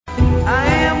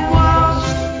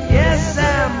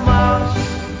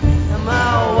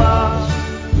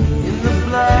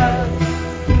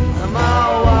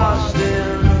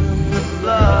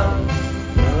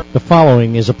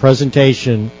following is a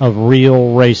presentation of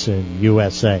Real Racing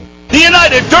USA. The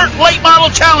United Dirt Late Model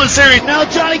Challenge Series. Now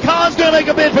Johnny Collins going to make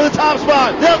a bid for the top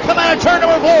spot. They'll come out of turn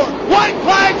number 4. White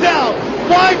flags out.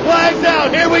 White flags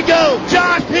out. Here we go.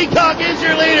 Josh Peacock is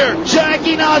your leader.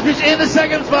 Jackie Nosbridge in the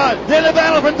second spot. Then the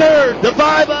battle for third. The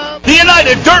 5 up. The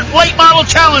United Dirt Late Model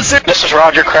Challenge Series. This is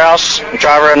Roger Kraus,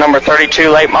 driver of number 32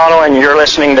 Late Model, and you're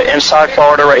listening to Inside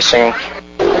Florida Racing.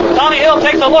 Tommy Hill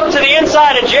takes a look to the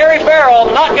inside, and Jerry Farrell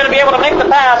not going to be able to make the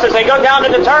pass as they go down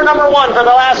into turn number 1 for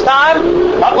the last time.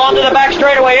 Up onto the back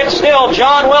straightaway, it's still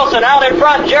John Wilson out in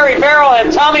front, Jerry Farrell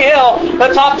and Tommy Hill,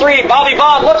 the top 3. Bobby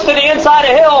Vaughn looks to the inside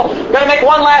of Hill, going to make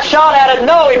one last shot at it.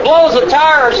 No, he blows a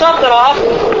tire or something off.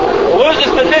 Loses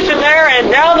position there,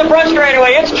 and down the front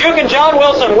straightaway, it's Juke and John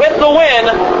Wilson with the win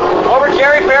over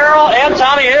Jerry Farrell and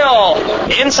Tommy Hill.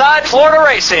 Inside Florida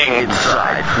Racing.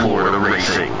 Inside Florida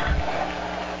Racing.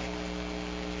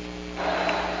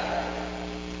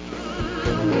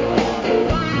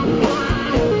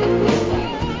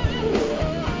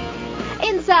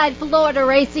 Inside Florida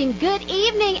Racing. Good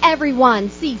evening, everyone.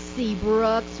 CC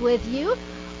Brooks with you,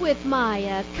 with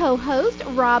my co-host,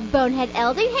 Rob Bonehead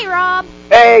Elding. Hey, Rob.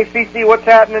 Hey, CC, what's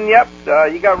happening? Yep,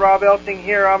 you got Rob Elting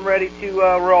here. I'm ready to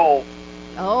roll.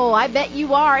 Oh, I bet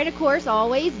you are. And, of course,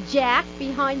 always Jack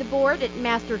behind the board at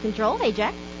Master Control. Hey,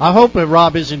 Jack. I hope that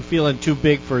Rob isn't feeling too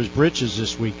big for his britches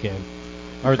this weekend.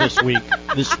 Or this week.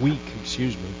 This week,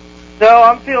 excuse me. No,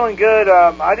 I'm feeling good.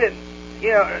 I didn't,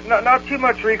 not too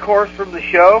much recourse from the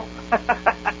show.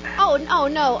 Oh,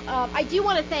 no. I do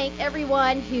want to thank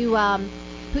everyone who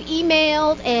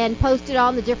emailed and posted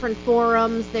on the different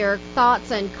forums their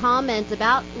thoughts and comments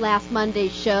about last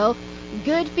Monday's show.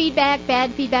 Good feedback,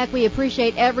 bad feedback. We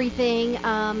appreciate everything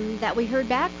that we heard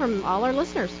back from all our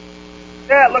listeners.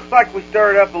 Yeah, it looks like we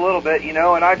stirred up a little bit,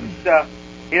 and I just,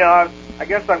 I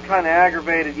guess I'm kind of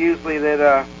aggravated usually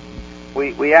that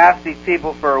we ask these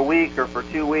people for a week or for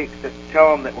 2 weeks to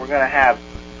tell them that we're going to have,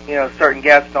 certain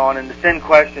guests on and to send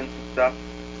questions and stuff.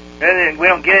 And then we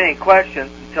don't get any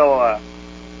questions until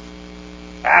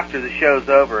after the show's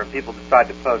over and people decide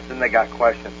to post. Then they got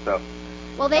questions, so.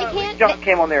 Well, they can't. John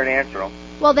came on there and answer them.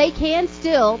 Well, they can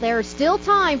still. There's still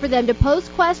time for them to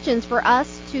post questions for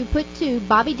us to put to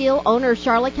Bobby Deal, owner of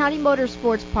Charlotte County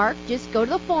Motorsports Park. Just go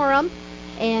to the forum,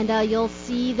 and you'll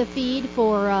see the feed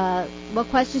for what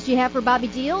questions you have for Bobby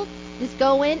Deal. Just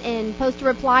go in and post a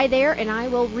reply there, and I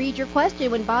will read your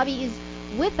question when Bobby is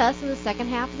with us in the second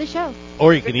half of the show.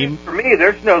 Or you can email. For me,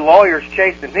 there's no lawyers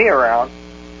chasing me around.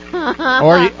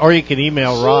 or you can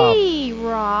email Rob. Gee,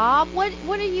 Rob,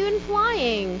 what are you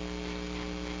implying?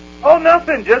 Oh,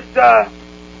 nothing. Just an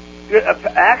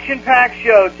action-packed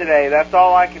show today. That's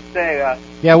all I can say.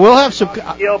 Yeah, we'll have some.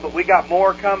 But we got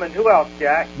more coming. Who else,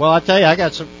 Jack? Well, I tell you, I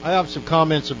have some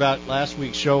comments about last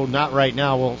week's show. Not right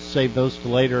now. We'll save those to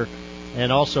later,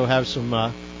 and also have some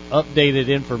updated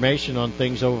information on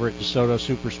things over at DeSoto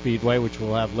Superspeedway, which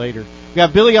we'll have later. We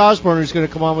got Billy Osborne, who's going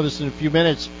to come on with us in a few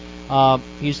minutes.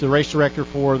 He's the race director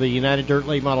for the United Dirt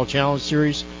Late Model Challenge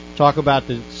Series. Talk about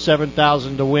the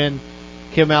 7,000 to win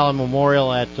Kim Allen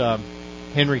Memorial at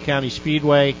Henry County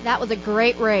Speedway. That was a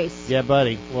great race. Yeah,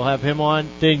 buddy. We'll have him on.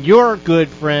 Then your good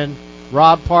friend,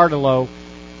 Rob Partillo.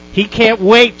 He can't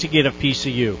wait to get a piece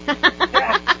of you.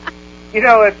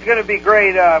 It's going to be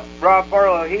great. Rob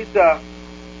Partillo,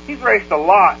 he's raced a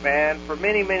lot, man, for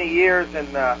many, many years. And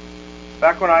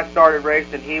back when I started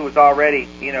racing, he was already,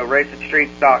 racing street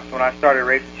stocks when I started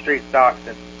racing street stocks.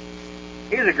 And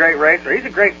he's a great racer. He's a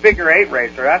great figure 8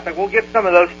 racer. I think we'll get some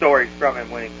of those stories from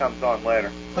him when he comes on later.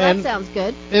 Well, that sounds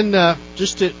good. And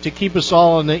just to keep us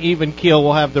all on the even keel,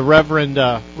 we'll have the Reverend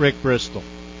Rick Bristol.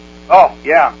 Oh,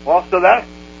 yeah. Well, so that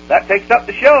takes up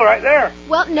the show right there.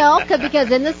 Well, no,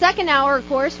 because in the second hour, of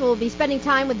course, we'll be spending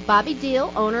time with Bobby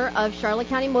Deal, owner of Charlotte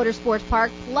County Motorsports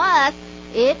Park. Plus,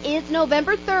 it is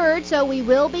November 3rd, so we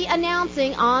will be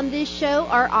announcing on this show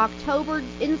our October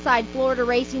Inside Florida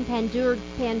Racing Pandora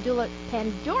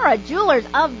Jewelers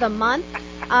of the Month.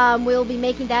 We'll be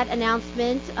making that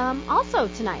announcement also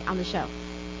tonight on the show.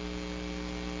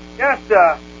 Yes,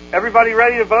 everybody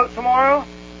ready to vote tomorrow?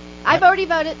 I've already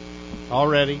voted.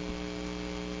 Already.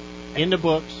 In the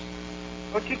books.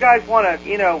 Don't you guys want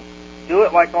to, do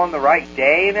it like on the right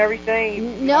day and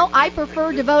everything? No, I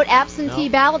prefer to vote absentee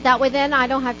ballot. That way then I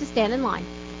don't have to stand in line.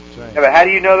 That's right. Yeah, but how do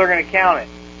you know they're going to count it?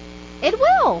 It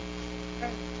will.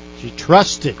 She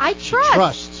trusted. I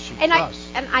trust. She and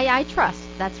trusts. I trust.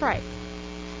 That's right.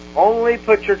 Only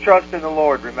put your trust in the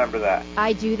Lord. Remember that.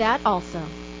 I do that also.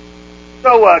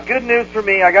 So, good news for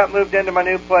me. I got moved into my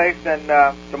new place, and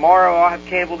tomorrow I'll have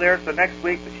cable there. So next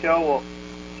week the show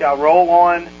shall roll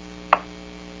on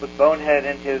with Bonehead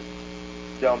and his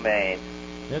domain.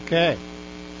 Okay.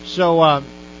 So,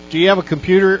 do you have a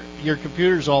computer? Your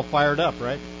computer's all fired up,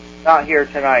 right? Not here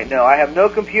tonight, no. I have no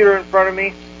computer in front of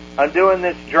me. I'm doing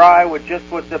this dry with just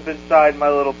what's up inside my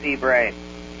little pea brain.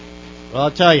 Well,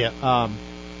 I'll tell you. Of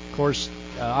course,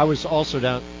 I was also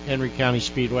down at Henry County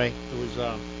Speedway.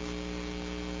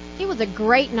 It was a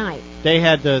great night. They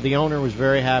had the owner was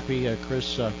very happy.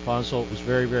 Chris Fonsolt was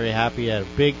very, very happy. He had a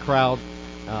big crowd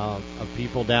of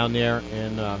people down there,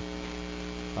 and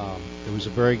it was a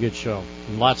very good show.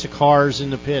 And lots of cars in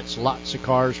the pits, lots of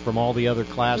cars from all the other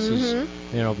classes.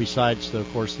 Besides,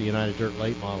 of course, the United Dirt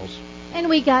Late Models. And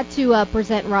we got to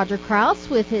present Roger Kraus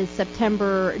with his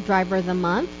September Driver of the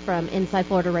Month from Inside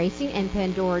Florida Racing and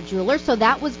Pandora Jewelers. So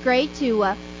that was great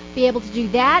to be able to do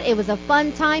that. It was a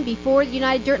fun time before the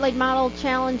United Dirt Late Model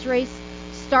Challenge race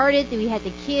started. We had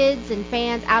the kids and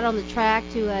fans out on the track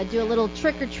to do a little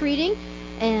trick-or-treating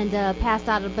and passed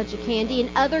out a bunch of candy and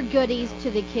other goodies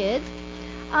to the kids.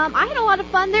 I had a lot of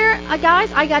fun there, guys.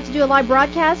 I got to do a live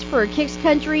broadcast for Kicks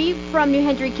Country from New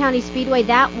Hendry County Speedway.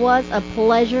 That was a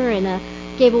pleasure, and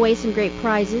gave away some great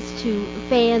prizes to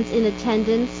fans in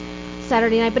attendance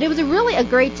Saturday night. But it was a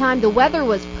great time. The weather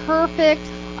was perfect.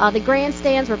 The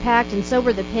grandstands were packed, and so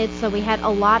were the pits, so we had a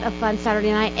lot of fun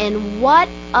Saturday night. And what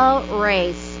a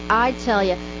race, I tell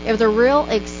you. It was a real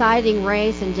exciting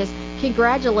race, and just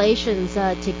congratulations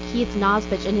to Keith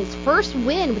Nosbich and his first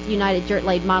win with the United Dirt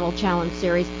Late Model Challenge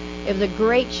Series. It was a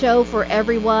great show for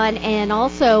everyone, and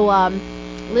also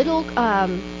little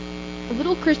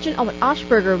Christian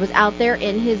Oshberger was out there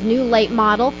in his new late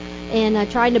model and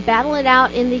trying to battle it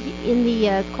out in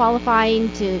the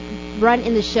qualifying to run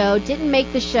in the show. Didn't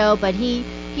make the show, but he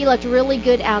looked really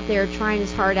good out there trying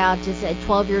his heart out, just at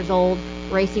 12 years old,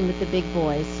 racing with the big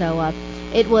boys. So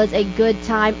it was a good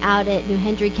time out at New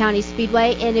Hendry County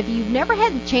Speedway, and if you've never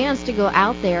had the chance to go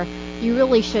out there, you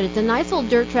really should. It's a nice little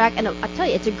dirt track, and I'll tell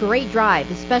you, it's a great drive,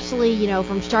 especially,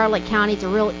 from Charlotte County. It's a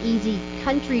real easy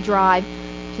country drive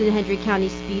to the Hendry County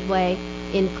Speedway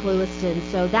in Clewiston.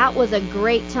 So that was a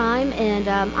great time, and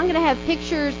I'm going to have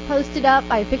pictures posted up.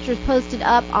 I have pictures posted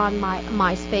up on my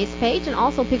MySpace page, and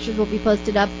also pictures will be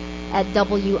posted up at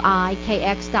WIKX.com.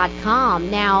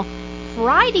 Now,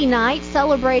 Friday night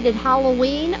celebrated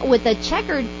Halloween with a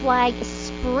checkered flag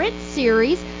sprint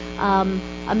series.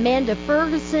 Amanda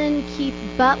Ferguson, Keith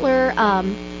Butler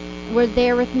were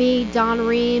there with me, Don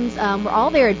Reams. We're all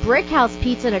there at Brickhouse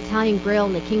Pizza and Italian Grill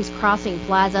in the Kings Crossing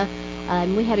Plaza.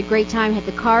 We had a great time, had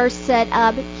the cars set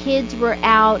up, kids were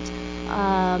out,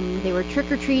 they were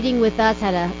trick-or-treating with us,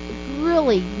 had a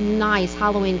really nice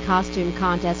Halloween costume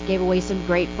contest, gave away some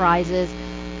great prizes.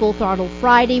 Full Throttle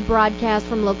Friday broadcast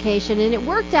from location, and it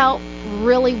worked out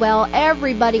really well.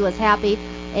 Everybody was happy,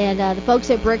 and the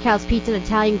folks at Brickhouse Pizza and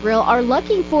Italian Grill are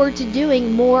looking forward to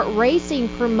doing more racing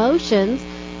promotions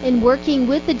and working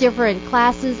with the different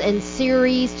classes and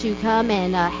series to come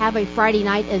and have a Friday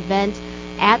night event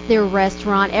at their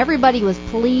restaurant. Everybody was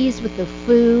pleased with the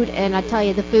food, and I tell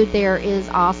you, the food there is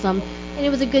awesome, and it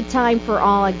was a good time for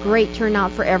all, a great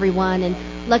turnout for everyone, and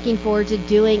looking forward to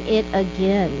doing it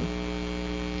again.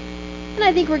 And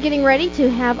I think we're getting ready to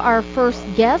have our first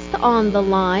guest on the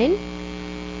line.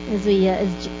 As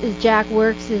Jack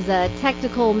works his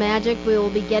technical magic, we will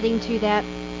be getting to that.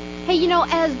 Hey,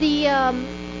 as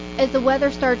the weather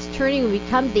starts turning, we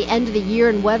come to the end of the year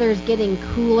and weather is getting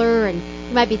cooler, and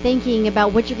you might be thinking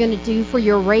about what you're going to do for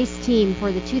your race team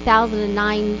for the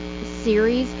 2009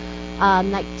 series,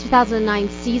 2009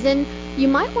 season. You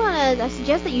might want to, I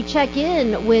suggest that you check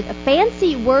in with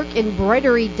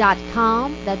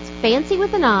fancyworkembroidery.com. That's fancy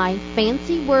with an I,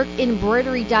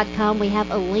 fancyworkembroidery.com. We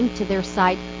have a link to their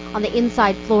site on the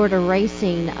Inside Florida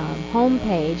Racing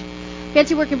homepage.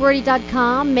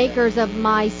 fancyworkembroidery.com, makers of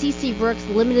my CC Brooks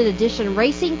limited edition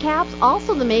racing caps,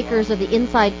 also the makers of the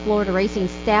Inside Florida Racing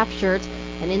staff shirts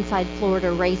and Inside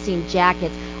Florida Racing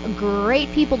jackets.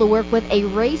 Great people to work with, a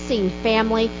racing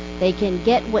family. They can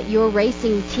get what your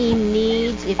racing team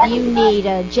needs. If you need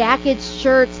jackets,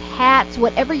 shirts, hats,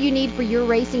 whatever you need for your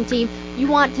racing team, you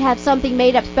want to have something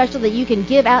made up special that you can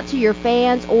give out to your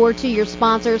fans or to your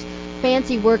sponsors,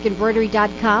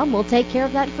 fancyworkembroidery.com will take care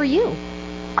of that for you.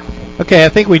 Okay, I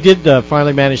think we did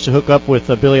finally manage to hook up with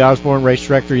Billy Osborne, Race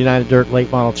Director, United Dirt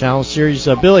Late Model Challenge Series.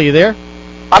 Billy, you there?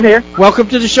 I'm here. Welcome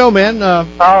to the show, man.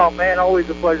 Oh, man, always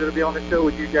a pleasure to be on the show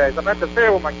with you guys. I'm at the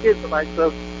fair with my kids tonight,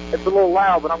 so it's a little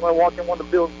loud, but I'm going to walk in one of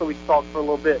the buildings so we can talk for a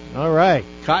little bit. All right.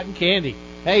 Cotton candy.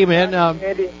 Hey, man,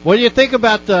 what do you think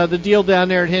about the deal down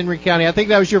there at Henry County? I think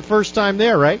that was your first time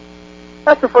there, right?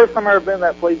 That's the first time I've ever been to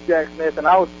that place, Jack Smith, and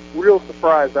I was real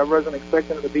surprised. I wasn't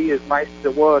expecting it to be as nice as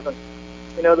it was. And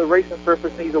You know, the racing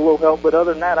surface needs a little help, but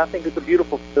other than that, I think it's a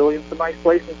beautiful facility. It's a nice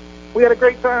place, and we had a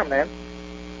great time, man.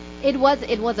 It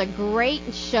was a great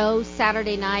show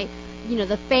Saturday night. You know,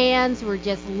 the fans were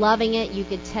just loving it, you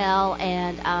could tell,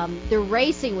 and the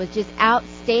racing was just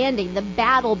outstanding. The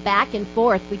battle back and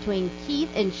forth between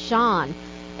Keith and Sean,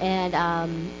 and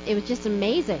it was just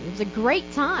amazing. It was a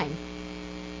great time.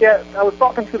 Yeah, I was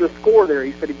talking to the score there.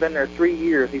 He said he'd been there 3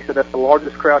 years. He said that's the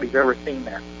largest crowd he's ever seen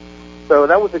there. So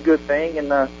that was a good thing,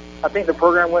 and I think the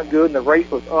program went good, and the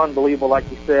race was unbelievable, like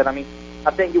you said. I mean,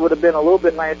 I think it would have been a little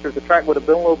bit nicer if the track would have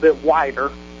been a little bit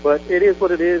wider, but it is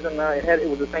what it is, and it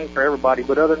was the same for everybody.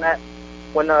 But other than that,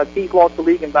 when Keith lost the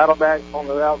lead and battled back on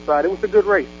the outside, it was a good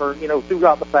race for,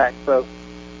 throughout the pack. So it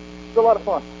was a lot of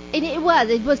fun. And it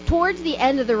was towards the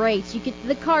end of the race.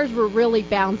 The cars were really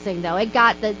bouncing, though. It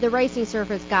got the racing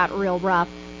surface got real rough,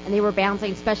 and they were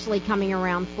bouncing, especially coming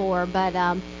around 4.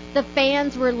 But the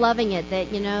fans were loving it.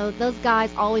 That those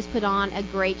guys always put on a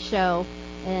great show,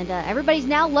 and everybody's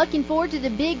now looking forward to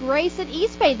the big race at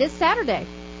East Bay this Saturday.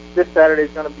 This Saturday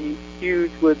is going to be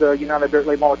huge with the United Dirt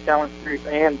Late Model Challenge Series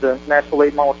and the National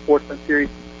Late Model Sportsman Series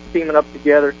teaming up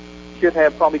together. Should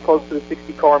have probably close to the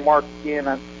 60-car mark again.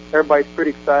 Everybody's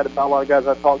pretty excited about. A lot of guys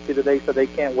I talked to today said they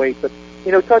can't wait. But,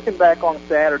 touching back on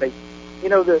Saturday,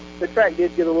 the track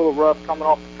did get a little rough coming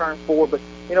off the turn 4, but,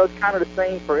 it's kind of the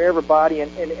same for everybody,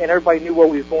 and everybody knew what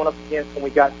we was going up against when we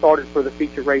got started for the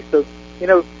feature race. So,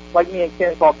 like me and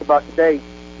Ken talked about today,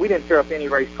 we didn't tear up any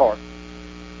race cars.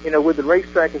 With the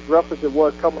racetrack as rough as it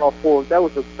was coming off 4, that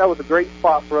was a great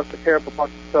spot for us to tear up a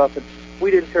bunch of stuff, and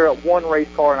we didn't tear up one race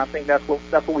car, and I think that's what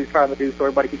we were trying to do so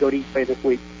everybody could go to East Bay this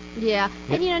week. Yeah,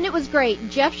 and and it was great.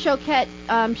 Jeff Choquette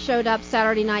showed up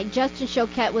Saturday night. Justin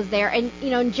Choquette was there, and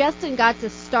and Justin got to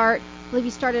start. I believe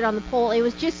he started on the pole. It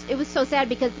was so sad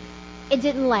because it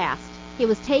didn't last. He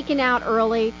was taken out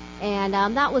early, and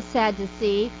that was sad to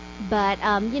see. But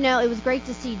it was great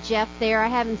to see Jeff there. I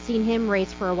haven't seen him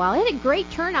race for a while. He had a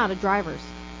great turnout of drivers.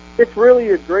 It's really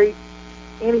a great.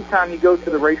 Anytime you go to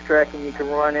the racetrack and you can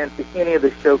run into any of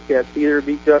the Choquettes, either it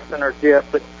be Justin or Jeff,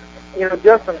 but.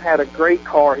 Justin had a great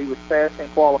car. He was fast in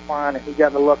qualifying, and he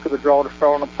got the luck of the draw to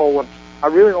start on the pole. And I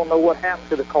really don't know what happened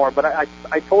to the car, but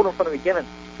I told him from the beginning,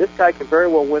 this guy could very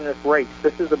well win this race.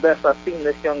 This is the best I've seen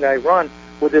this young guy run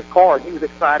with this car. And he was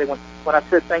excited when I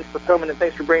said thanks for coming and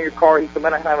thanks for bringing your car. He said,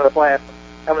 man, I'm having a blast,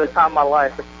 having the time of my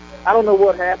life. And I don't know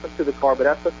what happened to the car,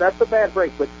 but that's a bad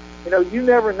break. But you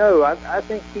never know. I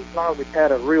think Keith Noswick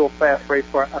had a real fast race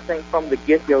car. I think from the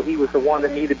get-go, he was the one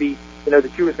that needed to be,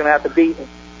 that you was going to have to beat. And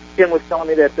Ken was telling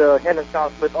me that him and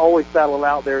Sean Smith always battle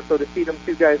out there, so to see them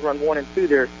two guys run 1 and 2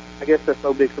 there, I guess that's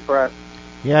no big surprise.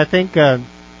 Yeah, I think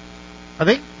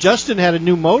Justin had a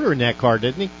new motor in that car,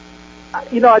 didn't he?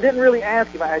 I didn't really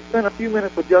ask him. I spent a few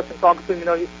minutes with Justin talking to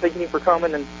him, thanking him for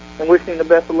coming and wishing him the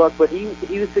best of luck, but he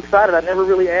was excited. I never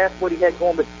really asked what he had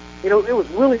going, but, it was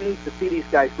really neat to see these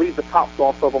guys leave the tops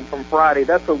off of them from Friday.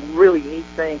 That's a really neat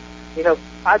thing.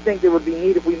 I think it would be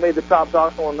neat if we made the tops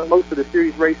off on most of the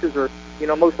series races or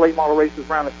most late model races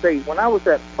around the state. When I was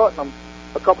at Putnam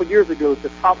a couple years ago, the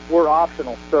tops were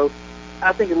optional. So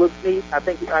I think it looks neat. I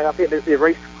think the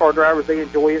race car drivers, they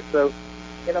enjoy it. So,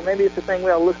 maybe it's the same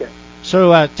way I look at it.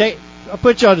 So I'll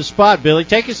put you on the spot, Billy.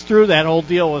 Take us through that whole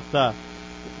deal with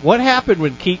what happened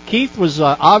when Keith was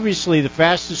obviously the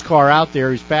fastest car out there.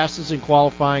 He was fastest in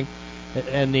qualifying,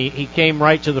 and he came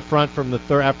right to the front from the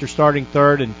third after starting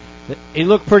third, and he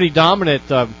looked pretty dominant.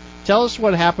 Tell us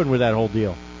what happened with that whole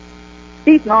deal.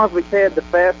 Keith Noswick had the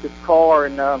fastest car,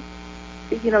 and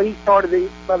he started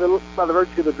by the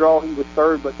virtue of the draw. He was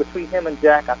third, but between him and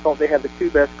Jack, I thought they had the two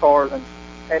best cars.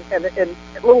 And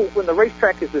when the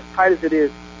racetrack is as tight as it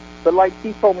is, but like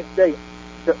Keith told me today,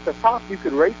 the top you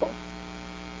could race on.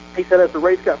 He said as the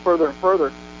race got further and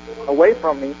further away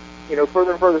from me,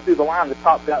 further and further through the line, the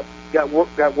top got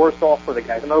worse off for the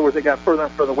guys. In other words, it got further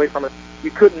and further away from it.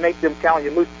 You couldn't make them count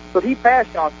your moves. So he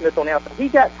passed Sean Smith on the outside. He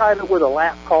got tied up with a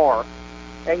lap car.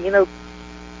 And,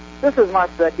 this is my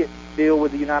second deal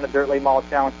with the United Dirt Late Model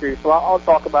Challenge Series, so I'll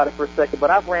talk about it for a second.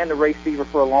 But I've ran the race fever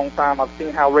for a long time. I've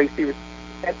seen how race fevers,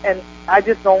 and I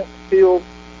just don't feel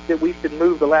that we should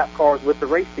move the lap cars with the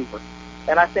race fever.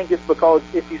 And I think it's because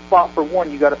if you spot for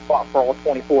one, you got to spot for all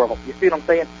 24 of them. You see what I'm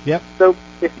saying? Yep. So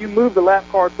if you move the lap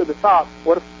car to the top,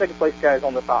 what if the second place guy is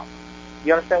on the top?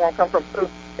 You understand where I'm coming from? So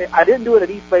I didn't do it at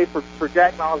East Bay for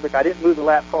Jack Noswick. I didn't move the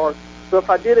lap cars. So if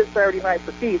I did it Saturday night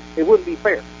for Keith, it wouldn't be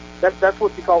fair. That's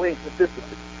what you call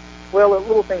inconsistency. Well, a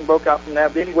little thing broke out from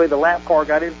that. But anyway, the lap car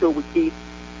got into it with Keith.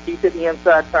 Keith hit the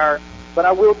inside tire. But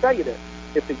I will tell you this.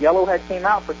 If the yellow had came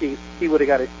out for Keith, he would have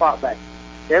got his spot back.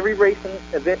 Every racing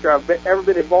adventure I've ever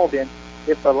been involved in,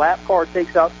 if a lap car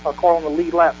takes out a car on the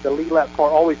lead lap car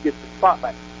always gets the spot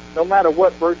back. No matter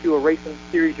what virtue of racing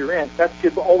series you're in, that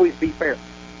should always be fair.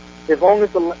 As long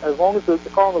as the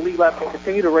car on the lead lap can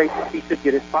continue to race, he should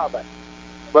get his spot back.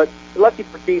 But lucky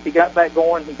for Keith, he got back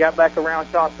going. He got back around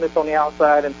Sean Smith on the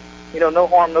outside, and no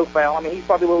harm, no foul. I mean, he's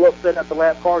probably a little upset at the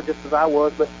lap car, just as I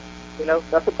was, but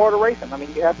that's a part of racing. I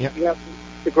mean, you have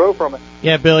to grow from it.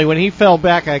 Yeah, Billy. When he fell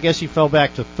back, I guess he fell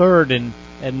back to third, and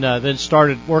then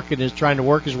started trying to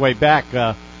work his way back.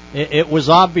 It was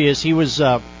obvious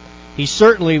he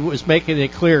certainly was making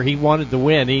it clear he wanted to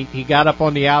win. He got up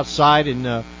on the outside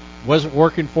and wasn't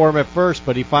working for him at first,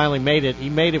 but he finally made it. He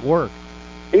made it work.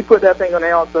 He put that thing on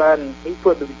the outside, and he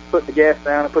put the gas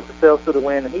down and put the sails to the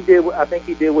wind. And I think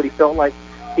he did what he felt like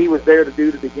he was there to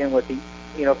do to begin with.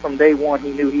 From day one,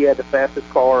 he knew he had the fastest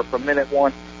car from minute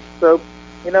one. So,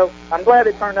 I'm glad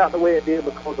it turned out the way it did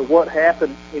because of what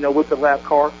happened, with the lap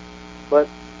car. But,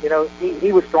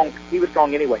 he was strong. He was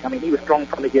strong anyway. I mean, he was strong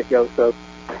from the get-go. So.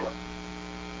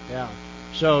 Yeah.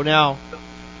 So now,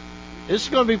 this is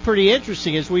going to be pretty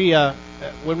interesting as we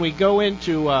when we go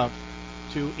into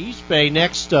to East Bay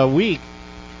next week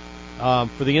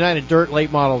for the United Dirt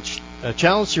Late Model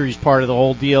Challenge Series part of the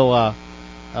whole deal.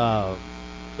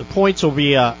 The points will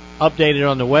be updated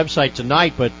on the website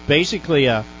tonight, but basically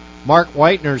Mark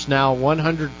Whitener's now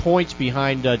 100 points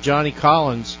behind Johnny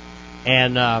Collins,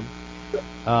 and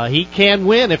he can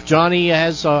win if Johnny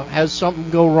has something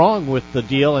go wrong with the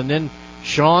deal, and then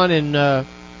Sean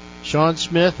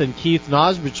Smith and Keith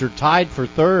Nosbich are tied for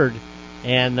third,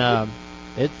 and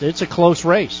it's a close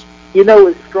race.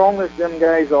 As strong as them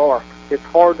guys are, it's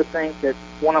hard to think that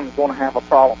one of them's going to have a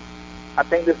problem. I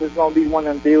think this is going to be one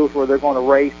of them deals where they're going to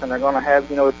race and they're going to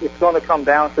have, it's going to come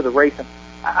down to the racing.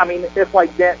 I mean, if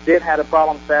like Dent had a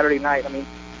problem Saturday night, I mean,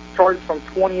 charged from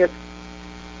 20th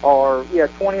or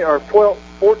 12th,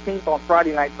 14th on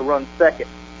Friday night to run second,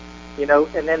 and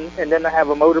then to have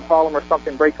a motor problem or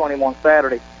something break on him on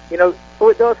Saturday, so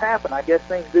it does happen. I guess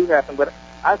things do happen, but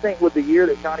I think with the year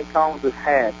that Johnny Collins has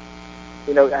had,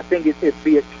 I think it'd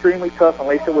be extremely tough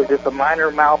unless it was just a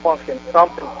minor malfunction,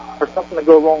 something to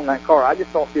go wrong in that car. I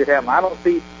just don't see it happen. I don't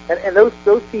see, and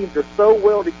those teams are so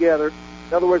well together.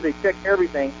 In other words, they check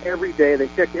everything every day. They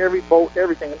check every bolt,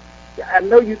 everything. I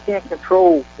know you can't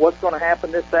control what's going to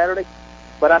happen this Saturday,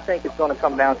 but I think it's going to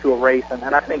come down to a race, and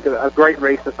I think a great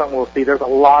race is something we'll see. There's a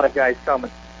lot of guys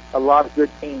coming, a lot of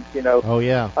good teams. Oh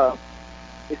yeah.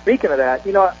 Speaking of that,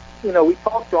 we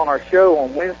talked on our show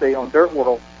on Wednesday on Dirt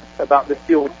World about this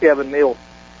deal with Kevin Mills,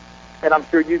 and I'm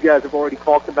sure you guys have already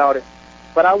talked about it.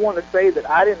 But I want to say that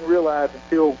I didn't realize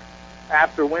until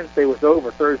after Wednesday was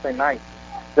over, Thursday night,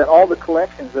 that all the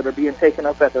collections that are being taken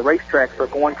up at the racetracks are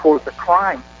going towards the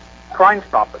crime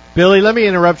stoppers. Billy, let me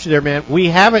interrupt you there, man. We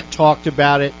haven't talked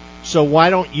about it, so why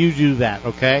don't you do that,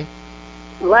 okay?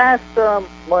 Last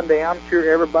Monday, I'm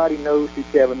sure everybody knows who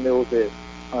Kevin Mills is.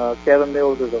 Kevin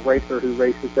Mills is a racer who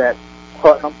races at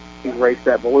Putnam. He's raced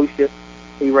at Volusia.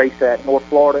 He raced at North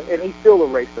Florida, and he's still a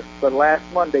racer. But last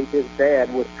Monday, his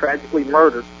dad was tragically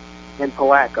murdered in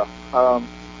Palatka,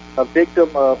 a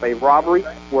victim of a robbery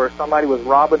where somebody was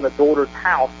robbing the daughter's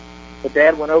house. The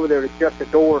dad went over there to shut the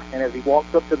door, and as he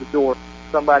walked up to the door,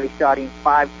 somebody shot him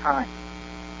 5 times,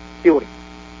 killed him.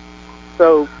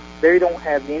 So they don't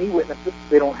have any witnesses.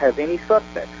 They don't have any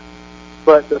suspects.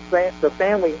 But the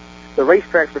family, the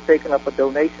racetracks are taking up a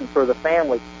donation for the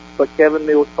family. But Kevin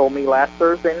Mills told me last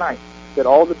Thursday night that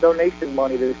all the donation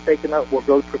money that is taken up will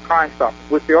go to Crime Stoppers,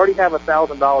 which they already have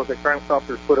 $1,000 that Crime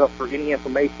Stoppers put up for any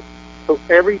information. So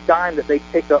every dime that they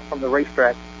take up from the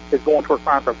racetrack is going toward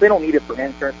Crime Stoppers. They don't need it for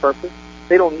insurance purposes.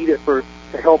 They don't need it to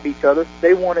help each other.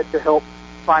 They want it to help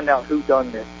find out who done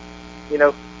this.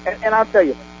 And I'll tell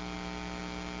you,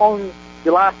 on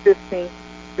July 15th,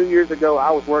 2 years ago,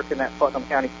 I was working at Putnam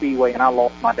County Speedway and I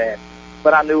lost my dad.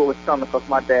 But I knew it was coming because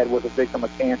my dad was a victim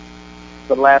of cancer.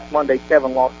 But last Monday,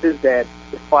 Kevin lost his dad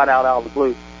just flat out of the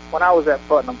blue. When I was at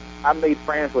Putnam, I made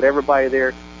friends with everybody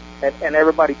there, and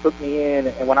everybody took me in.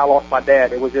 And when I lost my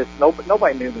dad, it was just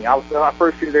nobody knew me. I was my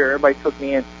first year there. Everybody took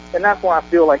me in, and that's why I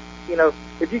feel like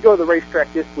if you go to the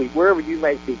racetrack this week, wherever you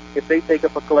may be, if they take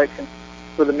up a collection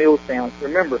for the Mills family,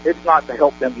 remember it's not to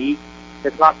help them eat.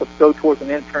 It's not to go towards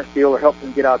an insurance deal or help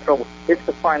them get out of trouble. It's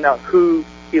to find out who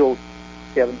killed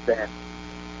Kevin's dad.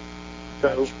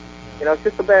 So. It's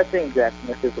just a bad thing, Jackson.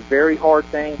 It's just a very hard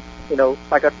thing.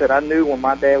 Like I said, I knew when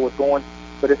my dad was going,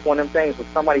 but it's one of them things when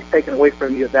somebody's taken away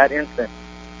from you at that instant,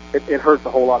 it hurts a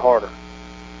whole lot harder.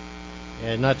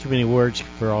 Yeah, not too many words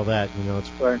for all that.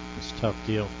 It's a tough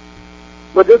deal.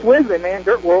 But this Wednesday, man,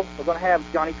 Dirt World, we're going to have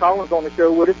Johnny Collins on the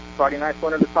show with us. Friday night's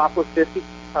winner of the Topless 50.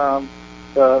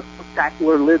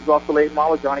 spectacular lids off the late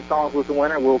model. Johnny Collins was the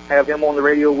winner. We'll have him on the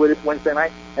radio with us Wednesday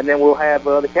night, and then we'll have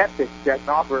the catfish, Jack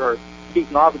Knopper, or Keith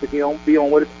Knopper, to be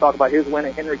on with us to talk about his win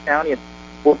in Henry County. And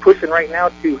we're pushing right now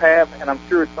to have, and I'm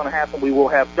sure it's going to happen, we will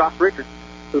have Josh Richards,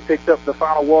 who picked up the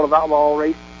final World of Outlaw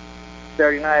race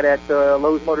Saturday night at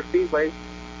Lowe's Motor Speedway,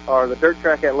 or the dirt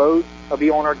track at Lowe's. He'll be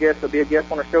on our guest. He'll be a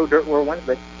guest on our show, Dirt World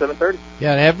Wednesday, 7:30.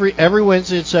 Yeah, and every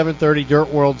Wednesday at 7:30, Dirt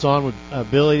World's on with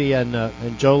Billy and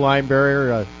Joe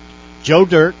Lineberrier, Joe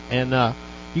Dirt, and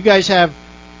you guys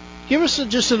give us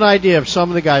just an idea of some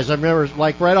of the guys. I remember,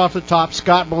 like right off the top,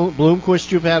 Scott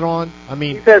Bloomquist you've had on. I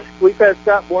mean, we've had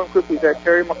Scott Bloomquist, we've had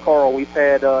Terry McCarl, we've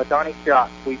had Donnie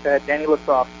Scott, we've had Danny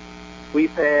Lasoff,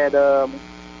 we've had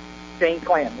Shane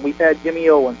Clanton, we've had Jimmy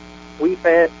Owen, we've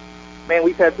had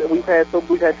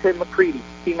Tim McCready,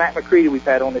 T-Mac McCready we've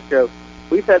had on the show.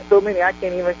 We've had so many I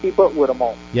can't even keep up with them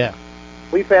all. Yeah.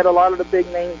 We've had a lot of the big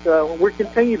names. We're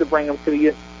continuing to bring them to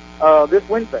you this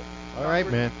Wednesday. All right,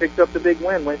 man. Picked up the big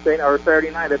win Wednesday or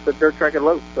Saturday night at the dirt track at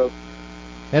Lowe's. So.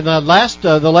 And the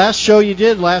last show you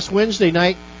did last Wednesday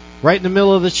night, right in the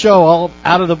middle of the show, all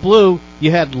out of the blue,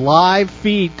 you had live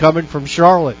feed coming from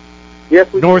Charlotte,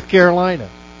 North Carolina.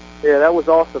 Yeah, that was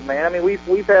awesome, man. I mean,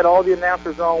 we've had all the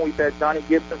announcers on. We've had Johnny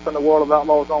Gibson from the World of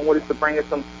Outlaws on with us to bring us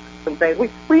some things.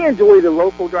 We enjoy the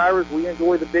local drivers. We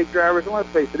enjoy the big drivers. And let's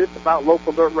face it, it's about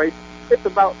local dirt racing. It's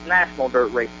about national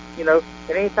dirt racing, you know.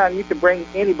 And anytime you can bring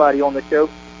anybody on the show,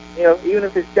 you know, even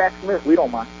if it's Jack Smith, we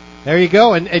don't mind. There you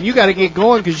go. And you got to get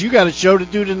going because you got a show to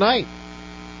do tonight.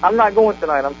 I'm not going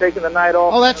tonight. I'm taking the night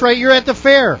off. Oh, that's right. You're at the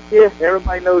fair. Yeah,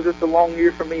 everybody knows it's a long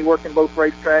year for me working both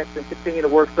racetracks and continue to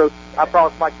work. So I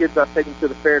promised my kids I'd take them to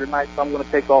the fair tonight, so I'm going to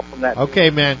take off from that.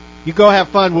 Okay, man. You go have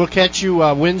fun. We'll catch you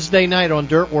Wednesday night on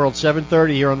Dirt World,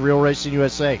 7:30 here on Real Racing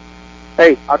USA.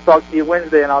 Hey, I'll talk to you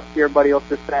Wednesday, and I'll see everybody else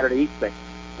this Saturday evening.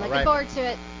 Looking forward to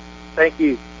it. Thank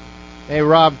you. Hey,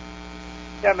 Rob.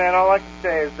 Yeah, man, all I can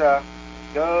say is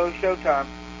go Showtime.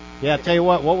 Yeah, tell you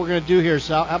what we're going to do here is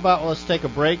how about let's take a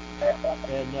break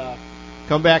and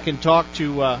come back and talk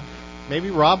to maybe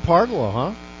Rob Partlow,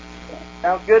 huh?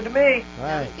 Sounds good to me. All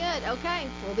right. Sounds good. Okay,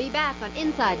 we'll be back on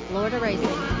Inside Florida Racing.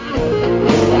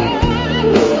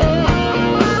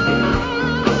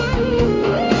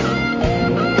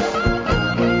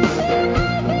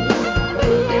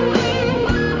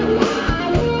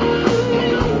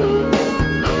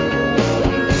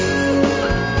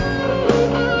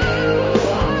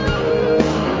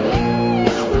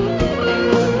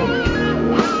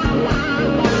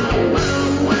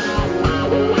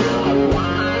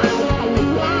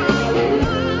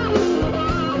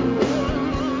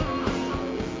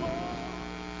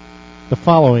 The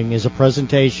following is a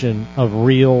presentation of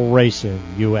Real Racing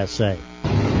USA.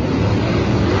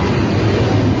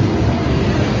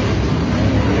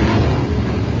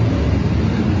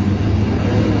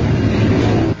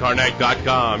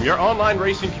 Carnac.com, your online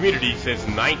racing community since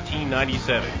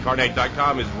 1997.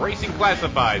 Carnac.com is racing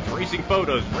classifieds, racing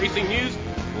photos, racing news,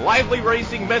 lively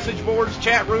racing message boards,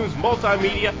 chat rooms,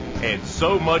 multimedia, and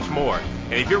so much more.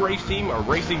 And if your race team or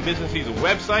racing business needs a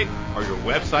website or your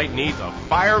website needs a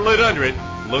fire lit under it,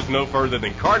 look no further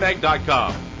than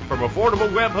Carnac.com. From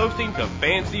affordable web hosting to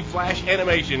fancy flash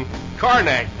animation,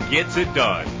 Carnac gets it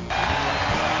done.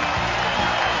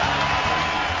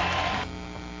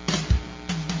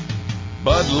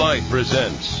 Bud Light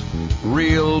presents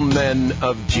Real Men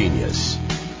of Genius.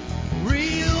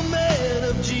 Real Men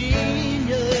of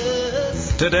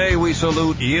Genius. Today we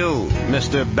salute you,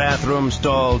 Mr. Bathroom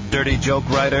Stall Dirty Joke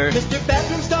Writer. Mr.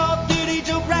 Bathroom Stall Dirty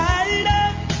Joke Writer.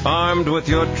 Armed with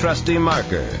your trusty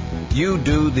marker, you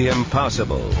do the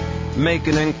impossible. Make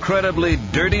an incredibly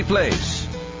dirty place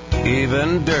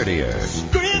even dirtier.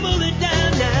 Scribble it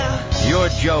down now. Your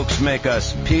jokes make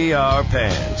us pee our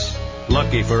pants.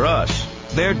 Lucky for us,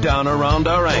 they're down around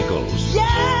our ankles.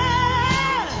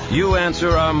 Yeah! You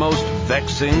answer our most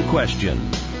vexing question.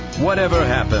 Whatever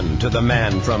happened to the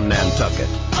man from Nantucket?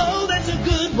 Oh, that's a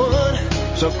good one.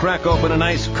 So crack open an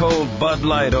ice cold Bud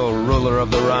Light, oh ruler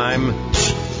of the rhyme.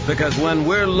 Because when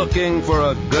we're looking for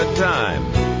a good time,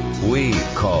 we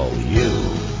call you.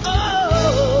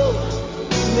 Oh,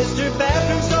 Mr.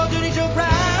 Bathroom Stall Dirty Joke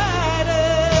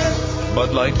Writer.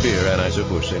 Bud Light Beer,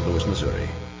 Anheuser-Busch, St. Louis, Missouri.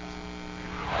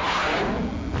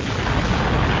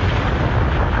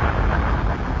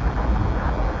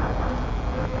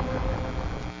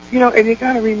 You know, and you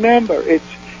got to remember, it's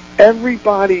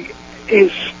everybody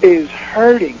is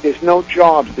hurting. There's no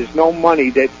jobs. There's no money.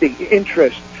 That the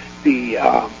interest, the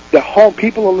home.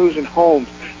 People are losing homes.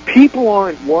 People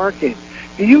aren't working.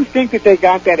 Do you think that they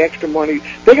got that extra money?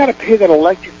 They got to pay that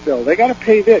electric bill. They got to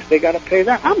pay this. They got to pay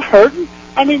that. I'm hurting.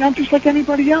 I mean, I'm just like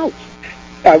anybody else.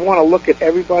 I want to look at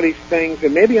everybody's things,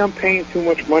 and maybe I'm paying too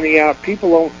much money out.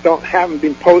 People haven't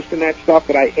been posting that stuff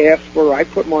that I asked for. I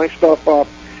put my stuff up,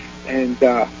 and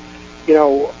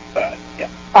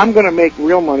I'm going to make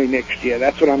real money next year.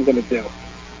 That's what I'm going to do.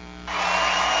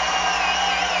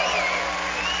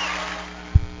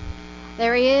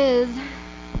 There he is,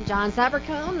 John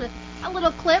Sabercombe. A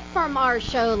little clip from our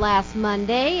show last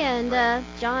Monday, and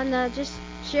John just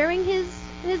sharing his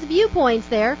viewpoints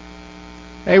there.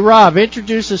 Hey, Rob,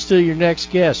 introduce us to your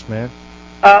next guest, man.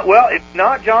 Well, it's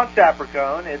not John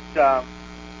Sapercone. It's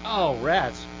oh,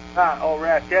 rats.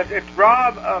 Rats. Yes, it's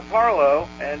Rob Parlow,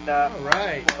 and all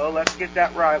right. Well, let's get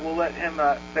that right. We'll let him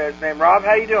say his name. Rob,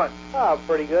 how you doing? Oh,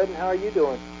 pretty good. And how are you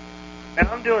doing? And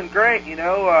I'm doing great.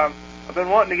 I've been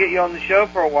wanting to get you on the show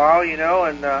for a while,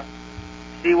 and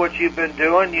see what you've been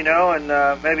doing,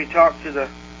 and maybe talk to the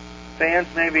fans,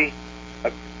 maybe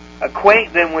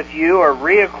acquaint them with you or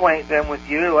reacquaint them with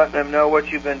you, let them know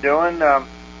what you've been doing.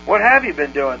 What have you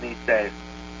been doing these days?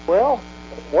 Well,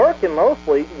 working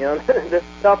mostly, this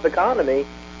tough economy.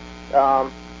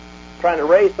 Trying to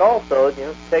race also,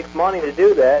 it takes money to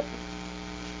do that.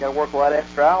 You got to work a lot of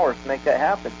extra hours to make that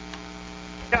happen.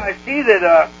 Yeah, I see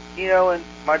that, in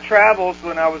my travels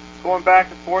when I was going back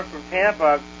and forth from Tampa,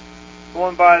 I was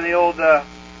going by the old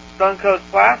Suncoast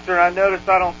Plaster, and I noticed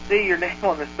I don't see your name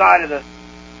on the side of the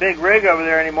big rig over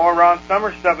there anymore. Ron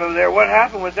Summers stuff over there. What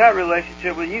happened with that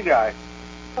relationship with you guys?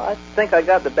 I think I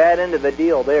got the bad end of the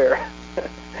deal there.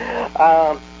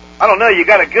 I don't know. You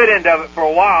got a good end of it for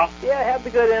a while. Yeah, I had the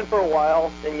good end for a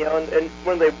while, and and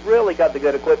when they really got the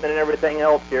good equipment and everything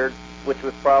else here, which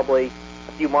was probably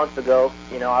a few months ago,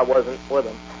 I wasn't with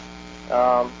them.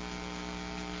 I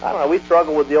don't know. We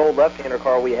struggled with the old left-hander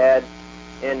car we had,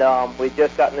 and we'd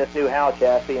just gotten this new Howe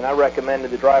chassis, and I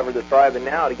recommended the driver that's driving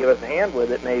now to give us a hand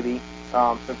with it, maybe,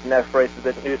 since the next race is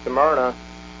at New Smyrna.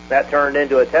 That turned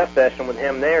into a test session with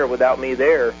him there without me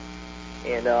there.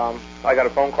 And I got a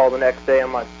phone call the next day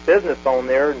on my business phone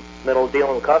there in the middle of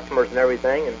dealing with customers and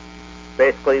everything, and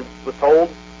basically was told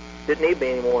didn't need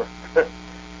me anymore.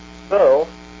 So,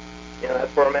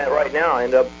 that's where I'm at right now. I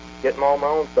end up getting all my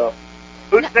own stuff.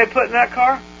 Who did they put in that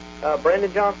car?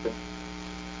 Brandon Johnston.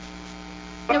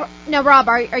 Now, Rob,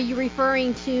 are you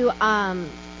referring to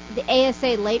the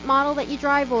ASA late model that you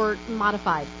drive, or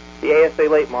modified? The ASA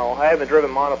late model. I haven't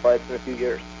driven modified in a few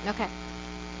years. Okay.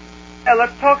 Yeah,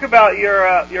 let's talk about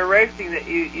your racing that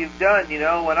you've done.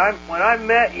 When I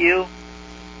met you,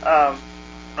 I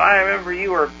remember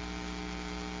you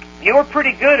were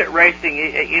pretty good at racing.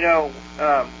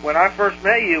 When I first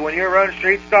met you, when you were running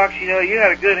street stocks, you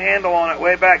had a good handle on it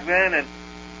way back then, and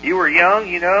you were young.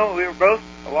 We were both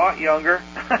a lot younger,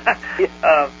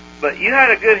 but you had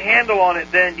a good handle on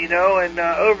it then. And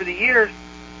over the years,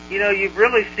 you've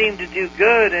really seemed to do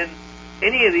good in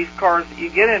any of these cars that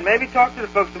you get in. Maybe talk to the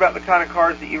folks about the kind of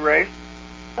cars that you race.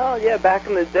 Oh, yeah, back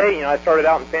in the day, I started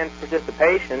out in fan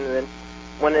participation and then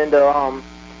went into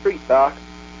street stock.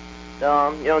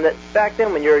 That back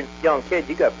then when you're a young kid,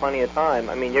 you got plenty of time.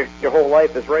 I mean, your whole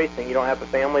life is racing. You don't have a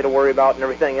family to worry about and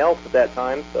everything else at that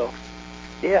time. So,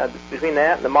 yeah, between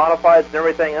that and the modifieds and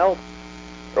everything else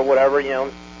or whatever,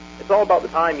 it's all about the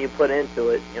time you put into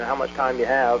it, how much time you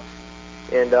have.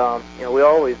 And, we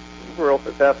always were real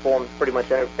successful in pretty much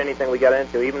anything we got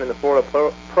into, even in the Florida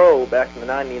Pro back in the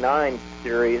 99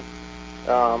 series.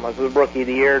 I was the Rookie of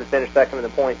the Year and finished second in the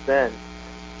points then.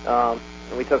 And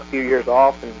we took a few years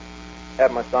off and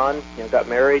had my son, got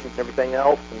married and everything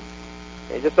else. And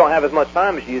you just don't have as much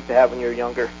time as you used to have when you were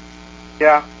younger.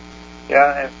 Yeah,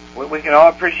 and we can all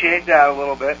appreciate that a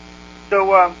little bit.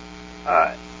 So,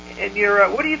 and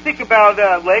what do you think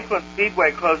about Lakeland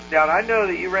Speedway closing down? I know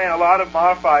that you ran a lot of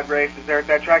modified races there at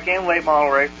that track and late model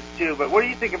races too, but what do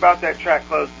you think about that track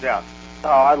closing down? Oh,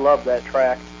 I love that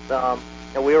track.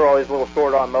 And we were always a little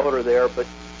short on motor there, but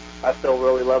I still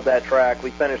really love that track.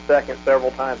 We finished second several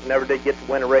times, never did get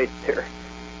to win a race there.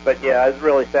 But yeah, I was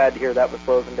really sad to hear that was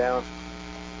closing down.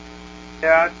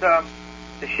 Yeah, it's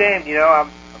a shame. I'm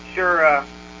sure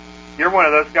you're one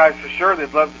of those guys for sure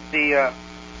that'd love to see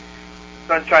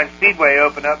Sunshine Speedway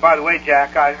open up. By the way,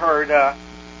 Jack, I heard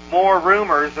more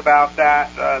rumors about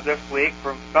that this week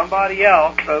from somebody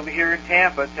else over here in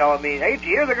Tampa telling me, hey, do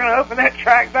you hear they're going to open that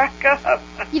track back up?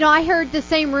 I heard the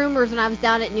same rumors when I was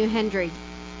down at New Hendry.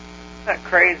 Isn't that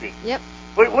crazy? Yep.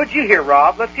 What'd you hear,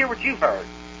 Rob? Let's hear what you've heard.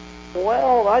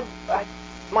 Well, I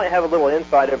might have a little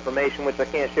inside information, which I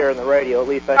can't share on the radio. At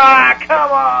least come on!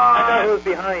 I know who's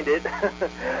behind it.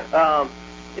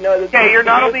 Okay, you're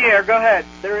not on the air. Go ahead.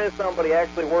 There is somebody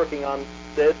actually working on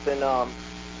this, and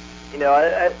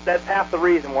that's half the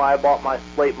reason why I bought my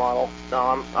late model.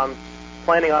 I'm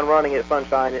planning on running at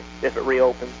Sunshine if it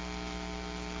reopens.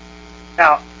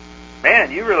 Now,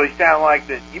 man, you really sound like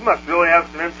that. You must really have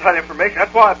some inside information.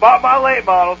 That's why I bought my late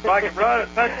model, so I can run at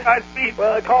Sunshine Speed.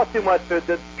 Well, it costs too much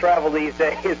to travel these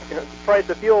days. The price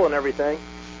of fuel and everything.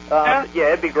 Yeah,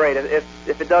 it'd be great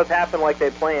if it does happen like they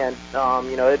planned.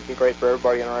 It'd be great for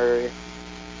everybody in our area.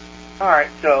 All right,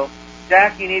 so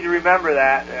Jack, you need to remember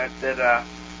that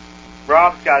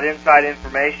Rob's got inside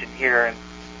information here, and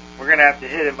we're gonna have to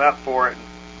hit him up for it.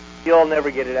 You'll never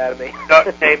get it out of me.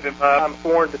 Duct tape him up. I'm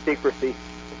sworn to secrecy.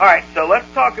 All right, so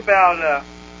let's talk about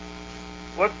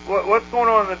what's going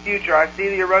on in the future. I see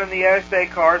that you're running the ASA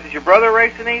cars. Is your brother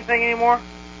racing anything anymore?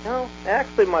 No,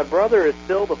 actually, my brother is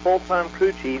still the full-time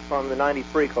crew chief on the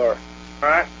 93 car. All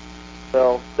right.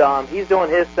 So he's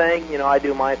doing his thing. I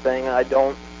do my thing. I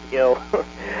don't,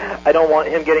 I don't want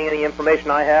him getting any information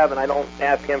I have, and I don't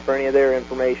ask him for any of their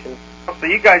information. So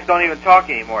you guys don't even talk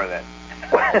anymore then?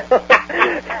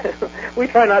 We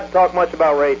try not to talk much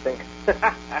about racing.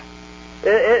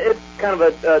 It's kind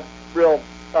of a real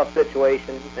tough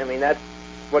situation. I mean, that's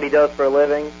what he does for a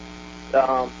living.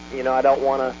 I don't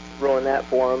want to ruin that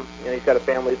for him. He's got a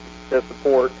family to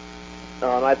support.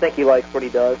 I think he likes what he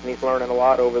does, and he's learning a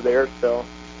lot over there. So,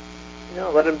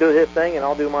 let him do his thing, and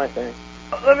I'll do my thing.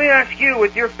 Let me ask you,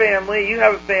 with your family, you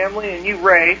have a family, and you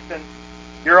race, and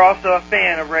you're also a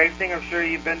fan of racing. I'm sure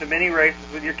you've been to many races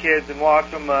with your kids and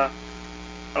watched them. I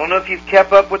don't know if you've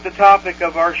kept up with the topic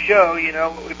of our show,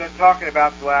 what we've been talking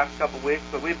about the last couple of weeks,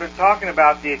 but we've been talking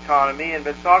about the economy and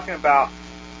been talking about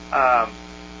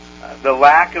the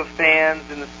lack of fans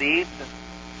in the seats, and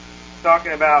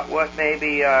talking about what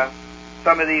maybe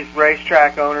some of these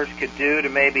racetrack owners could do to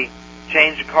maybe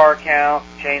change the car count,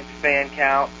 change the fan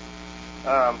count.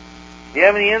 Do you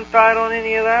have any insight on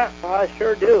any of that? I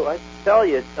sure do. I tell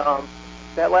you,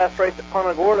 that last race at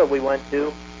Punta Gorda we went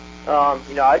to,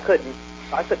 I couldn't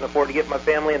afford to get my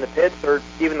family in the pits or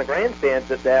even the grandstands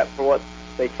at that for what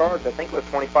they charged. I think it was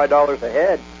 $25 a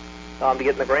head to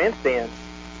get in the grandstands.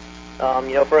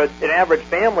 For an average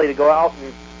family to go out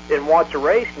and watch a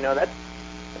race, that's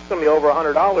going to be over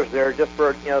 $100 there just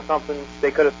for something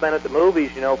they could have spent at the movies,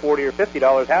 $40 or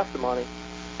 $50, half the money.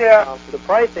 Yeah. So the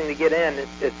pricing to get in,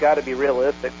 it's got to be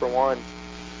realistic for one.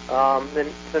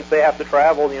 And since they have to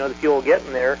travel, the fuel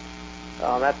getting there,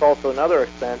 that's also another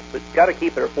expense. But you've got to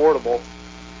keep it affordable.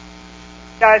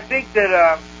 Yeah, I think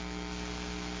that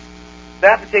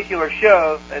that particular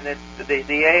show and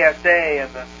the ASA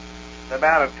and the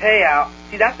amount of payout.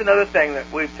 See, that's another thing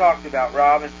that we've talked about,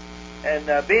 Rob,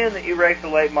 and being that you race a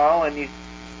late model and you've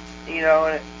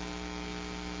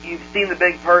seen the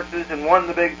big purses and won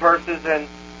the big purses and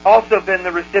also been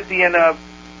the recipient of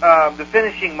the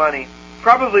finishing money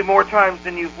probably more times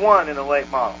than you've won in a late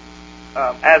model.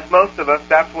 As most of us,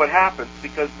 that's what happens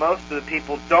because most of the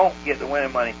people don't get the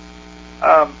winning money.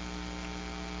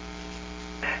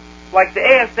 Like the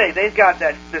ASA, they've got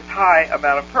this high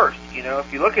amount of purse.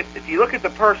 If you look at the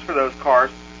purse for those cars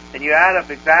and you add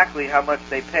up exactly how much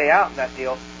they pay out in that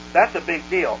deal, that's a big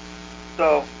deal.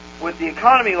 So with the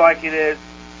economy like it is,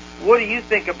 what do you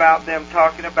think about them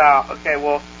talking about? Okay,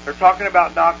 well, they're talking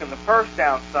about knocking the purse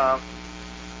down some,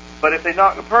 but if they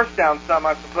knock the purse down some,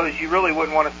 I suppose you really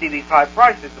wouldn't want to see these high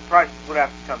prices. The prices would have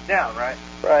to come down, right?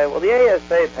 Right. Well, the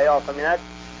ASA payoff, I mean,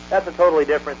 that's a totally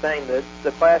different thing.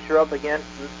 The class you're up against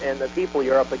and the people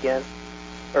you're up against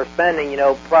are spending,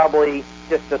 probably,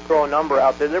 just to throw a number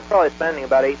out there, they're probably spending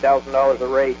about $8,000 a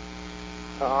race.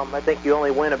 I think you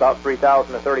only win about $3,000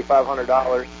 to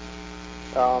 $3,500.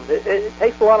 It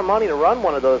takes a lot of money to run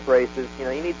one of those races. You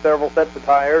need several sets of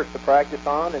tires to practice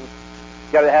on, and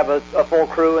you got to have a full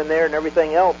crew in there and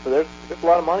everything else. So there's a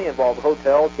lot of money involved.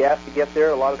 Hotels, gas to get there,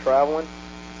 a lot of traveling.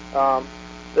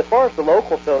 As far as the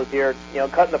local shows here,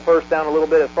 cutting the purse down a little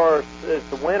bit as far as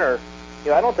the winner,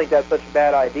 I don't think that's such a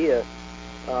bad idea.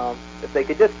 If they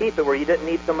could just keep it where you didn't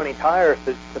need so many tires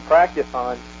to practice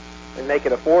on and make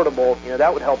it affordable,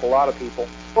 that would help a lot of people.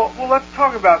 Well, let's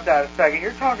talk about that a second.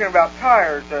 You're talking about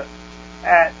tires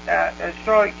at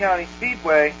Charlotte County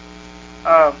Speedway.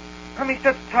 How many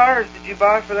sets of tires did you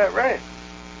buy for that race?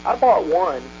 I bought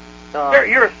one.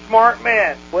 You're a smart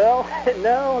man. Well,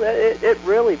 no, it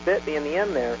really bit me in the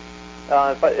end there.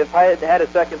 If I had a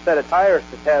second set of tires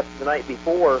to test the night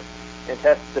before and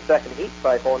test the second heat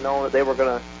cycle and knowing that they were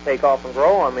going to take off and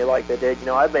grow on me like they did,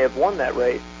 I may have won that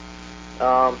race.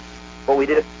 But we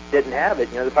just didn't have it.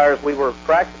 The tires we were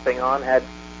practicing on had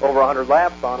over 100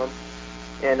 laps on them.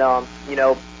 And,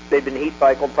 they've been heat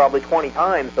cycled probably 20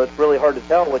 times, so it's really hard to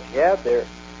tell what you have there.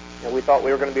 We thought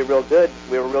we were going to be real good.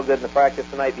 We were real good in the practice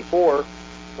the night before.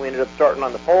 We ended up starting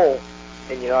on the pole.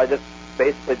 And, I just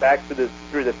basically back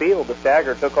through the field. The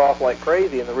stagger took off like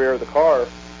crazy in the rear of the car.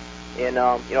 And,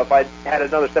 if I had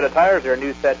another set of tires or a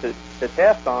new set to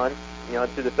test on,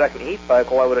 through the second heat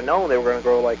cycle, I would have known they were going to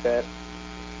grow like that.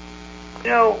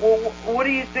 What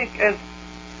do you think as,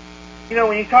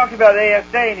 when you talk about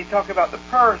ASA and you talk about the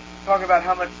purse, talk about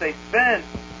how much they spend,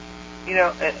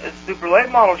 as super late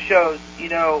model shows,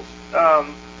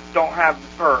 don't have the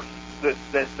purse,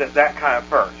 that kind of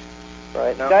purse.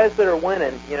 Right. Now, guys that are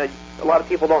winning, a lot of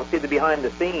people don't see the behind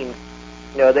the scenes.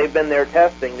 They've been there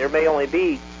testing. There may only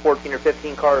be 14 or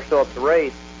 15 cars show up to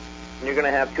race, and you're going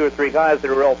to have 2 or 3 guys that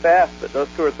are real fast, but those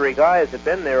 2 or 3 guys have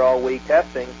been there all week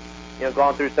testing,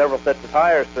 gone through several sets of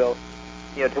tires. So,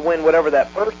 to win whatever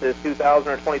that purse is, $2,000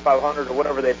 or $2,500 or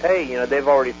whatever they pay, they've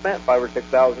already spent $5,000 or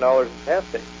 $6,000 in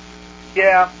testing.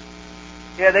 Yeah,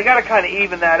 they got to kind of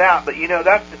even that out. But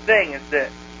that's the thing is that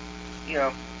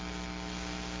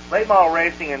late model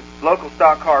racing and local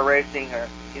stock car racing, or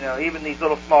even these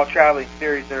little small traveling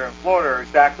series that are in Florida, are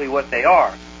exactly what they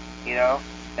are.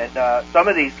 And some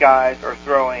of these guys are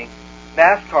throwing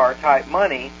NASCAR type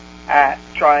money at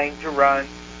trying to run,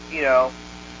 a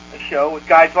show with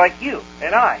guys like you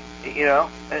and I, and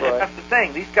Right. that's the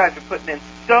thing. These guys are putting in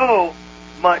so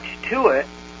much to it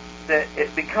that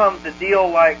it becomes a deal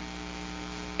like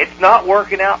it's not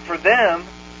working out for them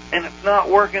and it's not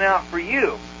working out for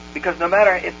you. Because no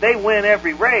matter if they win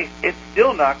every race, it's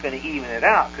still not going to even it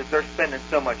out because they're spending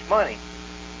so much money.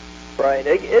 Right.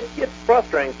 It gets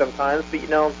frustrating sometimes,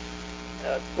 but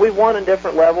we won in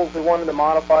different levels. We won in the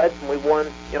modifieds, and we won,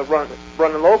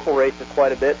 running local races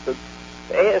quite a bit. So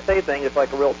the ASA thing is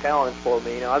like a real challenge for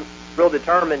me. I'm real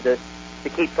determined to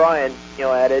keep trying,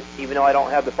 at it, even though I don't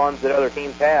have the funds that other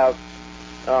teams have.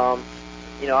 I'm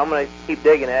going to keep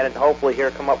digging at it, and hopefully here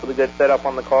come up with a good setup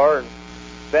on the car, and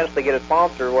eventually get a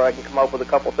sponsor where I can come up with a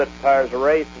couple sets of tires a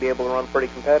race and be able to run pretty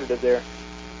competitive there.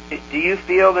 Do you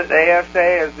feel that the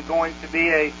ASA is going to be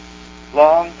a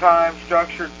long-time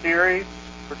structured series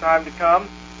for time to come?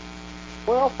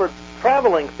 Well, for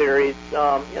traveling series,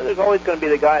 there's always going to be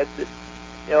the guys that,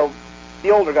 the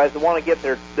older guys that want to get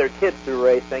their kids through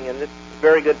racing, and it's a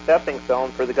very good stepping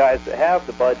stone for the guys that have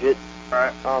the budget.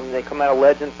 Right. They come out of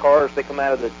Legends cars, they come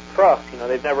out of the trucks.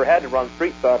 They've never had to run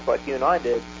street stock like you and I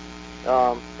did.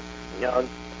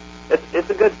 It's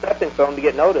a good stepping stone to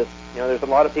get noticed. There's a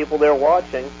lot of people there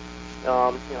watching.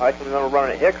 I can remember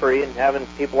running at Hickory and having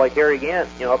people like Harry Gant,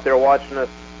 up there watching us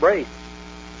race.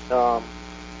 So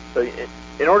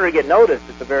in order to get noticed,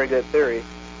 it's a very good series.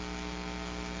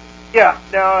 Yeah.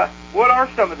 Now, what are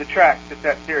some of the tracks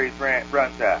that series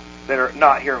runs at that are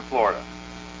not here in Florida?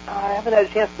 I haven't had a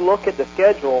chance to look at the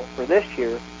schedule for this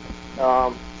year.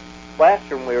 Last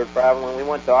year when we were traveling, we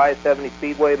went to I-70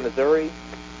 Speedway, Missouri,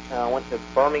 went to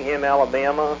Birmingham,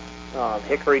 Alabama,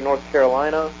 Hickory, North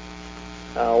Carolina,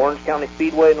 Orange County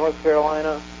Speedway, North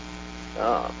Carolina,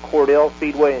 Cordell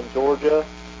Speedway in Georgia.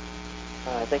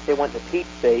 I think they went to Peach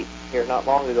State here not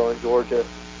long ago in Georgia.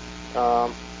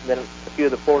 Then a few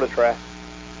of the Florida tracks.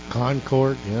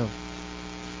 Concord, yeah.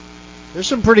 There's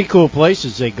some pretty cool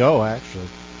places they go, actually.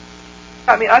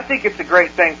 I mean, I think it's a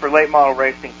great thing for late model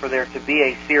racing for there to be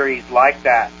a series like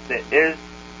that is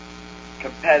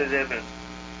competitive and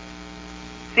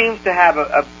seems to have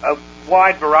a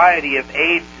wide variety of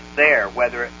ages there,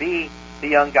 whether it be the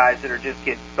young guys that are just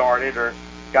getting started or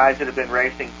guys that have been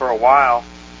racing for a while.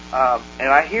 And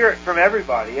I hear it from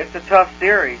everybody. It's a tough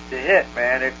series to hit,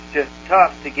 man. It's just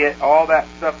tough to get all that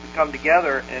stuff to come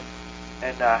together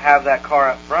and have that car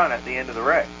up front at the end of the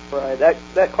race. Right.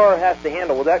 That car has to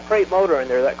handle, with that crate motor in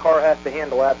there, that car has to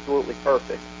handle absolutely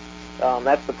perfect.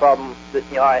 That's the problem that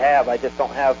I have. I just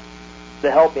don't have the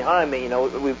help behind me.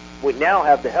 We now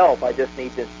have the help. I just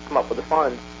need to come up with the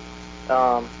funds.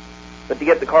 But to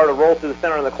get the car to roll through the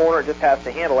center of the corner, it just has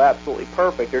to handle absolutely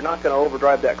perfect. You're not going to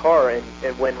overdrive that car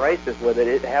and win races with it.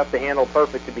 It has to handle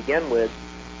perfect to begin with.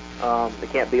 It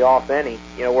can't be off any.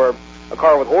 Where a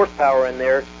car with horsepower in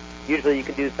there, usually you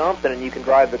can do something and you can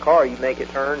drive the car. You make it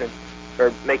turn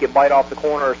or make it bite off the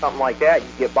corner or something like that. You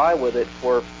can get by with it.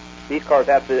 Where these cars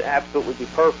have to absolutely be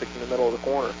perfect in the middle of the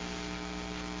corner.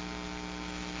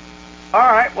 All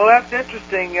right. Well, that's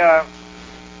interesting.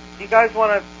 You guys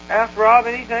want to ask Rob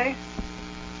anything?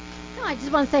 No, I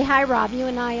just want to say hi, Rob. You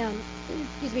and I,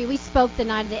 we spoke the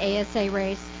night of the ASA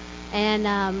race,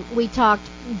 and we talked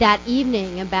that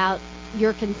evening about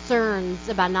your concerns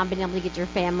about not being able to get your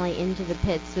family into the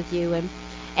pits with you,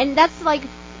 and that's like,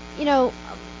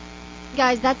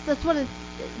 guys, that's one of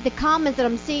the comments that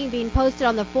I'm seeing being posted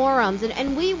on the forums,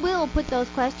 and we will put those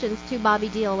questions to Bobby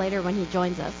Deal later when he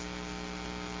joins us.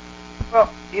 Well,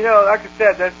 like I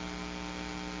said,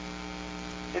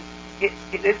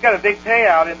 it's got a big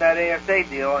payout in that ASA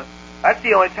deal, and that's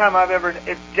the only time I've ever.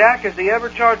 Jack, has he ever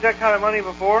charged that kind of money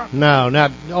before? No,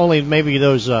 not only maybe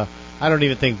those. I don't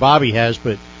even think Bobby has,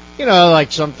 but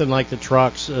like something like the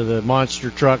trucks, the monster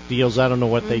truck deals. I don't know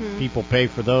what people pay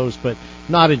for those, but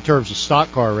not in terms of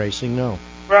stock car racing. No.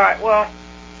 Right. Well,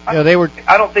 they were.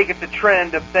 I don't think it's a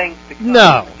trend of things to come.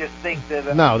 No. I just think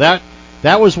that. No,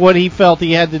 that was what he felt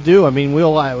he had to do. I mean,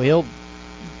 he'll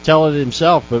tell it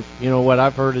himself, but what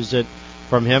I've heard is that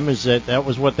from him is that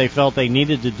was what they felt they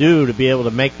needed to do to be able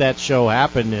to make that show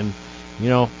happen. And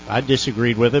I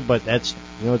disagreed with it, but that's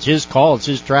it's his call, it's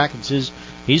his track,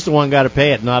 he's the one got to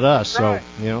pay it, not us. Right.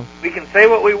 So we can say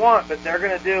what we want, but they're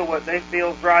going to do what they feel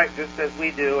is right, just as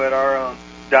we do at our own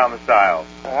domicile.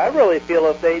 I really feel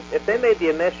if they made the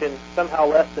admission somehow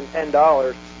less than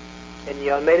 $10,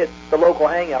 and made it the local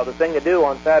hangout, the thing to do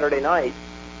on Saturday night.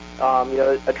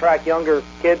 Attract younger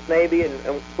kids maybe,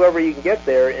 and whoever you can get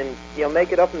there, and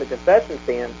make it up in the concession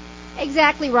stand.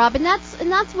 Exactly, Rob, and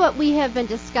that's what we have been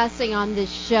discussing on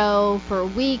this show for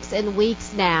weeks and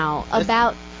weeks now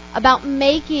about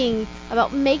making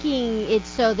it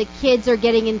so the kids are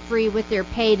getting in free with their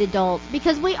paid adults,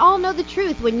 because we all know the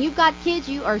truth. When you've got kids,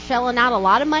 you are shelling out a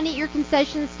lot of money at your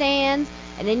concession stands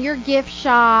and in your gift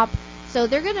shop, so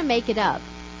they're going to make it up.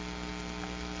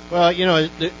 Well,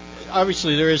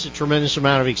 obviously there is a tremendous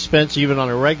amount of expense even on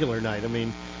a regular night. I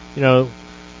mean,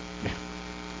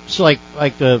 it's like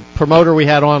the promoter we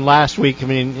had on last week. I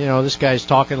mean, this guy's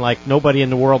talking like nobody in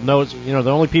the world knows. The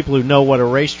only people who know what a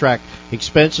racetrack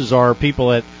expenses are people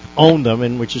that own them,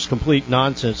 and which is complete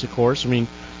nonsense, of course. I mean,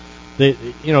 the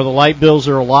light bills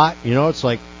are a lot. It's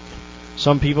like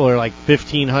some people are like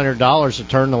 $1,500 to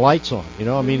turn the lights on.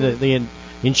 I mean, the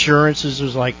insurances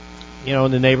is like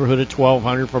in the neighborhood of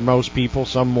 $1,200 for most people,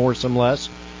 some more, some less.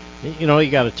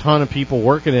 You got a ton of people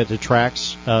working at the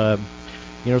tracks.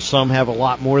 Some have a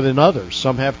lot more than others.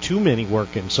 Some have too many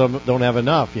working. Some don't have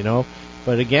enough,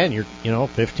 But again, you're,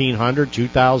 $1,500,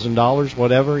 $2,000,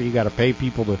 whatever. You got to pay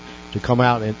people to come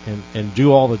out and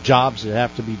do all the jobs that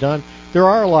have to be done. There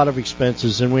are a lot of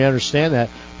expenses, and we understand that.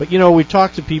 But, we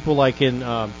talk to people like in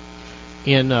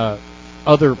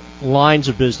other lines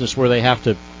of business where they have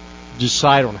to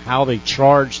decide on how they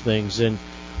charge things. And,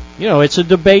 it's a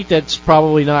debate that's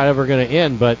probably not ever going to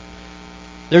end, but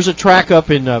there's a track up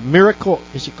in Miracle,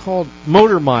 is it called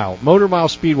Motor Mile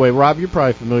Speedway. Rob, you're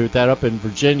probably familiar with that, up in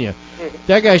Virginia.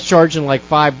 That guy's charging like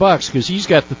 $5 because he's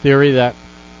got the theory that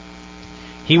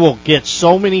he will get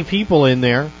so many people in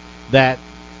there that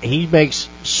he makes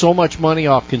so much money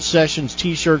off concessions,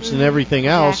 T-shirts, and everything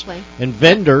else, and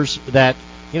vendors that,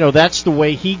 that's the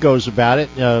way he goes about it.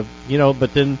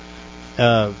 But then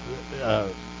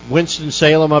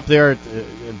Winston-Salem up there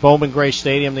at Bowman Gray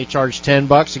Stadium, they charge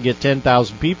 $10 to get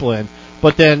 10,000 people in.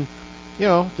 But then,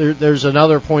 there's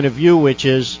another point of view, which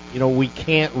is, we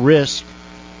can't risk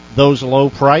those low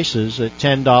prices at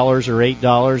 $10 or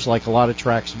 $8 like a lot of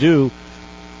tracks do.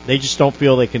 They just don't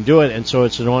feel they can do it, and so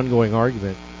it's an ongoing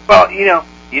argument. Well,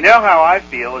 how I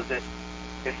feel is that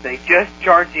if they just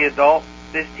charge the adult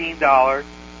 $15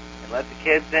 and let the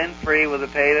kids in free with a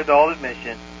paid adult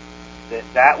admission,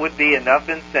 that would be enough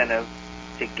incentive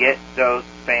to get those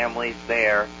families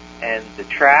there, and the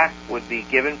track would be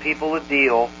giving people a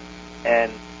deal,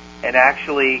 and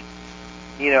actually,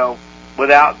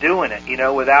 without doing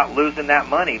it, without losing that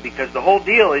money, because the whole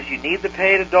deal is you need the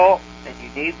paid adult, and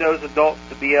you need those adults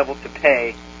to be able to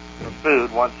pay for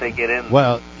food once they get in there.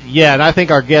 Well, yeah, and I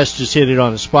think our guest just hit it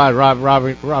on the spot. Rob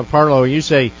Parlow, you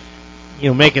say,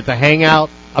 make it the hangout.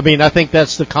 I mean, I think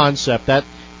that's the concept. That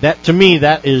to me,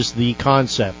 that is the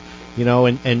concept,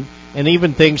 and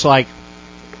even things like,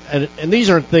 and these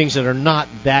are things that are not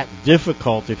that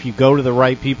difficult if you go to the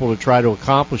right people to try to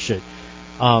accomplish it.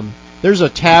 There's a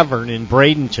tavern in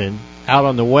Bradenton out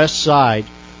on the west side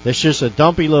that's just a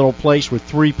dumpy little place with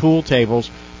 3 pool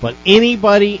tables, but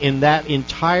anybody in that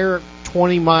entire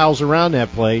 20 miles around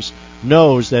that place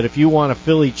knows that if you want a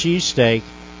Philly cheesesteak,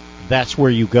 that's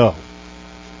where you go.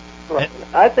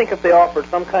 I think if they offered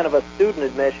some kind of a student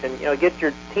admission, get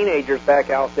your teenagers back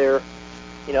out there.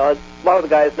 A lot of the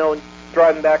guys know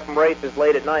driving back from races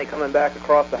late at night, coming back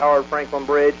across the Howard Franklin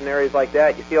Bridge and areas like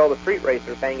that. You see all the street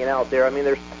racers hanging out there. I mean,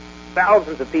 there's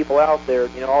thousands of people out there,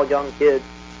 all young kids.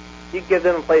 You give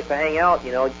them a place to hang out,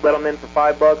 let them in for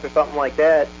 $5 or something like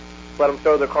that. Let them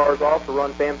show their cars off or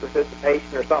run fan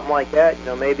participation or something like that.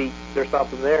 Maybe there's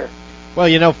something there.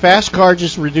 Well, Fast Car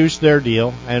just reduced their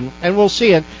deal, and we'll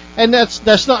see it. And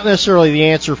that's not necessarily the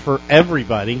answer for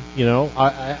everybody.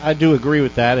 I do agree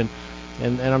with that,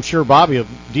 and I'm sure Bobby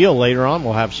Deal later on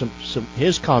will have some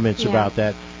his comments about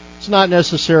that. it's not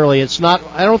necessarily. It's not.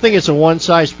 I don't think it's a one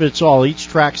size fits all. Each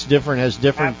track's different, has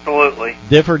different Absolutely.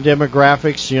 different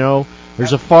demographics. You know,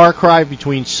 there's a far cry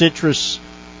between Citrus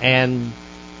and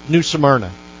New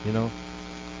Smyrna. You know.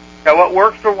 Now, what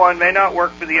works for one may not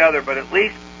work for the other, but at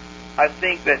least I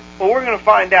think that, well, we're going to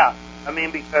find out. I mean,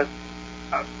 because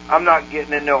I'm not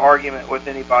getting into an argument with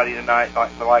anybody tonight,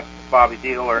 like Bobby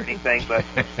Deal or anything, but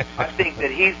I think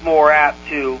that he's more apt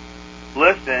to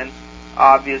listen,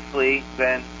 obviously,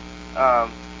 than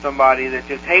somebody that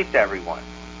just hates everyone.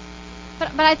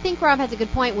 But I think Rob has a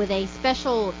good point with a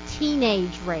special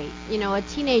teenage rate, a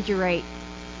teenager rate,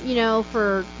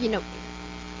 for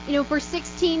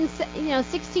 16,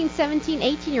 17,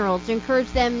 18-year-olds to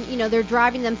encourage them, they're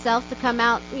driving themselves to come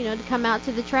out,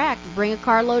 to the track, bring a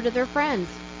carload of their friends.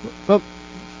 But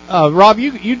Rob,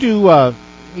 you do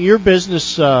your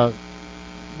business,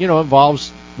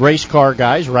 involves race car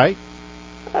guys, right?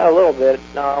 A little bit.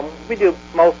 We do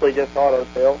mostly just auto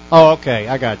sales. Oh, okay,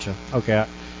 I gotcha. Okay,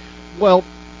 well,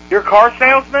 you're a car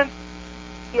salesman?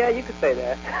 Yeah, you could say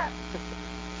that.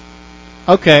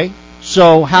 Okay.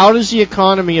 So how does the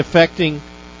economy affecting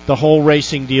the whole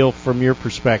racing deal from your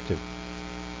perspective?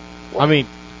 I mean,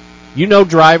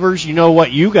 drivers,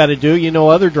 what you got to do,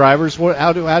 other drivers.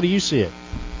 How do you see it?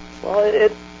 Well,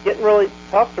 it's getting really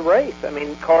tough to race. I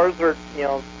mean, cars are,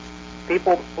 a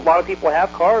lot of people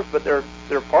have cars, but they're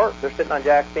parked. They're sitting on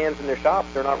jack stands in their shops.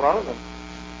 They're not running them.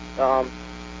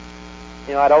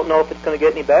 I don't know if it's going to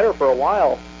get any better for a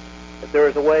while. If there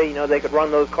was a way, they could run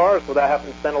those cars without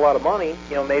having to spend a lot of money,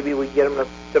 maybe we could get them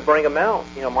to bring them out.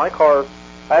 My car,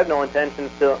 I have no intentions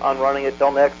on running it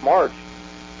till next March.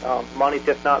 Money's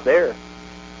just not there.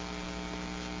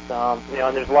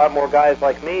 And there's a lot more guys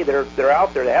like me that are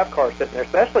out there that have cars sitting there,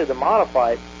 especially the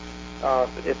modified.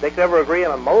 If they could ever agree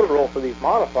on a motor rule for these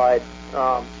modified, there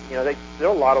are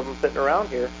a lot of them sitting around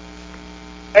here.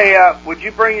 Hey, would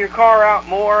you bring your car out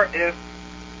more if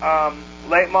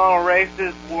late model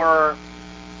races were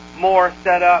more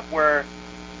set up where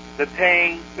the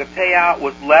payout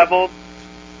was leveled?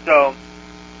 So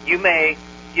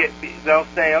they'll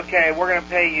say, okay, we're going to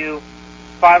pay you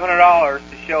 $500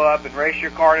 to show up and race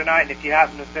your car tonight, and if you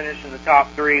happen to finish in the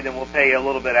top 3, then we'll pay you a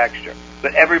little bit extra.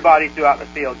 But everybody throughout the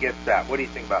field gets that. What do you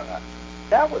think about that?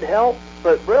 That would help,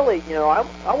 but really, I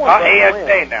want not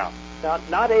ASA now.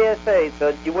 Not ASA,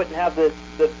 so you wouldn't have the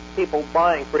people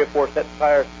buying 3 or 4 sets of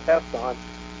tires to test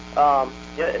on.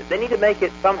 They need to make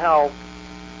it somehow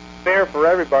fair for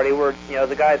everybody, where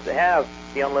the guys that have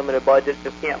the unlimited budget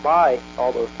just can't buy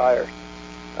all those tires.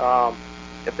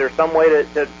 If there's some way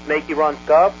to make you run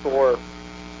scuffs or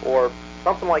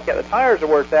something like that, the tires are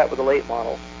where it's at with the late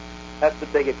models. That's the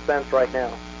big expense right now.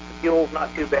 The fuel's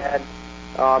not too bad.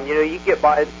 You get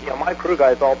by. My crew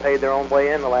guys all paid their own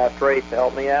way in the last race to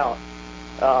help me out.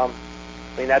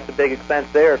 That's a big expense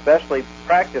there, especially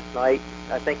practice night.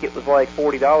 I think it was like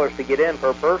 $40 to get in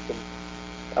per person.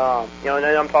 And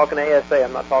then I'm talking ASA.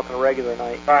 I'm not talking a regular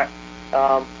night. Right.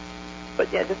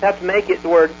 But yeah, just have to make it to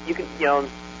where you can,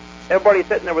 everybody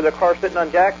sitting there with their car sitting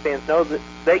on jack stands knows that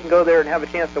they can go there and have a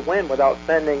chance to win without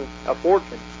spending a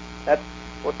fortune. That's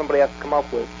what somebody has to come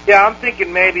up with. Yeah, I'm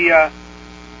thinking maybe,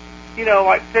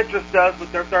 like Citrus does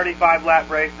with their 35-lap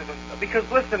races. Because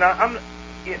listen,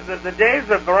 the days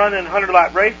of running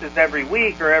 100-lap races every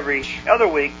week or every other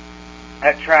week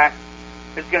at tracks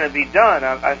is going to be done.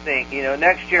 I think.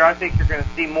 Next year I think you're going to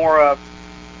see more of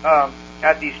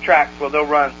at these tracks where they'll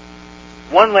run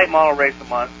one late model race a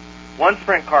month, one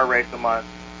sprint car race a month,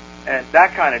 and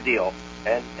that kind of deal.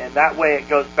 And that way it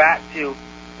goes back to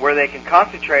where they can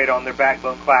concentrate on their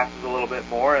backbone classes a little bit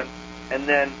more and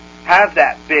then have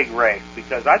that big race.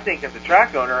 Because I think as a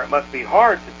track owner, it must be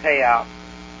hard to pay out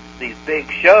these big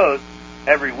shows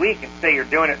every week and say you're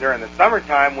doing it during the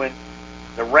summertime when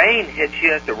the rain hits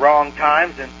you at the wrong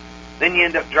times, and then you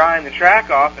end up drying the track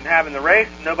off and having the race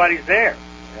and nobody's there.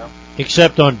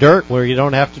 Except on dirt, where you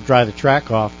don't have to dry the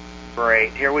track off.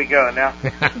 Great, here we go now.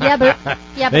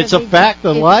 But it's a fact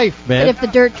of life, man. But if the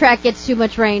dirt track gets too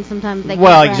much rain, sometimes they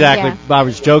well, get exactly. Yeah. I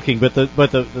was joking, but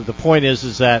the point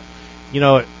is that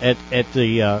at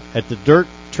the dirt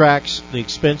tracks, the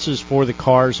expenses for the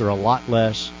cars are a lot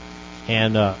less,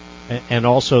 and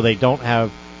also they don't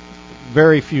have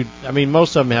very few. I mean,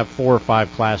 most of them have 4 or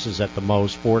 5 classes at the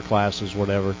most, 4 classes,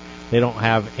 whatever. They don't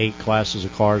have 8 classes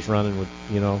of cars running with,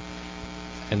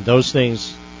 and those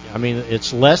things. I mean,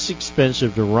 it's less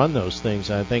expensive to run those things.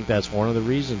 And I think that's one of the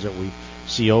reasons that we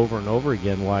see over and over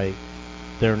again why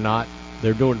they're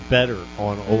doing better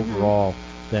on overall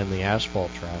than the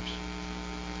asphalt tracks.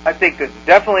 I think that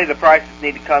definitely the prices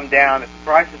need to come down. If the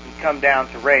prices can come down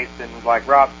to race, then like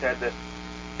Rob said, that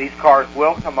these cars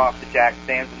will come off the jack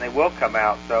stands and they will come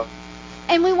out. So.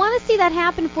 And we want to see that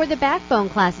happen for the backbone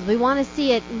classes. We want to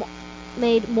see it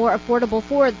made more affordable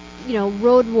for,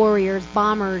 road warriors,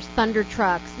 bombers, thunder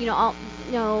trucks, all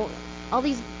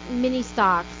these mini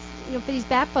stocks, for these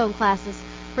backbone classes,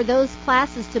 for those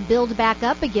classes to build back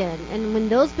up again. And when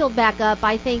those build back up,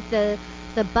 I think the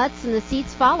butts and the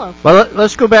seats follow. Well,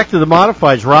 let's go back to the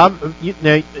modifieds, Rob.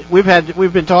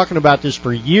 We've been talking about this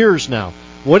for years now.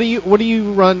 What do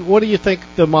you run? What do you think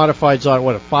the modifieds are?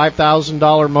 What,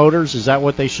 $5,000 motors? Is that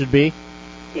what they should be?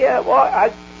 Yeah,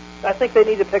 well, I think they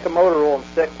need to pick a motor rule and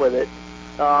stick with it.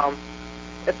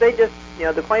 If they just,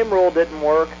 the claim rule didn't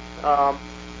work,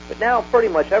 but now pretty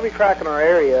much every track in our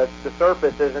area, the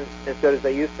surface isn't as good as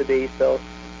they used to be, so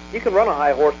you can run a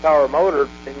high horsepower motor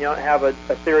and you don't have a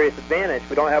serious advantage.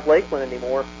 We don't have Lakeland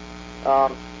anymore.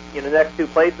 The next two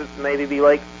places maybe be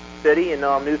Lake City and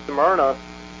New Smyrna,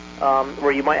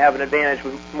 where you might have an advantage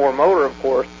with more motor, of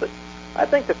course. But I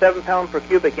think the 7 pound per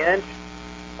cubic inch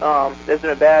isn't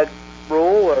a bad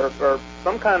rule, or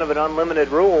some kind of an unlimited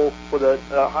rule with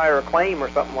a higher claim or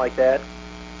something like that.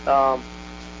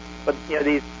 But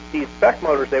these spec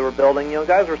motors they were building,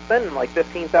 guys were spending like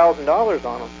 $15,000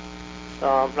 on them.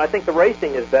 And I think the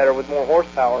racing is better with more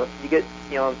horsepower. You get,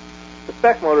 the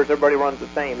spec motors, everybody runs the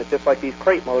same. It's just like these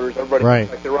crate motors, everybody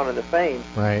looks like they're running the same.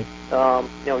 Right.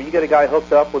 You get a guy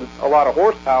hooked up with a lot of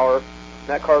horsepower, and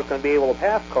that car's going to be able to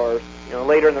pass cars.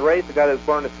 Later in the race, the guy that's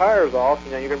burned his tires off,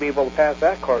 you're going to be able to pass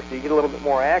that car, so you get a little bit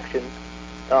more action.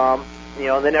 And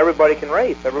then everybody can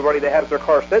race. Everybody that has their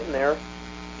car sitting there,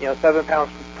 7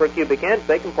 pounds per cubic inch,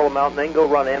 they can pull them out and they can go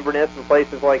run Inverness and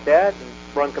places like that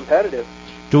and run competitive.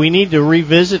 Do we need to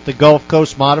revisit the Gulf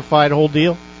Coast modified whole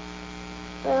deal?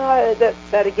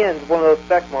 That again is one of those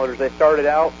spec motors. They started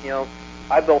out,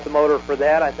 I built a motor for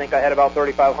that. I think I had about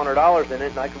 $3,500 in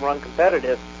it, and I could run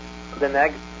competitive. But then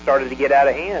that started to get out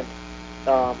of hand.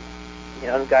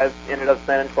 The guys ended up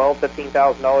spending $12,000,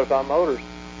 $15,000 on motors.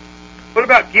 What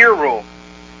about gear rule?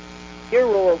 Gear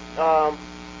rule,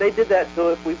 they did that to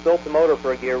us. We built the motor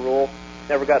for a gear rule,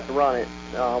 never got to run it.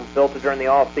 Built it during the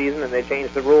off season, and they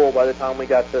changed the rule by the time we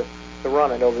got to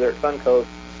run it over there at Suncoast.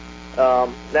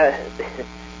 That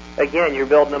again, you're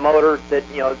building a motor that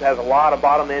has a lot of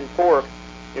bottom end torque.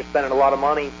 You're spending a lot of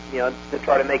money, to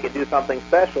try to make it do something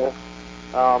special,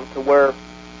 to where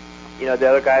the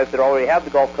other guys that already have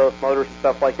the Gulf Coast motors and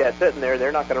stuff like that sitting there,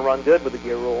 they're not going to run good with the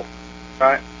gear rule.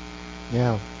 Right.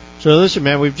 Yeah. So listen,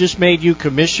 man, we've just made you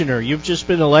commissioner. You've just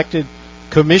been elected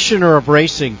commissioner of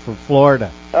racing for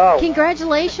Florida. Oh,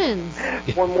 congratulations!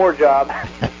 One more job.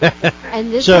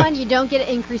 And this one, you don't get an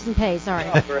increase in pay. Sorry.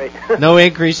 Oh, great. No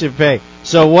increase in pay.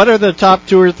 So, what are the top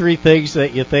 2 or 3 things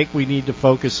that you think we need to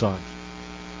focus on?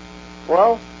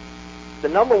 Well, the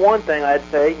number one thing I'd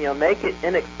say, make it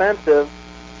inexpensive.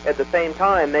 At the same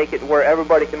time, make it where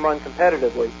everybody can run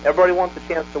competitively. Everybody wants a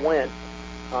chance to win.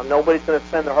 Nobody's going to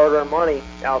spend their hard-earned money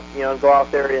out, go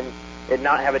out there and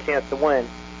not have a chance to win.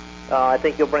 I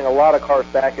think you'll bring a lot of cars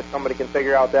back if somebody can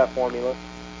figure out that formula.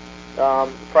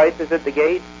 Prices at the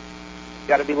gate,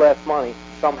 got to be less money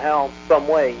somehow, some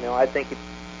way. I think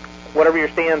whatever your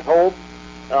stands hold,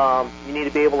 you need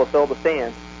to be able to fill the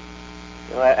stands.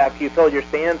 After you fill your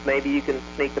stands, maybe you can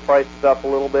sneak the prices up a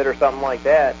little bit or something like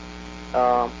that.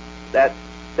 That's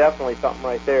definitely something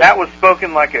right there. That was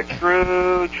spoken like a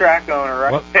true track owner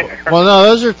right there. Well, no,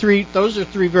 those are three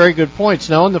very good points.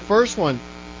 Now, on the first one,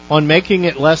 on making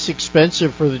it less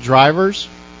expensive for the drivers,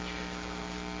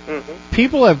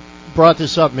 people have brought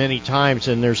this up many times,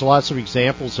 and there's lots of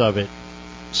examples of it.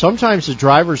 Sometimes the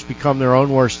drivers become their own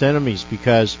worst enemies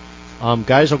because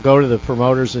guys will go to the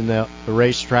promoters and the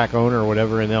racetrack owner or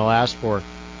whatever, and they'll ask for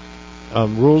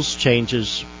rules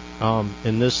changes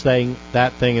in this thing,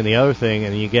 that thing, and the other thing,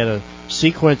 and you get a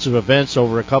sequence of events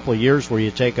over a couple of years where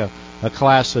you take a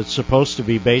class that's supposed to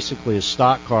be basically a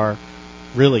stock car,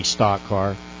 really stock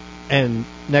car, and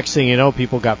next thing you know,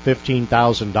 people got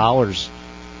 $15,000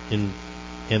 in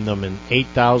them, and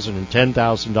 $8,000 and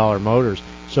 $10,000 motors.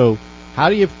 So how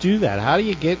do you do that? How do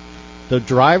you get the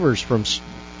drivers from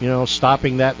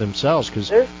stopping that themselves?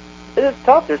 Because it's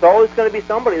tough. There's always going to be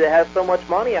somebody that has so much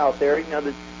money out there.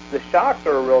 The shocks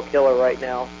are a real killer right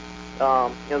now.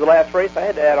 The last race I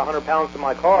had to add 100 pounds to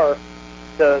my car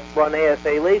to run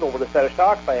ASA legal with a set of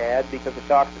shocks I had, because the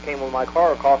shocks that came with my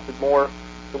car costed more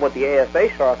than what the ASA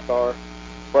shocks are.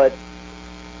 But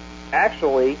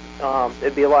actually,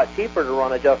 it'd be a lot cheaper to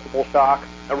run adjustable shocks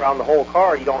around the whole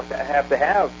car. You don't have to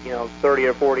have 30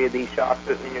 or 40 of these shocks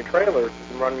sitting in your trailer. You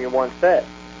can run them your one set.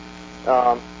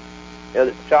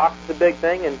 Shocks is the big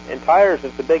thing, and tires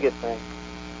is the biggest thing.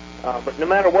 But no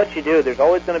matter what you do, there's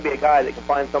always going to be a guy that can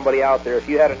find somebody out there. If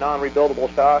you had a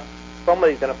non-rebuildable shock,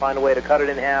 somebody's going to find a way to cut it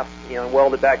in half, and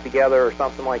weld it back together or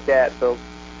something like that. So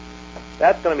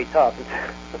that's going to be tough.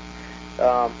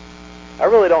 I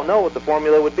really don't know what the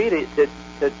formula would be to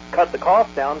cut the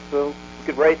cost down so you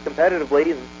could race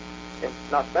competitively and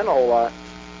not spend a whole lot.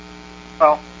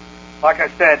 Well, like I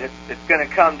said, it's going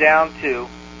to come down to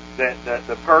that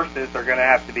the purses are going to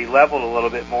have to be leveled a little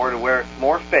bit more to where it's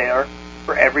more fair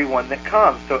for everyone that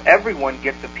comes. So everyone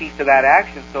gets a piece of that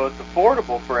action, so it's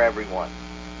affordable for everyone.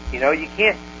 You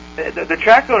can't. The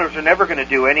track owners are never going to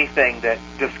do anything that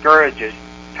discourages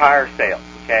tire sales.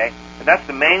 Okay, and that's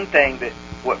the main thing that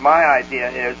what my idea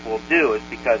is will do is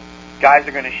because guys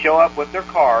are going to show up with their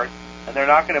cars and they're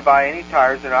not going to buy any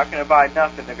tires. They're not going to buy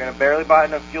nothing. They're going to barely buy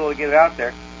enough fuel to get it out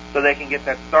there so they can get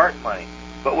that start money.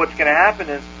 But what's going to happen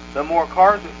is the more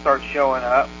cars that start showing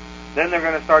up, then they're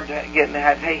going to start getting to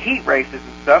have heat races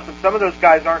and stuff, and some of those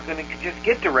guys aren't going to just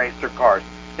get to race their cars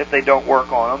if they don't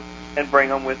work on them and bring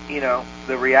them with,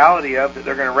 the reality of that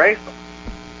they're going to race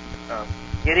them.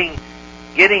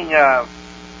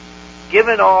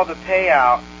 Giving all the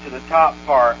payout to the top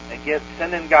part and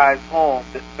sending guys home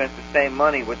that spent the same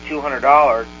money with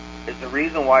 $200 is the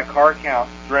reason why car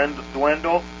counts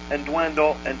dwindle and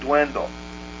dwindle and dwindle.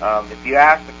 If you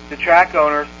ask the track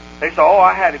owners, they say,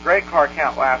 I had a great car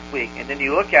count last week, and then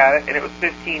you look at it, and it was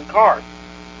 15 cars.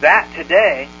 That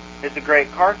today is a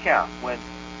great car count, when,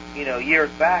 years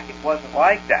back it wasn't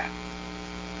like that.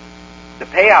 The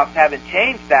payouts haven't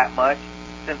changed that much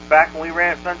since back when we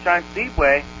ran at Sunshine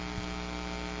Speedway,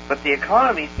 but the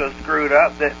economy's so screwed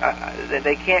up that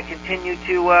they can't continue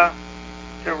to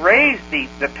raise the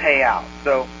payout.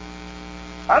 So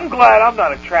I'm glad I'm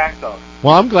not a track owner.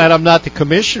 Well, I'm glad I'm not the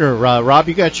commissioner, Rob.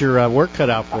 You got your work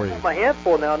cut out for you. I have my hands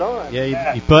full now, don't I?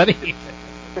 Yeah, you buddy.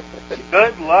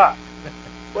 Good luck.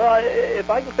 Well, if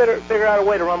I can figure out a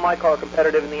way to run my car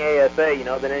competitive in the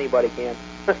ASA, then anybody can.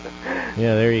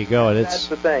 Yeah, there you go. That's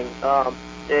the thing.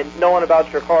 And knowing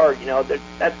about your car,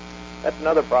 that's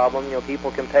another problem. People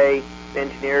can pay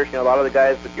engineers. A lot of the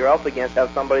guys that you're up against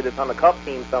have somebody that's on the cup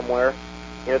team somewhere.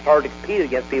 It's hard to compete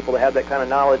against people that have that kind of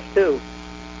knowledge too.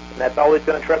 And that's always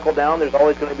going to trickle down. There's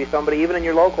always going to be somebody, even in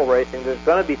your local racing, there's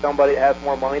going to be somebody that has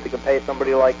more money that can pay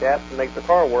somebody like that to make the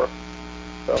car work.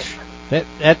 So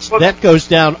that goes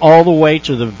down all the way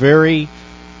to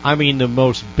the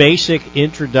most basic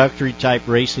introductory type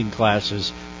racing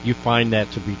classes. You find that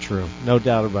to be true, no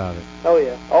doubt about it. Oh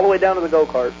yeah, all the way down to the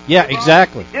go-kart. Yeah,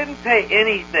 exactly. If you didn't pay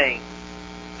anything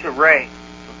to race,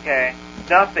 okay,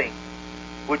 nothing,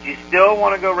 would you still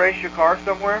want to go race your car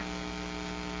somewhere?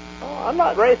 I'm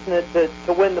not racing it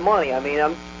to win the money. I'm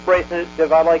racing it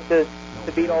because I like to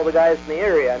beat all the guys in the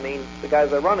area. The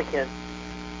guys I run against.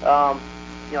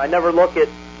 I never look at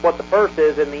what the purse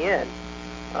is in the end.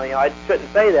 I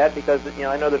shouldn't say that because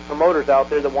I know there's promoters out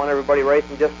there that want everybody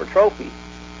racing just for trophies.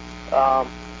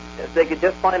 If they could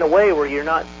just find a way where you're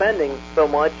not spending so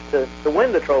much to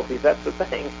win the trophies, that's the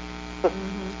thing.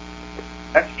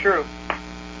 That's true.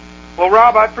 Well,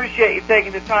 Rob, I appreciate you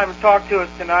taking the time to talk to us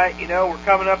tonight. We're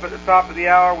coming up at the top of the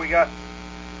hour. We got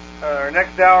our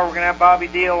next hour. We're going to have Bobby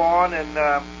Deal on, and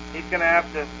he's going to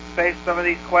have to face some of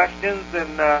these questions.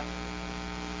 And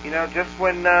just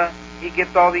when he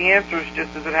gets all the answers,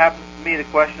 just as it happens to me, the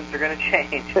questions are going to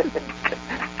change.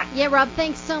 Yeah, Rob,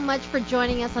 thanks so much for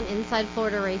joining us on Inside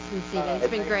Florida Racing Season. It's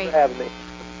been great. Thanks for having me.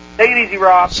 Take it easy,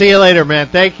 Rob. See you later, man.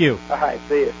 Thank you. All right,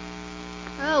 see you.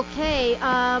 Okay.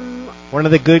 One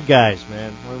of the good guys,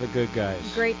 man. One of the good guys.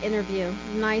 Great interview.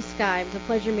 Nice guy. It was a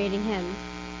pleasure meeting him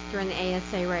during the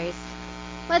ASA race.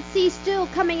 Let's see, still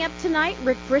coming up tonight,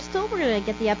 Rick Bristol. We're going to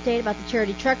get the update about the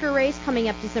Charity Trucker race coming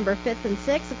up December 5th and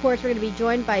 6th. Of course, we're going to be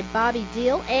joined by Bobby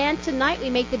Deal. And tonight we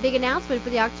make the big announcement for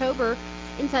the October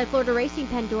Inside Florida Racing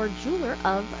Pandora Jeweler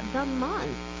of the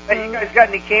Month. Hey, you guys got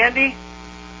any candy?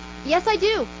 Yes, I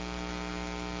do.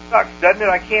 Sucks, doesn't it?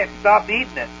 I can't stop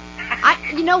eating it.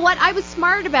 You know what? I was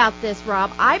smart about this,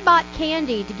 Rob. I bought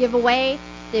candy to give away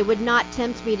that would not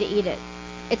tempt me to eat it.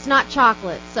 It's not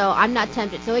chocolate, so I'm not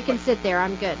tempted. So it can sit there.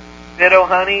 I'm good. Ditto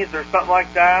Honeys or something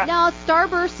like that? No, it's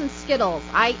Starburst and Skittles.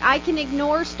 I can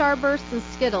ignore Starburst and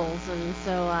Skittles, and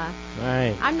so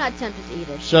right. I'm not tempted to eat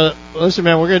it. So, listen,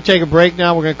 man, we're going to take a break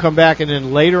now. We're going to come back, and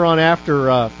then later on after,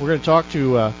 we're going to talk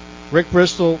to Rick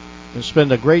Bristol and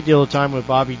spend a great deal of time with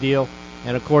Bobby Deal.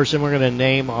 And, of course, then we're going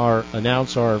to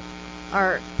announce our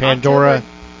Pandora October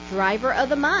Driver of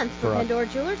the Month for Pandora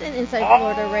Jewelers and Inside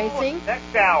Florida Racing.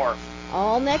 Next hour.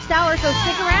 All next hour, so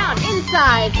stick around.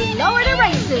 Inside Florida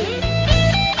Racing.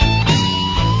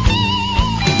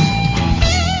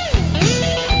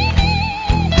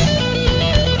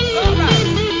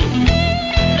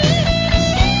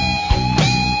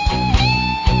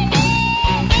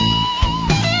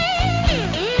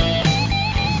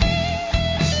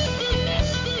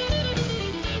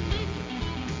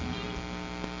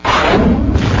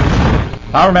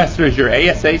 PowerMaster is your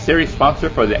ASA Series sponsor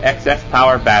for the XS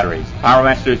Power batteries.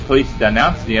 PowerMaster is pleased to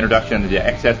announce the introduction of the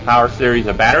XS Power series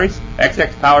of batteries,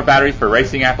 XX Power batteries for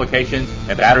racing applications,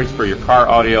 and batteries for your car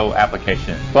audio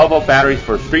applications. 12-volt batteries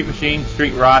for street machines,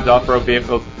 street rods, off-road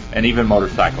vehicles, and even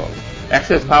motorcycles.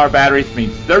 XS Power batteries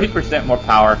means 30% more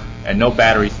power and no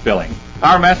battery spilling.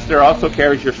 PowerMaster also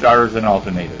carries your starters and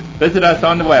alternators. Visit us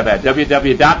on the web at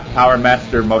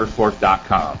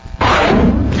www.powermastermotorsports.com.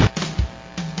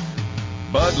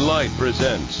 Bud Light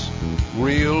presents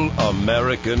Real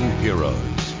American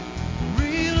Heroes.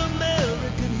 Real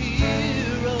American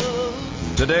heroes.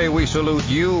 Today we salute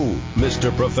you,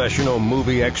 Mr. Professional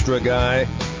Movie Extra Guy.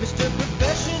 Mr.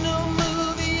 Professional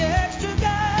Movie Extra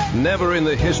Guy. Never in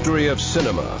the history of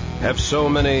cinema have so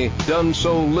many done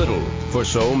so little for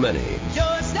so many.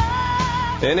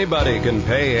 Anybody can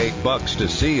pay $8 to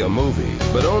see a movie,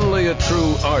 but only a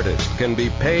true artist can be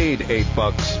paid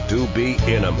 $8 to be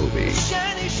in a movie.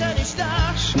 Shiny, shiny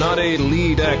star. Snotty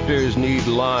lead actors need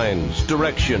lines,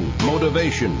 direction,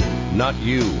 motivation. Not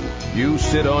you. You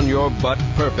sit on your butt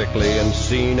perfectly in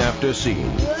scene after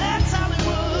scene. Well, that's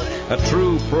Hollywood. A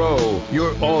true pro,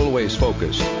 you're always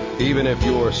focused, even if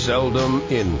you're seldom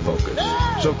in focus.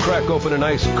 So crack open an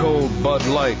ice cold Bud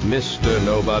Light, Mr.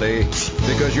 Nobody,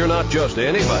 because you're not just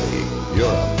anybody, you're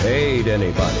a paid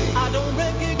anybody. I don't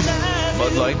recognize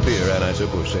Bud Light Beer,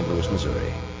 Anheuser-Busch, St. Louis,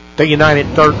 Missouri. The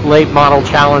United Dirt Late Model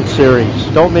Challenge Series.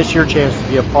 Don't miss your chance to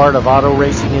be a part of auto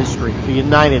racing history. The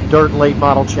United Dirt Late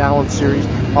Model Challenge Series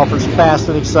offers fast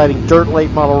and exciting dirt late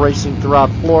model racing throughout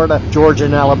Florida, Georgia,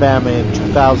 and Alabama in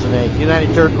 2008. The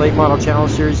United Dirt Late Model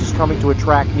Challenge Series is coming to a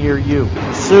track near you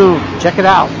soon. Check it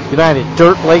out.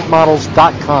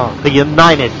 UnitedDirtLateModels.com. The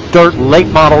United Dirt Late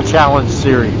Model Challenge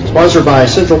Series. Sponsored by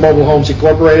Central Mobile Homes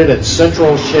Incorporated and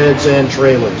Central Sheds and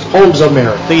Trailers. Homes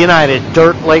America. The United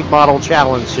Dirt Late Model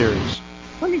Challenge Series.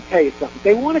 Let me tell you something.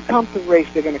 They want to come to race,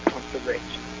 they're going to come to race.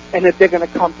 And if they're going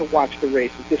to come to watch the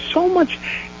races. There's so much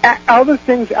other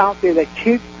things out there that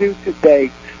kids do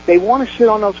today. They want to sit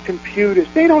on those computers.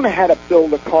 They don't know how to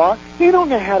build a car. They don't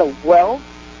know how to weld.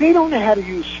 They don't know how to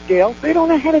use scales. They don't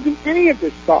know how to do any of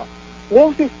this stuff.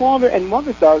 All their father and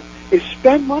mother does is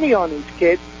spend money on these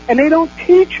kids, and they don't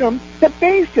teach them the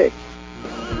basics.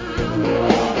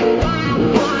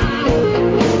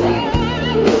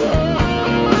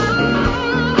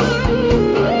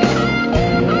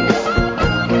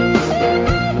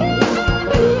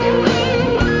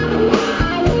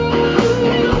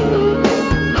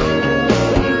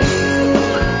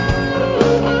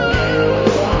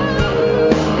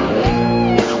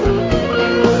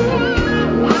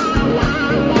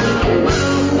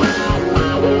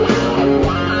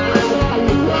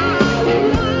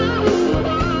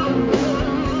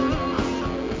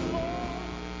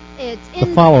 The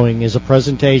following is a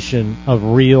presentation of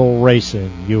Real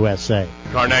Racing USA.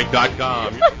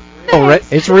 Carnac.com.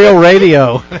 It's real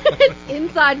radio. It's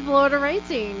Inside Florida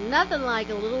Racing. Nothing like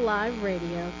a little live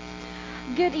radio.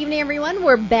 Good evening, everyone.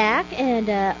 We're back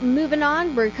and moving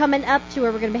on. We're coming up to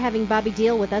where we're going to be having Bobby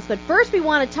Deal with us. But first, we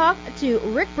want to talk to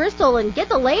Rick Bristol and get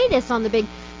the latest on the big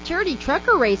charity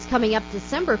trucker race coming up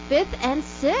December 5th and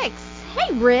 6th.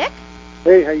 Hey, Rick.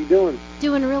 Hey, how you doing?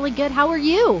 Doing really good. How are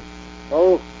you?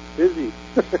 Oh, busy.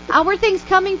 How are things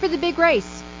coming for the big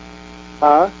race?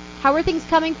 Huh? How are things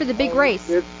coming for the big race?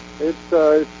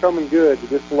 It's coming good.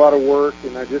 Just a lot of work,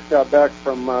 and I just got back,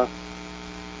 so I'm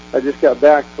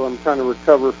trying to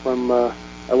recover from. I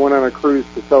went on a cruise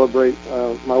to celebrate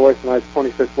my wife and I's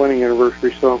 25th wedding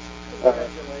anniversary. So.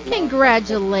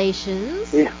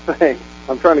 Congratulations. Yeah, thanks.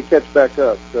 I'm trying to catch back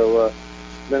up. So it's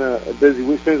been a busy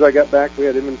week. As soon as I got back, we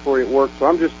had inventory at work, so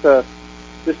I'm just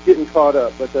getting caught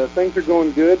up. But things are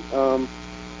going good.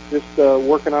 Just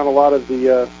working on a lot of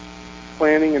the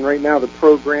planning, and right now the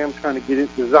program, trying to get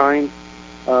it designed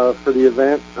for the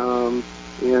event. And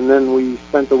then we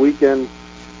spent the weekend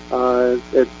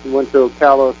went to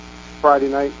Ocala Friday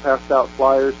night, passed out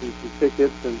flyers and some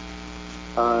tickets, and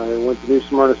went to New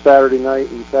Smyrna Saturday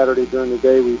night, and Saturday during the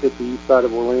day we hit the east side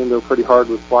of Orlando pretty hard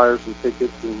with flyers and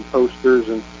tickets and posters,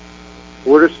 and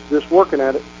we're just working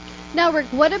at it. Now, Rick,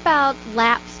 what about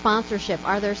lap sponsorship?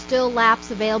 Are there still laps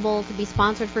available to be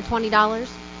sponsored for $20?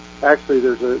 Actually,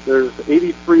 there's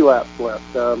 83 laps left.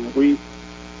 We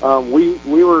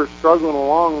were struggling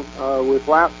along with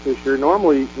laps this year.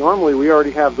 Normally we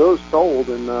already have those sold,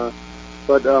 and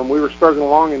but we were struggling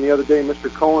along. And the other day,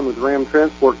 Mr. Cohen with Ram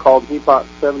Transport called. And he bought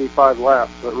 75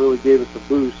 laps, so it really gave us a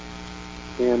boost.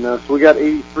 And so we got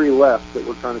 83 left that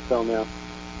we're trying to sell now.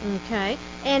 Okay.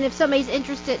 And if somebody's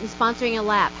interested in sponsoring a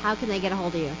lap, how can they get a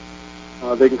hold of you?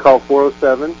 They can call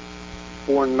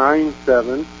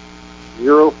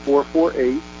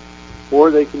 407-497-0448, or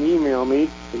they can email me,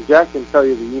 and Jack can tell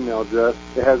you the email address.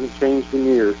 It hasn't changed in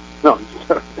years. No,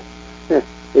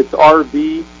 it's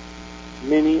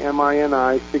rbmini,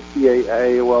 M-I-N-I, 68 at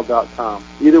AOL.com.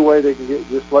 Either way, they can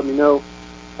just let me know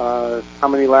how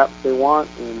many laps they want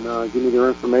and give me their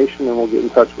information, and we'll get in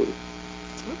touch with you.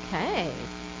 Okay.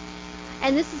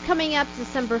 And this is coming up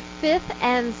December 5th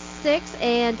and 6th,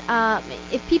 and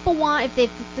if people want, if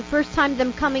it's the first time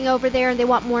them coming over there and they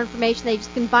want more information, they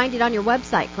just can find it on your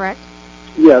website, correct?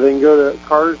 Yeah, they can go to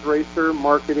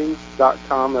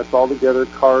carsracermarketing.com. That's all together,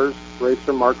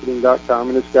 carsracermarketing.com,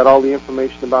 and it's got all the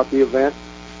information about the event.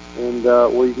 And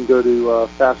or you can go to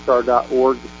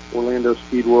fastcar.org, Orlando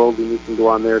Speed World, and you can go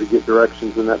on there to get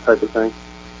directions and that type of thing.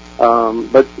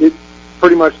 But it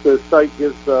pretty much, the site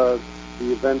gives the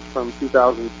events from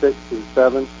 2006 and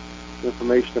 7,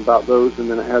 information about those, and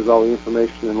then it has all the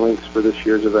information and links for this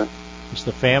year's event. Is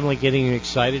the family getting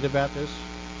excited about this?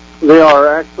 They are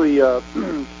actually.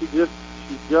 She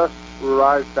just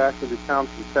arrived back into town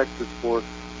from Texas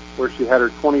where she had her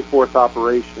 24th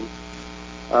operation,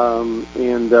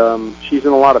 and she's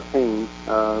in a lot of pain.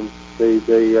 I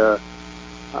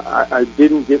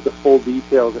didn't get the full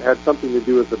details. It had something to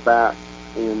do with the back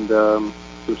and some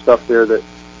stuff there that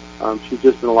she's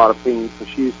just in a lot of pain. So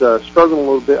she's struggling a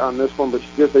little bit on this one, but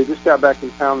they just got back in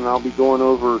town, and I'll be going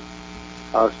over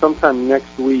sometime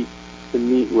next week to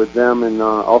meet with them and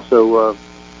also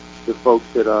the folks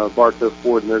at Bartow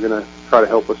Ford, and they're going to try to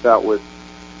help us out with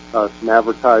some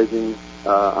advertising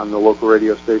on the local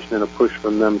radio station and a push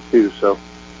from them too. So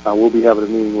we'll be having a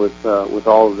meeting with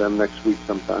all of them next week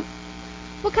sometime.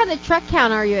 What kind of truck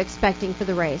count are you expecting for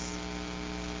the race?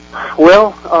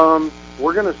 Well,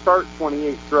 we're going to start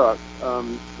 28 trucks.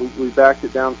 We backed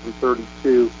it down from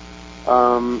 32.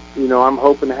 I'm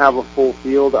hoping to have a full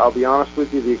field. I'll be honest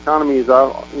with you, the economy is,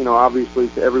 obviously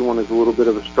to everyone is a little bit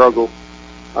of a struggle.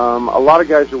 A lot of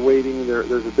guys are waiting.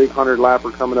 There's a big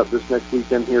 100-lapper coming up this next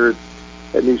weekend here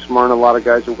at New Smyrna. A lot of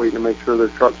guys are waiting to make sure their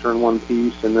trucks are in one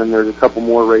piece, and then there's a couple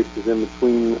more races in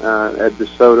between at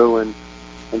DeSoto and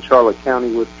Charlotte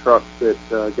County with trucks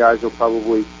that guys will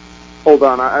probably hold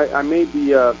on. I made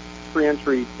the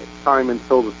pre-entry time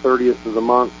until the 30th of the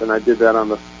month, and I did that on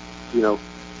the,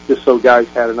 just so guys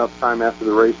had enough time after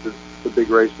the races, the big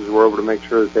races were over, to make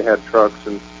sure that they had trucks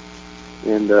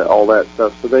and all that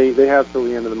stuff. So they have till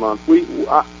the end of the month.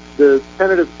 The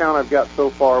tentative count I've got so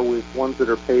far with ones that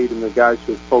are paid and the guys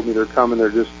who have told me they're coming, they're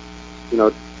just,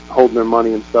 holding their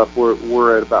money and stuff.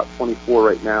 We're at about 24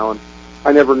 right now, and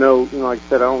I never know. Like I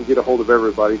said, I don't get a hold of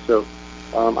everybody, so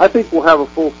I think we'll have a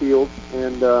full field,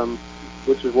 and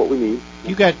which is what we need.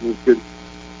 You got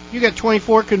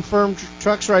 24 confirmed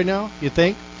trucks right now, you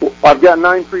think? Well, I've got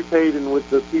 9 prepaid, and with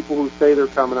the people who say they're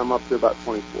coming, I'm up to about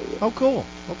 24. Yeah. Oh, cool.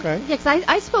 Okay. Yeah, 'cause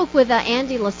I spoke with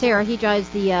Andy Lacera. He drives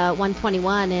the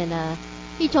 121, and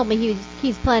he told me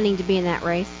he's planning to be in that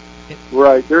race.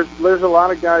 Right. There's a lot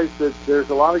of guys that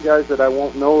I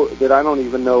won't know, that I don't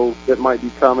even know, that might be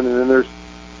coming, and then there's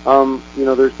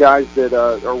there's guys that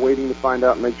are waiting to find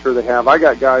out and make sure they have. I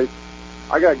got guys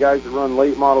that run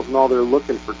late models and all. They're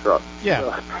looking for trucks. Yeah.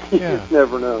 So you just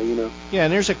never know, Yeah,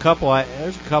 and there's a couple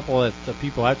that the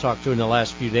people I've talked to in the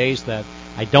last few days that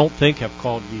I don't think have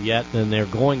called you yet, and they're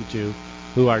going to,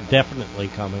 who are definitely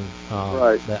coming.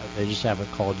 Right. They just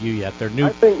haven't called you yet. They're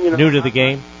new new to the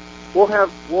game.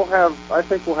 I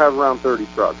think we'll have around 30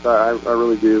 trucks. I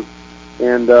really do.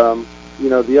 And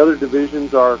the other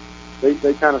divisions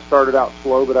they kind of started out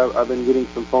slow, but I've been getting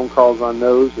some phone calls on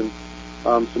those and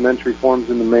some entry forms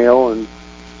in the mail, and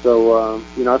so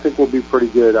I think we'll be pretty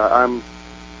good. I'm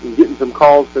getting some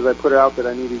calls because I put it out that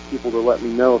I needed people to let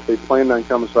me know if they planned on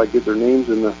coming, so I get their names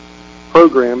in the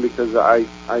program, because I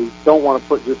don't want to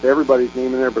put just everybody's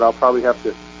name in there, but I'll probably have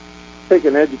to take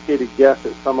an educated guess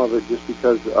at some of it, just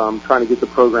because I'm trying to get the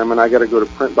program, and I got to go to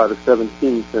print by the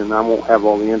 17th, and I won't have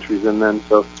all the entries in then,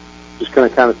 so just going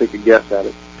to kind of take a guess at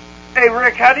it. Hey,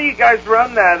 Rick, how do you guys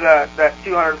run that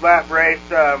 200-lap race?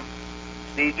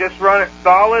 Do you just run it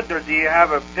solid, or do you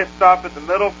have a pit stop in the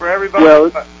middle for everybody?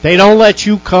 Well, they don't let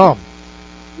you come.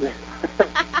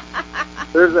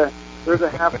 There's a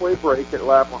halfway break at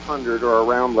lap 100, or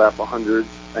around lap 100,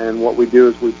 and what we do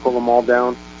is we pull them all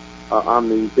down on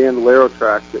the Bandolero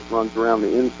track that runs around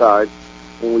the inside,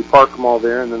 and we park them all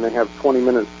there, and then they have 20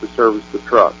 minutes to service the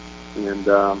truck. And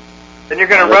then you're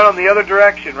going to run on the other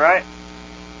direction, right?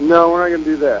 No, we're not going to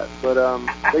do that. But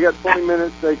they got 20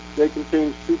 minutes. They can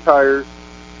change 2 tires.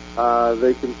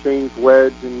 They can change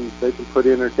wedge, and they can put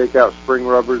in or take out spring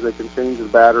rubbers. They can change the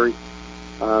battery.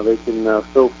 They can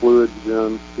fill fluids.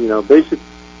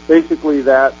 Basically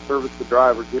that, service the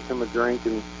driver, give him a drink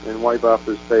and wipe off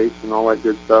his face and all that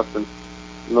good stuff. And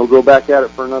and they'll go back at it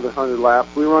for another 100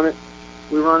 laps. We run it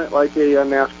like a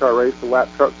NASCAR race. The lap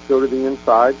trucks go to the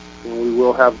inside, and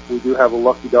we do have a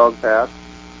lucky dog pass,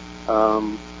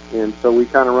 and so we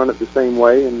kind of run it the same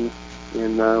way, and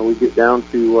we get down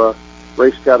to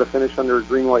race got to finish under a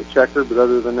green white checker, but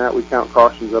other than that, we count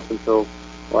cautions up until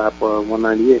lap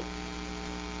 198.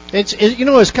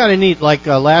 It's kind of neat. Like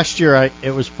last year,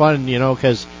 it was fun,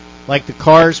 because like the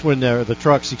cars the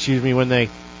trucks, when they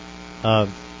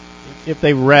if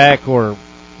they wreck or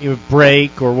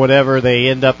break or whatever, they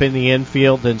end up in the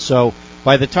infield, and so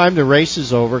by the time the race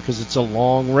is over, because it's a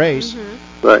long race,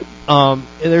 right?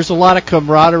 There's a lot of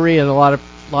camaraderie and a lot of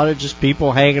just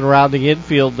people hanging around the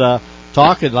infield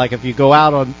talking. Like if you go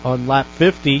out on lap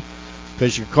 50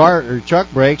 because your car or truck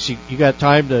breaks, you got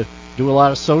time to do a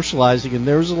lot of socializing, and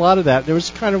there was a lot of that. There was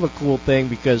kind of a cool thing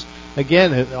because,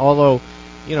 again, although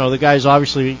the guys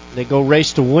obviously they go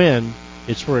race to win,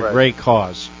 it's for a great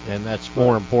cause, and that's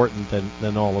more important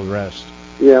than all the rest.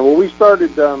 Yeah, well, we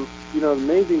started. The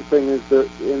amazing thing is that,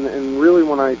 and really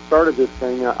when I started this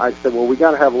thing, I said, well, we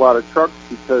got to have a lot of trucks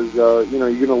because you're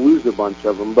going to lose a bunch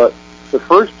of them. But the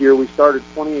first year we started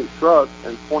 28 trucks,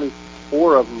 and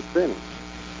 24 of them finished.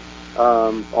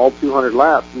 All 200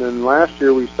 laps, and then last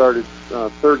year we started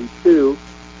 32,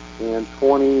 and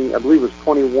 20, I believe it was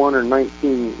 21 or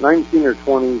 19 or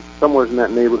 20, somewhere in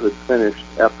that neighborhood finished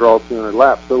after all 200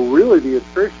 laps. So really the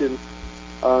attrition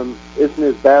isn't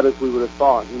as bad as we would have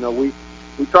thought.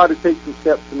 We tried to take some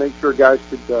steps to make sure guys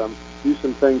could do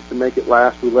some things to make it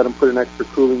last. We let them put an extra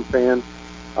cooling fan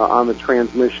on the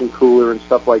transmission cooler and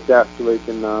stuff like that, so they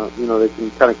can they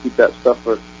can kind of keep that stuff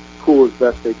cool as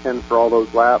best they can for all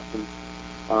those laps. And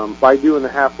by doing the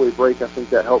halfway break, I think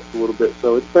that helps a little bit.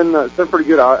 So it's been pretty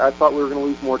good. I thought we were going to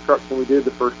lose more trucks than we did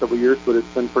the first couple of years, but it's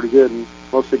been pretty good, and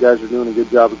most of the guys are doing a good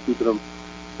job of keeping them,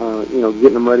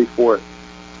 getting them ready for it.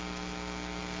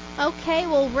 Okay,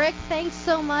 well, Rick, thanks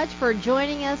so much for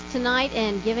joining us tonight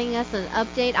and giving us an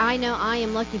update. I know I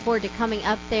am looking forward to coming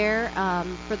up there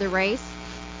for the race.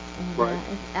 And, right.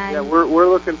 We're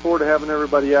looking forward to having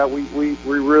everybody out. We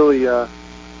really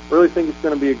think it's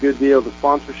going to be a good deal. The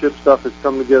sponsorship stuff has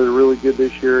come together really good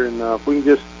this year, and if we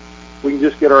can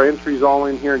just get our entries all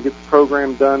in here and get the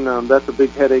program done, that's a big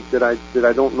headache that I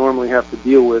don't normally have to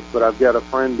deal with. But I've got a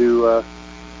friend who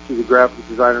she's a graphic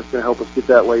designer, who's going to help us get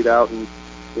that laid out and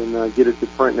get it to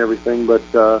print and everything. But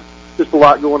just a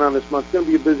lot going on this month. It's going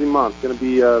to be a busy month. It's going to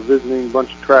be visiting a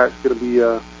bunch of tracks. It's going to be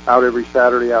out every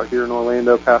Saturday out here in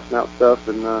Orlando, passing out stuff,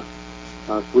 and so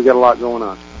we got a lot going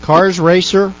on.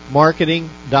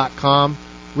 CarsRacerMarketing.com.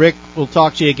 Rick, we'll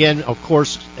talk to you again, of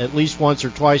course, at least once or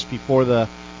twice before the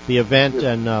event,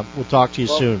 and we'll talk to you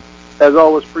soon. As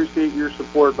always, appreciate your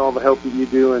support and all the help that you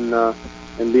do, and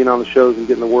being on the shows and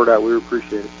getting the word out. We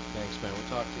appreciate it. Thanks, man. We'll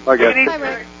talk to you. Bye, guys. Bye,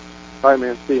 Rick. Bye,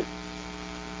 man. See you.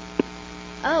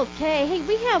 Okay, hey,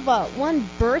 we have one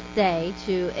birthday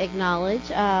to acknowledge.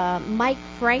 Mike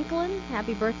Franklin.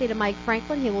 Happy birthday to Mike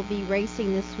Franklin. He will be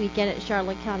racing this weekend at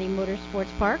Charlotte County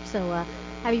Motorsports Park. So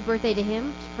happy birthday to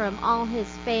him from all his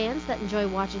fans that enjoy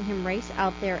watching him race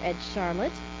out there at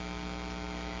Charlotte.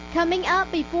 Coming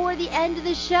up before the end of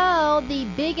the show, the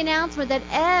big announcement that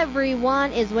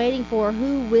everyone is waiting for,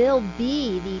 who will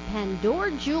be the Pandora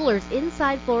Jewelers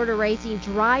Inside Florida Racing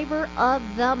Driver of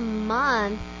the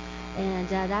Month. And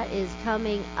that is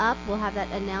coming up. We'll have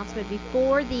that announcement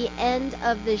before the end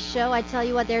of the show. I tell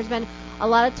you what, there's been a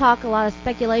lot of talk, a lot of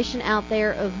speculation out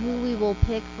there of who we will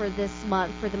pick for this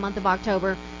month, for the month of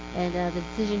October. And the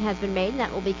decision has been made, and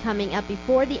that will be coming up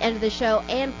before the end of the show.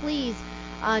 And please,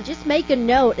 just make a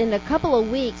note, in a couple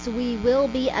of weeks, we will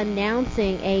be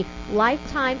announcing a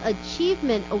Lifetime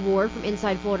Achievement Award from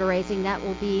Inside Florida Racing. That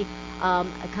will be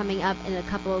coming up in a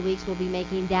couple of weeks. We'll be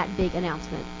making that big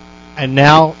announcement. And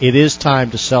now it is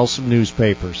time to sell some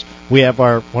newspapers. We have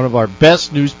one of our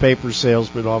best newspaper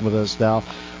salesmen on with us now.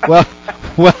 Well,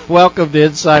 welcome to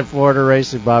Inside Florida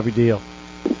Racing, Bobby Deal.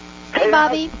 Hey,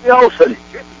 Bobby. Olson.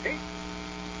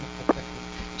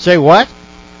 Say what?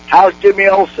 How's Jimmy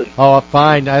Olson? Oh,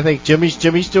 fine. I think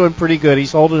Jimmy's doing pretty good.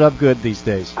 He's holding up good these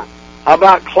days. How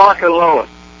about Clark and Lois?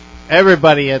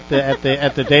 Everybody at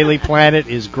the Daily Planet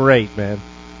is great, man.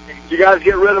 Did you guys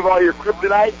get rid of all your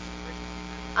kryptonite?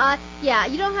 Yeah,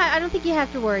 you don't have. I don't think you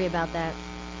have to worry about that.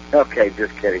 Okay,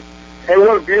 just kidding. Hey,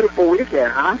 what a beautiful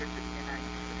weekend, huh?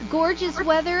 Gorgeous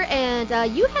weather, and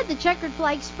you had the checkered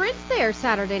flag sprints there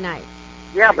Saturday night.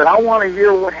 Yeah, but I want to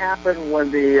hear what happened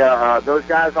when those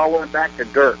guys all went back to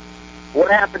dirt.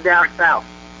 What happened down south?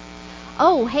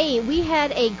 Oh, hey, we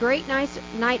had a great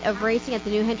night of racing at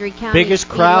the New Hendry County biggest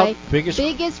Speedway.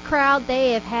 biggest crowd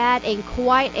they have had in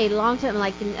quite a long time,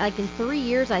 like in 3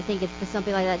 years, I think it's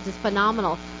something like that. Just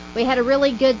phenomenal. We had a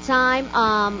really good time.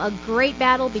 A great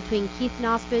battle between Keith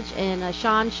Nosbich and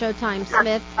Sean Showtime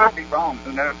Smith.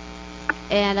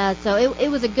 And so it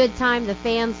was a good time. The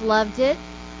fans loved it.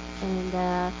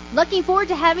 And looking forward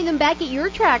to having them back at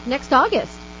your track next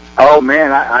August. Oh,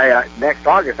 man, I next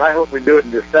August, I hope we do it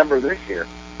in December this year.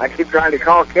 I keep trying to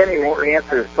call Kenny, he won't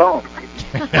answer his phone.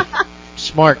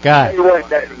 Smart guy. Tell you what,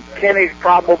 Kenny's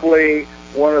probably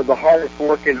one of the hardest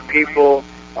working people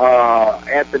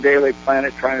at the Daily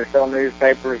Planet, trying to sell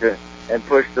newspapers and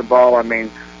push the ball. I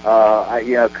mean,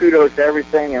 kudos to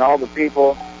everything and all the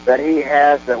people that he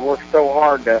has that work so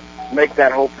hard to make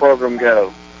that whole program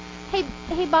go. Hey,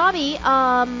 Bobby,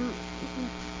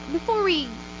 before we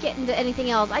get into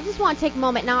anything else, I just want to take a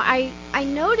moment. Now, I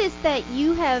noticed that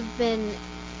you have been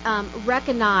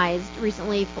recognized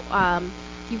recently.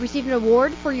 You've received an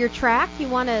award for your track. You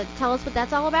want to tell us what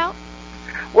that's all about?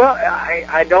 Well,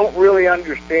 I don't really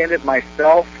understand it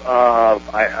myself.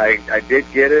 I did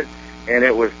get it, and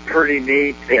it was pretty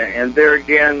neat. And there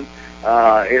again,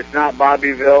 it's not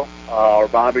Bobbyville or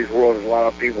Bobby's World, as a lot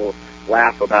of people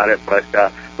laugh about it, but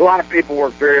a lot of people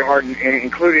work very hard,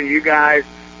 including you guys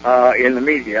in the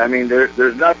media. I mean,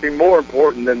 there's nothing more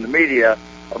important than the media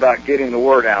about getting the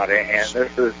word out, and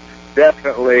this is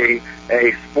definitely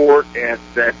a sport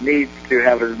that needs to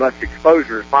have as much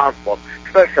exposure as possible,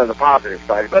 especially on the positive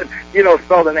side. But,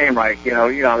 spell the name right, you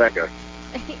know how that goes.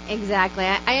 Exactly.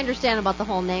 I understand about the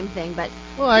whole name thing, but...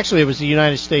 Well, actually, it was the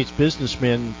United States Business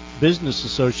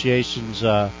Association's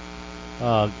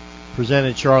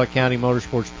presented Charlotte County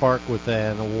Motorsports Park with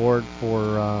an award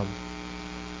for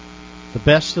the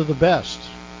best of the best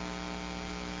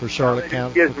for Charlotte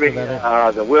County. Gives me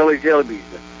the Willie Jillibees.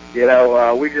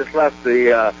 We just left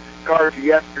the cars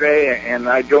yesterday, and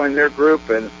I joined their group,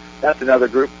 and that's another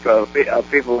group of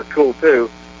people that's cool too.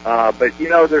 But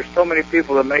there's so many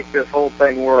people that make this whole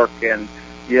thing work, and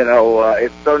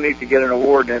it's so neat to get an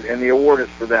award, and the award is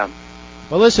for them.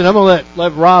 Well, listen, I'm gonna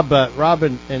let Rob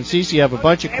and Cece have a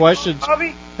bunch of questions.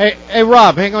 Hey,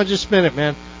 Rob, hang on just a minute,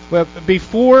 man. Well,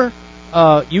 before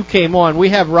you came on, we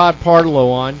have Rod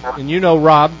Partlow on, and you know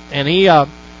Rob, and he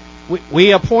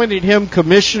we appointed him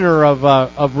commissioner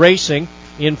of racing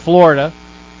in Florida,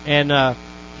 and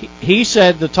he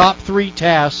said the top 3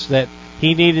 tasks that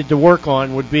he needed to work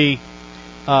on would be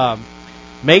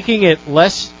making it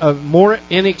more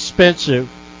inexpensive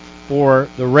for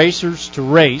the racers to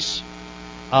race,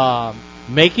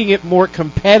 making it more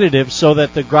competitive so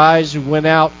that the guys who went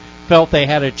out felt they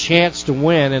had a chance to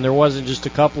win and there wasn't just a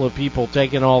couple of people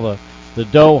taking all the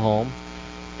dough home,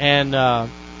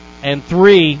 and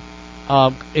 3,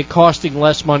 it costing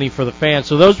less money for the fans.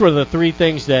 So those were the 3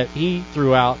 things that he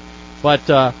threw out.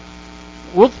 But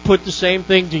we'll put the same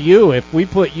thing to you. If we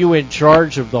put you in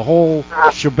charge of the whole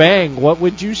shebang, what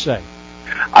would you say?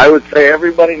 I would say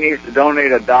everybody needs to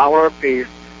donate $1 a piece,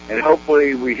 and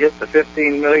hopefully we hit the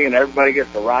 15 million. Everybody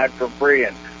gets to ride for free,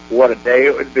 and what a day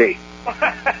it would be.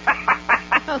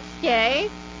 Okay.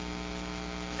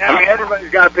 I mean,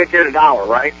 everybody's got to pitch in $1,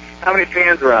 right? How many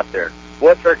fans are out there?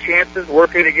 What's our chances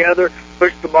working together?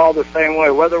 Push the ball the same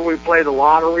way, whether we play the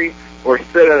lottery or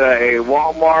sit at a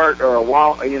Walmart or a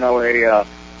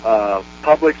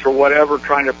Publix or whatever,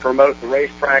 trying to promote the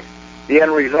racetrack. The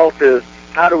end result is,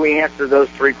 how do we answer those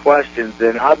 3 questions?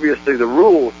 And obviously the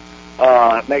rules,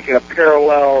 making a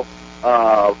parallel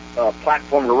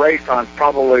platform to race on, is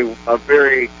probably a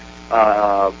very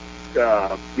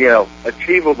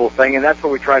achievable thing, and that's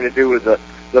what we try to do with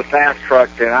the fast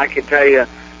trucks. And I can tell you,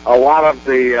 a lot of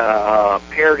the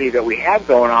parity that we have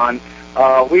going on,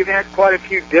 we've had quite a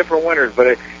few different winners,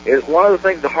 but it's one of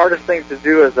the hardest things to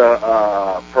do as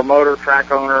a promoter,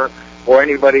 track owner, or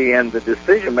anybody in the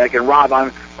decision making. Rob,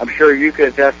 I'm sure you could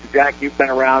attest to. Jack, you've been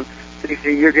around.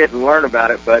 CC, you're getting to learn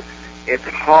about it, but it's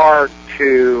hard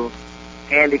to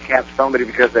handicap somebody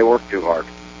because they work too hard.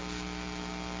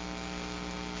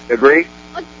 Agree?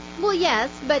 Well, yes,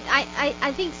 but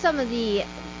I think some of the,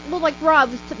 like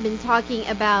Rob's been talking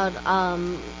about,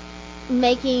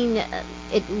 making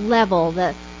it level,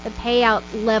 the payout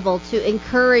level, to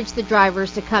encourage the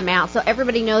drivers to come out, so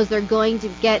everybody knows they're going to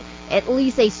get at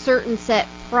least a certain set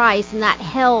price, and that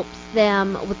helps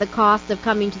them with the cost of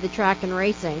coming to the track and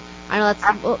racing. I know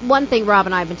that's one thing Rob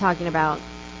and I have been talking about.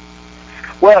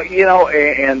 Well,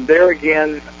 and there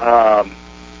again,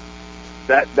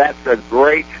 that's a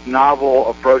great novel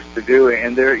approach to do,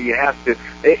 and there you have to.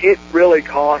 It really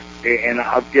costs. And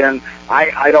again,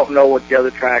 I don't know what the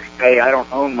other tracks pay. I don't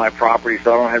own my property,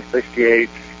 so I don't have 68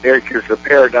 acres of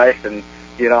paradise, and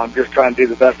I'm just trying to do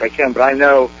the best I can. But I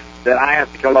know that I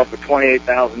have to come up with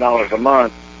 $28,000 a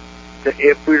month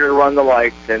if we were to run the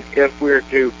lights, and if we were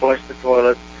to flush the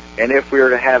toilets, and if we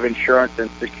were to have insurance and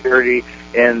security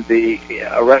and the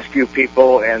rescue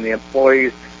people and the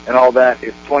employees and all that.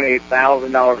 It's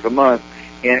 $28,000 a month.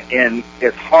 And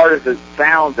as hard as it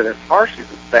sounds and as harsh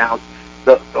as it sounds,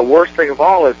 the worst thing of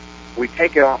all is we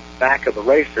take it off the back of the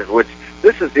racers, which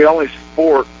this is the only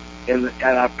sport and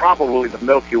probably the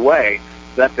Milky Way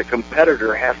that the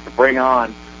competitor has to bring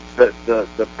on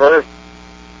the birth,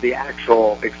 the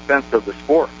actual expense of the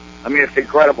sport. I mean, it's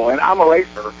incredible. And I'm a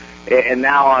racer, and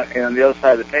now on the other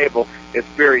side of the table, it's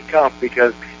very tough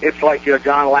because it's like,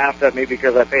 John laughed at me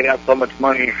because I paid out so much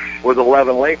money with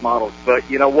 11 late models. But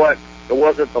you know what? It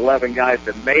wasn't the 11 guys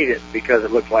that made it because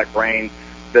it looked like rain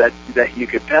that you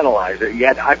could penalize it.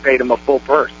 Yet I paid them a full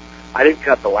purse. I didn't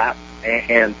cut the lap,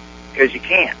 and because you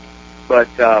can't. But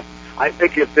I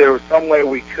think if there was some way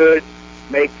we could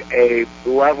make a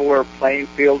leveler playing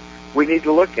field, we need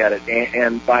to look at it.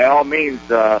 And by all means,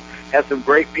 have some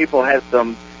great people, have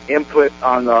some input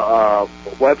on the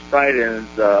website and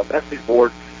the message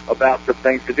board about some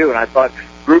things to do. And I thought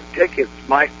group tickets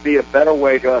might be a better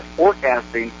way to us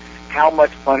forecasting how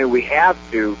much money we have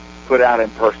to put out in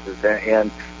purses.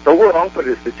 And so we're open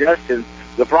to suggestions.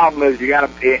 The problem is you got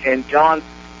to, and John's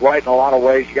right in a lot of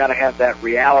ways, you got to have that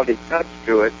reality touch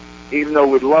to it, even though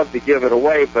we'd love to give it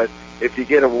away. But if you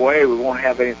get it away, we won't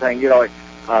have anything, to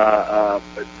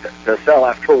sell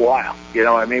after a while. You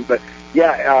know what I mean? But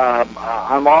yeah,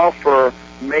 I'm all for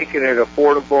making it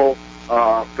affordable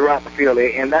throughout the field,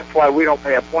 and that's why we don't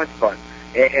pay a points fund.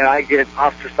 And I get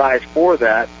ostracized for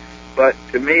that. But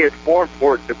to me, it's more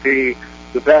important to be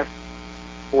the best.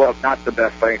 Well, not the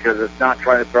best thing, because it's not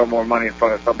trying to throw more money in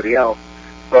front of somebody else,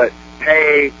 but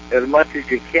pay as much as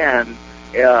you can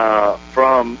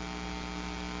from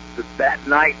that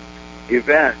night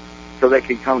event so they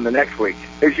can come the next week.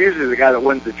 It's usually the guy that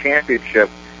wins the championship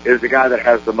is the guy that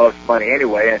has the most money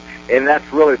anyway, and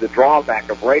that's really the drawback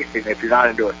of racing if you're not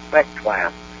into a spec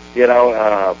class.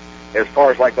 As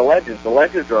far as like the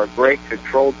Legends are a great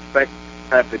controlled spec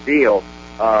type of deal,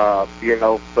 but you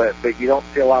don't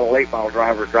see a lot of late model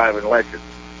drivers driving Legends.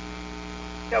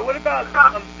 Yeah, what about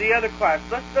the other class?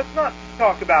 Let's not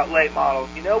talk about late models.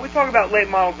 We talk about late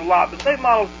models a lot, but late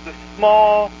models is a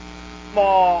small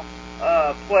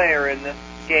player in this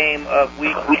game of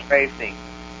weekly racing.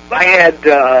 I had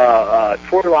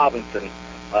Troy Robinson,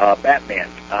 Batman,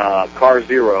 Car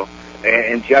Zero,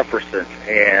 and Jefferson,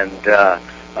 and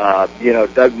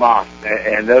Doug Moss,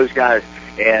 and those guys,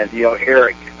 and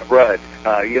Eric Rudd.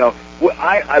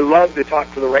 I love to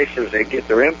talk to the racers and get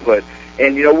their input.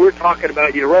 And we're talking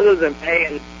about rather than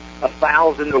paying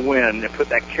 $1,000 to win and put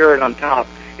that carrot on top,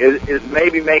 is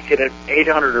maybe making it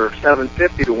 $800 or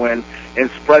 $750 to win and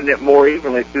spreading it more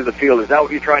evenly through the field. Is that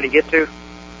what you're trying to get to?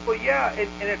 Well, yeah,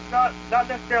 and it's not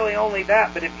necessarily only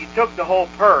that, but if you took the whole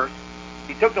purse,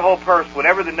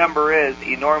 whatever the number is that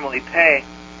you normally pay,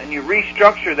 and you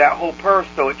restructure that whole purse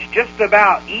so it's just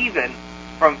about even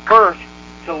from first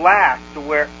to last, to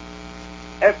where,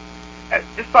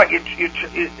 just like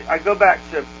I go back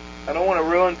to, I don't want to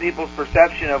ruin people's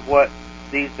perception of what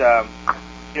these,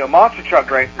 monster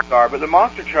truck races are, but the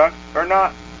monster trucks are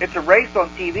not, it's a race on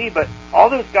TV, but all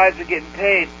those guys are getting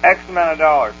paid X amount of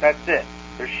dollars. That's it.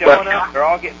 They're showing up, they're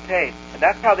all getting paid. And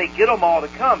that's how they get them all to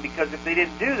come, because if they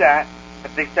didn't do that,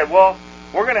 if they said, well,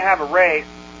 we're going to have a race,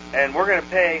 and we're going to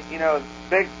pay,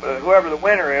 whoever the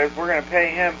winner is, we're going to pay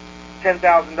him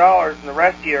 $10,000, and the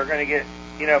rest of you are going to get,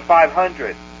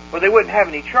 $500. Well, they wouldn't have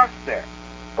any trucks there.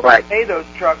 Right. They pay those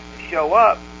trucks to show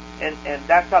up, and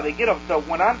that's how they get them. So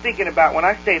when I'm thinking about, when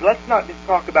I say let's not just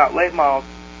talk about late models,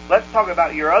 let's talk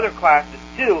about your other classes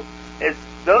too, is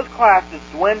those classes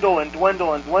dwindle and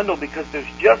dwindle and dwindle because there's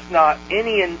just not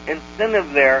any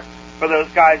incentive there for those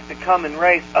guys to come and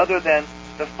race other than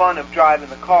the fun of driving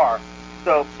the car.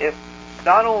 So if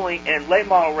not only in late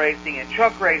model racing and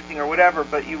truck racing or whatever,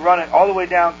 but you run it all the way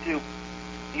down to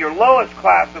your lowest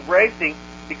class of racing,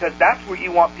 because that's where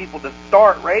you want people to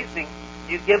start racing,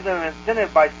 you give them an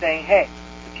incentive by saying, hey,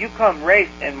 if you come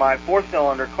race in my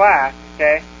 4-cylinder class,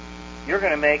 okay, you're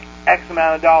going to make X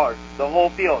amount of dollars, the whole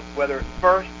field, whether it's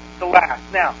first to last.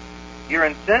 Now, your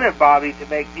incentive, Bobby, to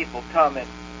make people come and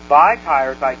buy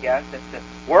tires, I guess, and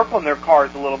to work on their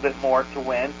cars a little bit more to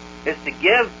win, is to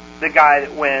give the guy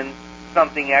that wins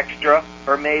something extra,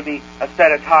 or maybe a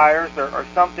set of tires or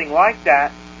something like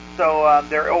that. So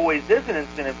there always is an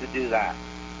incentive to do that.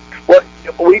 Well,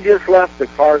 we just left the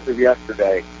Cars of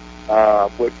Yesterday,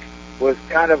 which was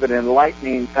kind of an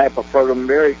enlightening type of program,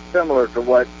 very similar to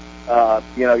what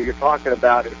you're talking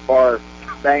about as far as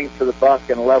bang for the buck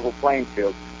and a level playing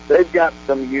field. They've got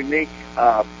some unique,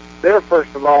 they're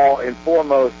first of all and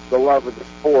foremost the love of the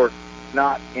sport,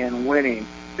 not in winning.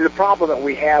 See, the problem that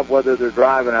we have, whether they're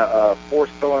driving a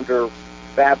four-cylinder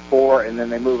Fab 4 and then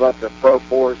they move up to Pro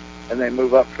 4s and they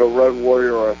move up to a Road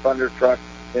Warrior or a Thunder Truck,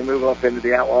 they move up into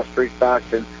the Outlaw Street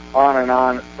Stocks and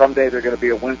on. Someday they're going to be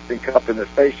a Winston Cup in the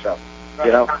Space Shuttle.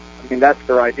 You know, I mean, that's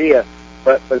their idea.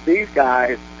 But these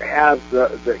guys have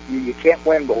you can't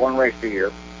win but one race a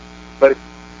year, but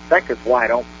second's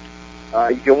wide open.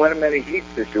 You can win as many heats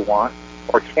as you want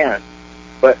or can,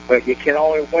 but you can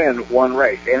only win one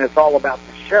race, and it's all about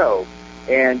the show.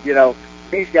 And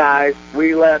these guys,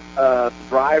 we let the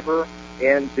driver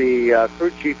and the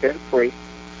crew chief in free,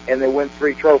 and they win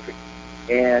 3 trophies.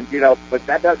 And but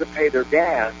that doesn't pay their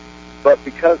gas. But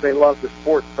because they love the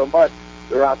sport so much,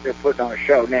 they're out there putting on a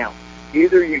show. Now,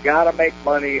 either you got to make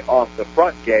money off the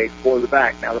front gate or the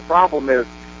back. Now, the problem is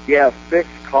you have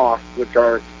fixed costs, which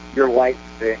are your lights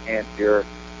and your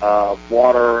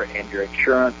water and your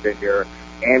insurance and your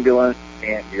ambulance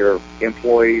and your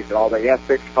employees and all that. You have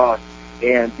fixed costs.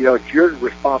 And, it's your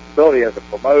responsibility as a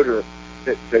promoter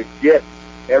to get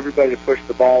everybody to push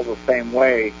the ball the same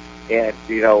way and,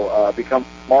 become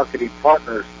marketing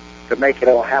partners to make it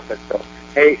all happen. So,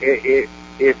 hey,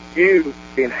 if you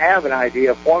can have an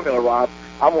idea, formula, Rob,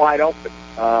 I'm wide open.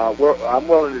 I'm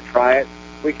willing to try it.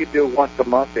 We could do it once a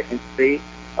month and see.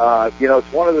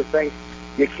 It's one of the things,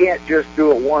 you can't just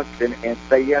do it once and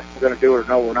say, yes, we're going to do it, or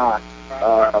no, we're not.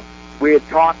 We had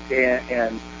talked,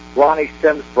 and Ronnie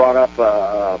Sims brought up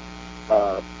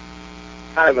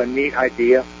kind of a neat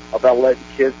idea about letting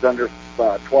kids under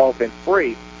 12 in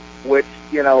free, which,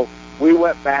 we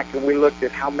went back and we looked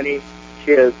at how many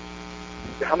tickets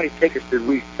did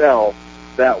we sell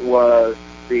that was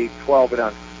the 12 and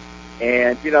under.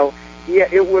 And,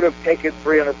 it would have taken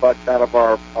 $300 out of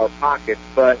our pockets,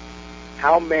 but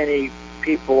how many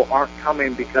people aren't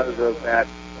coming because of that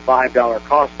 $5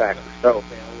 cost factor? So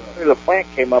the plant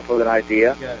came up with an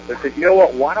idea. They said, you know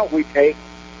what, why don't we take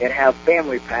and have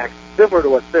family packs similar to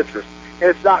what Citrus, and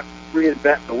it's not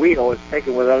reinventing the wheel, it's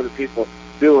taking what other people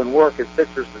do and work, and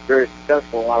Citrus is very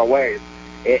successful in a lot of ways.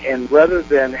 And rather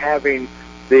than having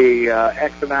the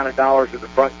X amount of dollars at the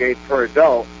front gate per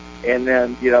adult, and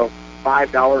then, $5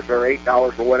 or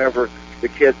 $8 or whatever the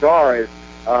kids are, is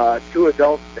 2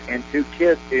 adults and 2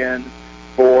 kids in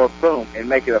for boom, and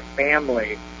make it a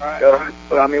family. Right.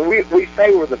 I mean, we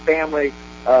say we're the family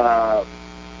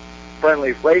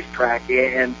friendly racetrack,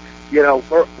 and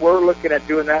we're looking at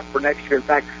doing that for next year. In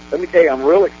fact, let me tell you, I'm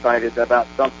real excited about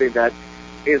something that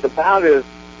is about as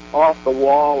off the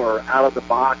wall or out of the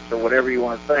box or whatever you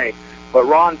want to say. But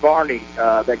Ron Varney,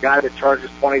 that guy that charges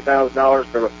 $20,000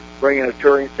 for bringing a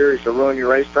touring series to ruin your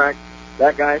racetrack,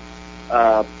 that guy,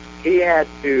 he had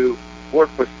to work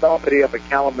with somebody up at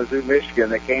Kalamazoo,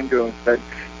 Michigan, that came to him and said,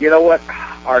 you know what,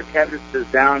 our attendance is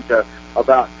down to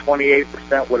about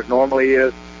 28% what it normally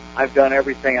is. I've done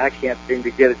everything. I can't seem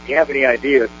to get it. Do you have any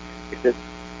ideas? He said,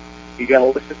 you got to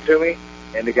listen to me?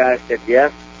 And the guy said,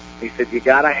 yes. He said, you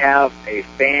got to have a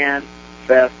fan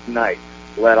fest night.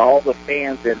 Let all the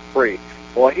fans in free.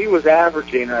 Well, he was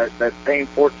averaging that same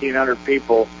 1,400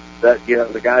 people that,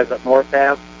 the guys up north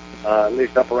have, at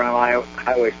least up around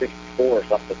Highway 64 or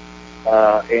something.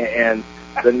 And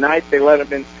the night they let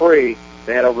them in free,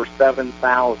 they had over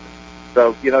 7,000.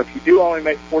 So, if you do only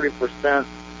make 40%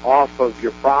 off of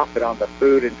your profit on the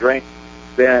food and drink,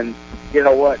 then,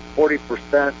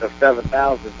 40% of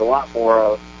 7,000 is a lot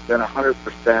more than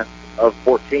 100% of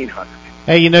 1,400.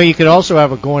 Hey, you could also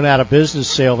have a going out of business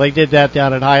sale. They did that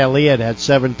down at Hialeah. It had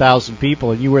 7,000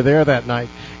 people, and you were there that night.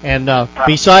 And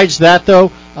besides that,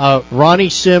 though, Ronnie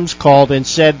Sims called and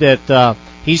said that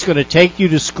he's going to take you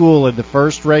to school in the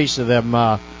first race of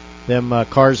them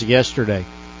cars yesterday.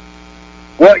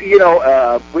 Well,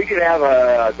 we could have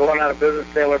a going out of business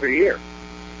sale every year.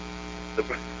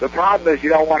 The problem is you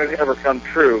don't want it to ever come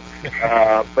true.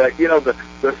 But,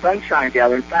 the Sunshine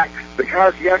Gathering, in fact, the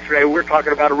cars yesterday, we were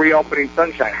talking about a reopening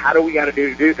Sunshine. How do we got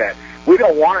to do that? We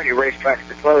don't want any racetracks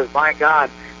to close. My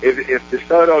God, if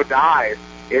DeSoto dies,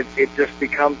 it just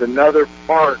becomes another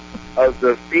part of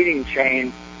the feeding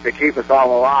chain to keep us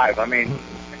all alive. I mean,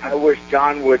 I wish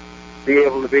John would be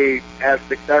able to be as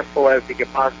successful as he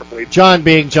could possibly be. John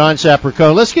being John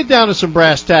Saprico. Let's get down to some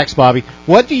brass tacks, Bobby.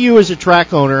 What do you as a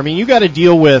track owner, I mean, you got to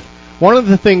deal with, one of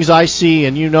the things I see,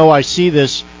 and I see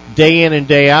this day in and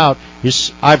day out,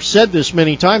 is I've said this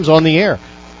many times on the air.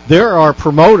 There are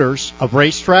promoters of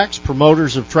racetracks,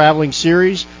 promoters of traveling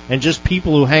series, and just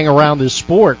people who hang around this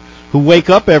sport who wake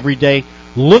up every day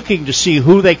looking to see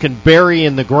who they can bury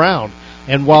in the ground.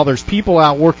 And while there's people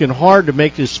out working hard to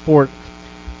make this sport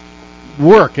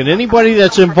work, and anybody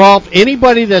that's involved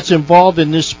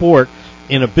in this sport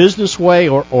in a business way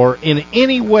or in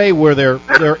any way where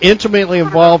they're intimately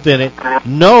involved in it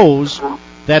knows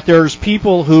that there's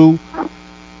people who,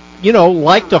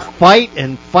 like to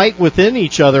fight within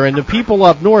each other. And the people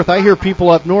up north, I hear people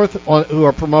up north who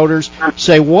are promoters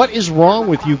say, what is wrong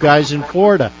with you guys in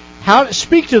Florida?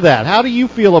 Speak to that. How do you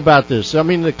feel about this? I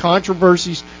mean, the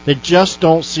controversies that just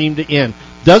don't seem to end.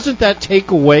 Doesn't that take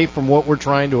away from what we're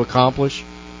trying to accomplish?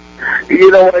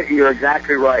 You know what? You're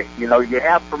exactly right. You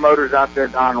have promoters out there.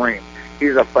 Don Ream,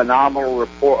 he's a phenomenal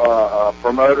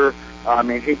promoter. I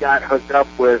mean, he got hooked up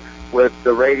with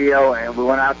the radio, and we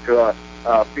went out to a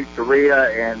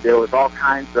pizzeria, and there was all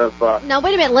kinds of. Now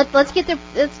wait a minute. Let's get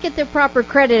the proper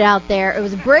credit out there. It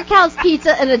was Brickhouse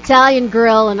Pizza and Italian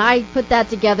Grill, and I put that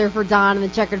together for Don in the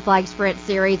Checkered Flag Sprint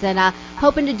series, and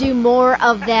hoping to do more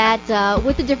of that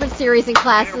with the different series and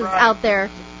classes out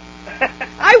there.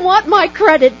 I want my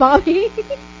credit, Bobby.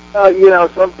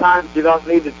 Sometimes you don't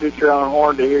need to toot your own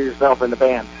horn to hear yourself in the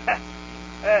band.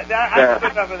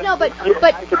 No, but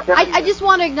I just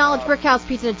want to acknowledge Brickhouse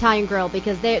Pizza and Italian Grill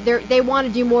because they want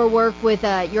to do more work with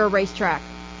your racetrack.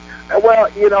 Well,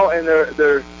 and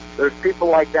there's people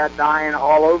like that dying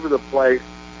all over the place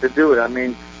to do it. I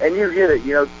mean, and you get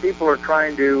it. People are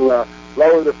trying to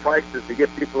lower the prices to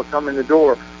get people to come in the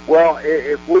door. Well,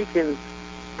 if we can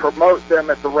promote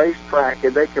them at the racetrack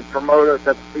and they can promote us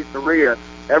at the pizzeria,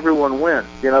 everyone wins.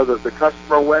 The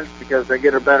customer wins because they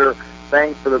get a better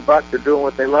bang for the buck. They're doing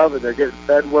what they love and they're getting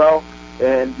fed well,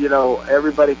 and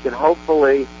everybody can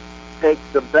hopefully take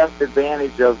the best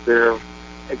advantage of their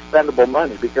expendable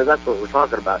money, because that's what we're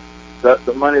talking about,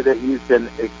 the money that you can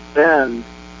expend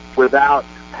without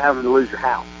having to lose your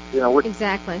house.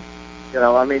 Exactly.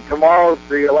 I mean, tomorrow's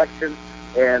the election,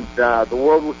 and the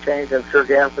world will change. I'm sure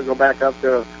gas will go back up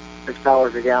to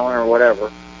 $6 a gallon or whatever,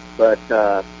 but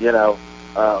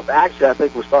actually I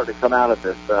think we're starting to come out of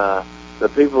this. The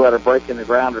people that are breaking the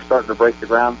ground are starting to break the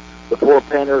ground. The poor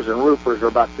painters and roofers are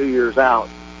about 2 years out,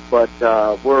 but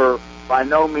we're by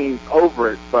no means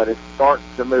over it, but it's starting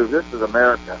to move. This is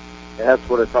America, and that's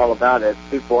what it's all about. It's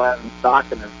people having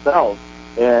stock in themselves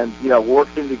and,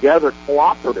 working together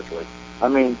cooperatively. I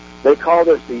mean, they call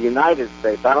this the United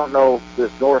States. I don't know,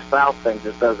 this north-south thing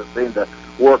just doesn't seem to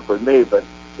work with me, but,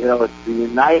 it's the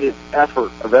united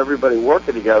effort of everybody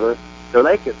working together so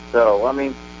they can sell. I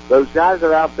mean, those guys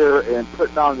are out there and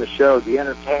putting on the show, the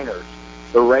entertainers,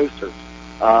 the racers,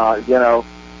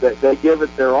 they give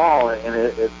it their all, and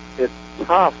it's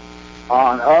tough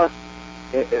on us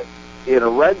in a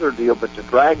regular deal, but to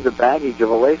drag the baggage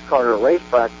of a race car to a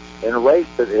racetrack and race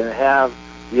it and have,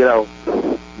 no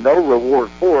reward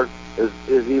for it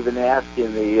is even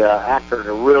asking the actor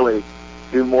to really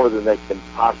do more than they can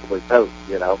possibly tote,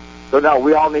 So, no,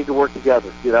 we all need to work together,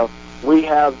 We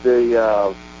have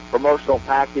the promotional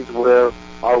package where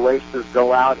our racers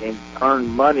go out and earn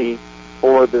money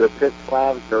for their pit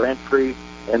slabs, their entry,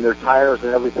 and their tires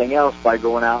and everything else by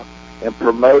going out and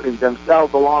promoting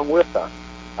themselves along with us.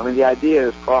 I mean, the idea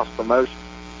is cross-promotion.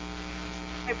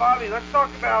 Hey, Bobby, let's talk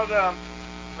about,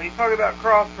 when you talk about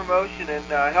cross-promotion and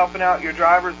helping out your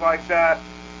drivers like that,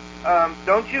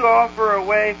 don't you offer a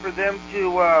way for them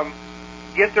to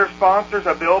get their sponsors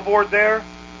a billboard there?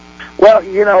 Well,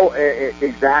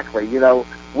 exactly.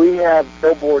 We have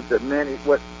billboards at many.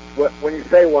 When you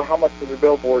say, well, how much is a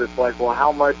billboard? It's like, well,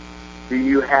 how much do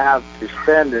you have to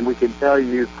spend? And we can tell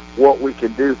you what we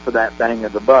can do for that bang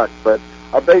of the buck. But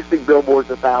a basic billboard's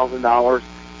 $1,000.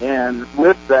 And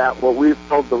with that, what we've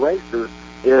told the racers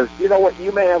is,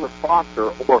 you may have a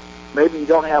sponsor, or maybe you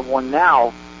don't have one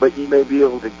now, but you may be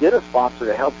able to get a sponsor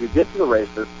to help you get to the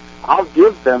races. I'll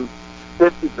give them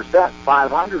 50%,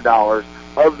 $500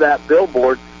 of that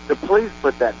billboard to please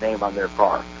put that name on their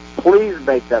car. Please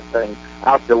make that thing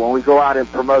out there when we go out in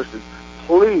promotions.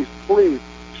 Please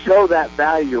show that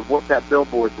value of what that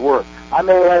billboard's worth. I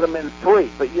may let them in free,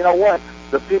 but you know what?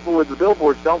 The people with the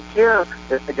billboards don't care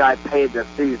if the guy paid that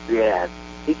sees the ad.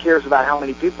 He cares about how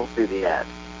many people see the ad.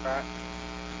 Right.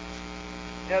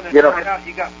 Yeah, there's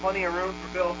you got plenty of room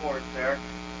for billboards there.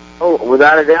 Oh,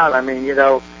 without a doubt. I mean,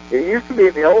 it used to be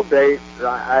in the old days,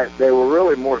 they were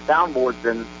really more soundboards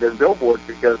than billboards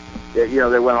because, they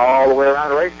went all the way around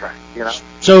the racetrack,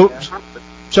 So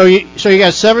you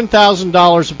got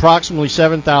 $7,000, approximately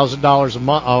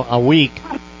 $7,000 a week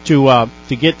to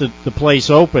get the place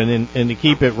open and to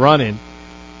keep it running.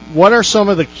 What are some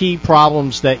of the key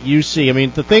problems that you see? I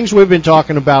mean, the things we've been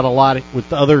talking about a lot with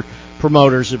the other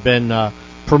promoters have been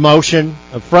promotion,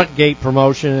 front gate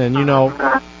promotion, and you know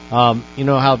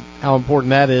how important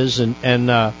that is, and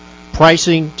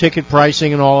pricing, ticket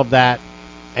pricing, and all of that.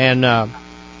 And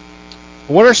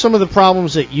what are some of the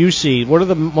problems that you see? What are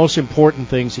the most important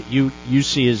things that you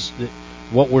see as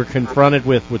what we're confronted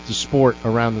with the sport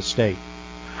around the state?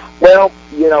 Well,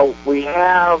 we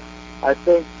have, I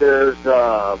think there's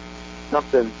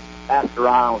something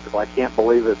astronomical. I can't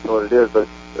believe it's what it is, but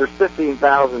there's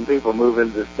 15,000 people move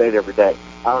into the state every day.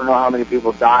 I don't know how many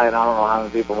people die, and I don't know how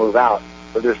many people move out,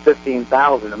 but there's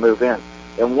 15,000 to move in.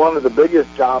 And one of the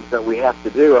biggest jobs that we have to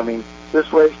do, I mean,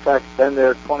 this racetrack's been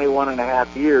there 21 and a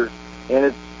half years, and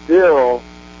it's still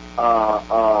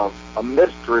a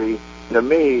mystery to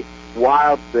me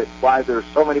why there's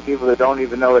so many people that don't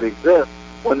even know it exists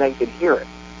when they can hear it.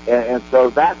 And so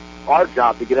that's our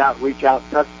job, to get out, reach out,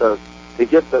 touch those, to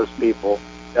get those people.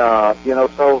 I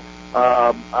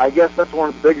guess that's one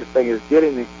of the biggest things, is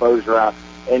getting the exposure out.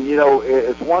 And,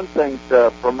 it's one thing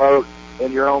to promote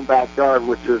in your own backyard,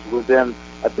 which is within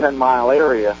a 10-mile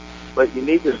area, but you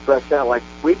need to stretch out. Like,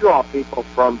 we draw people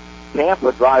from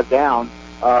Tampa, drive down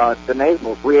to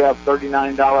Naples. We have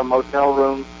 $39 motel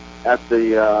rooms at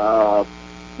the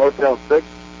Motel 6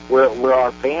 where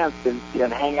our fans can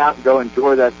hang out and go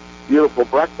enjoy that beautiful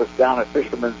breakfast down at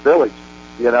Fisherman's Village,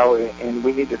 and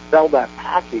we need to sell that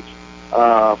package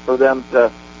for them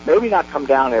to maybe not come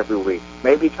down every week,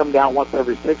 maybe come down once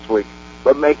every 6 weeks,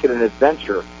 but make it an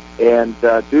adventure and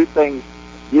do things.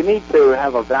 You need to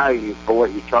have a value for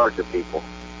what you charge of people.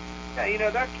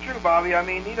 Yeah, that's true, Bobby. I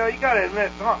mean, you got to admit,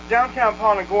 downtown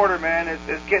Punta Gorda, man,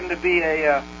 is getting to be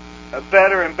a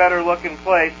better and better looking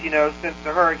place, since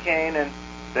the hurricane, and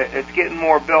it's getting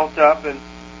more built up. And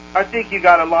I think you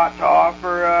got a lot to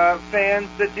offer fans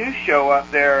that do show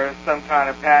up there, some kind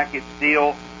of package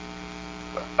deal,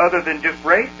 other than just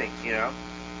racing,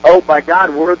 Oh my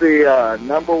God, we're the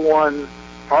number one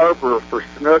harbor for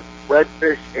snook,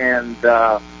 redfish, and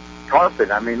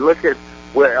tarpon. I mean, look at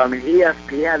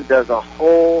ESPN does a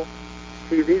whole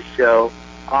TV show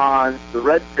on the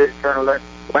redfish tournament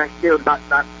last year, not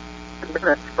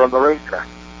minutes from the racetrack.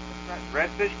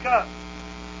 Redfish Cup.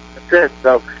 That's it.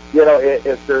 So,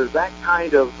 if there's that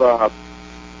kind of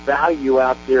value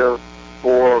out there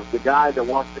for the guy that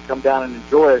wants to come down and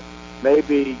enjoy it,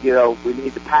 maybe, we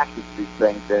need to package these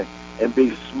things and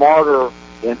be smarter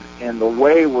in the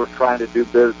way we're trying to do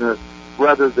business,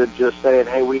 rather than just saying,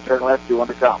 hey, we turn left, you want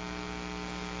to come?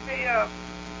 Hey,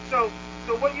 so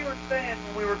what you were saying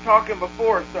when we were talking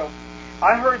before, so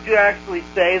I heard you actually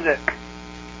say that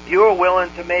you were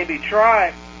willing to maybe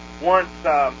try once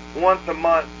a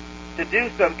month to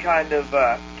do some kind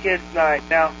of kids' night.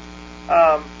 Now,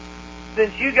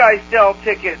 since you guys sell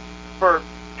tickets for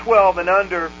 12 and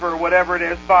under for whatever it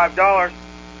is, $5,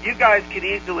 you guys could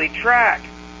easily track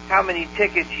how many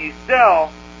tickets you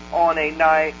sell on a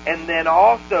night, and then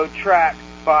also track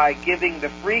by giving the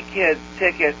free kids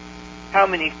tickets how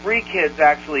many free kids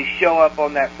actually show up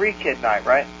on that free kid night,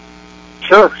 right?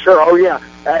 Sure. Oh, yeah.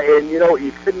 And,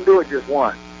 you couldn't do it just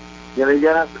once. You're going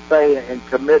to have to say and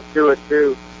commit to it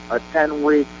to a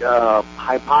 10-week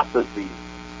hypothesis.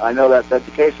 I know that's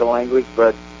educational language,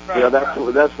 but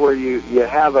that's where you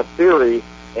have a theory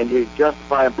and you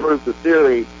justify and prove the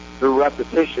theory through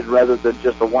repetition rather than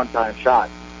just a one-time shot.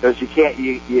 Because you can't,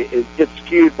 it gets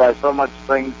skewed by so much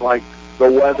things like the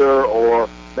weather, or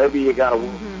maybe you got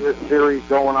a series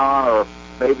going on, or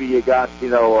maybe you got,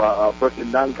 a Brooks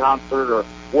and Dunn concert or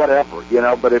whatever,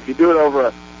 But if you do it over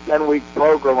a 10-week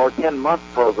program or 10-month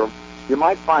program, you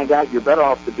might find out you're better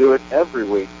off to do it every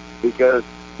week because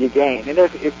you gain. And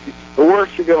if the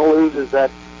worst you're going to lose is that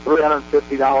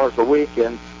 $350 a week,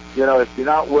 and, if you're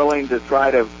not willing to try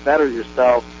to better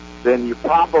yourself, then you're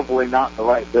probably not in the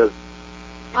right business.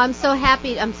 I'm so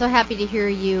happy to hear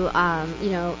you,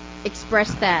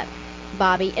 express that,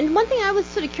 Bobby. And one thing I was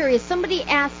sort of curious, somebody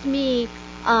asked me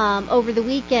over the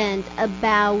weekend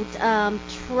about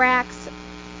tracks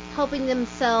helping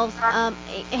themselves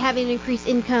having an increased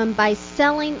income by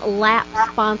selling lap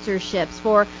sponsorships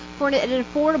for an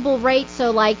affordable rate,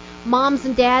 so like moms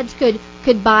and dads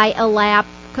could buy a lap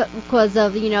because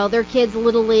of their kids'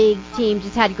 little league team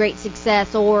just had great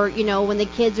success, or when the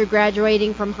kids are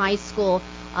graduating from high school,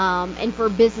 and for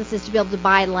businesses to be able to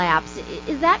buy laps.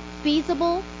 Is that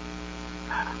feasible?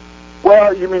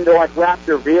 Well, you mean to lap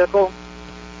their vehicle?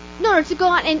 No, to go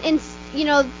on and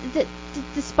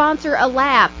to sponsor a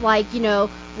lap, like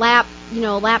lap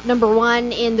number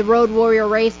 1 in the Road Warrior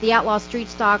race, the Outlaw Street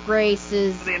Stock race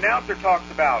is. The announcer talks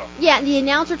about them. Yeah, the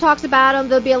announcer talks about them.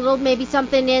 There'll be a little, maybe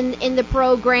something in the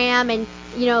program, and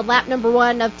lap number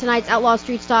 1 of tonight's Outlaw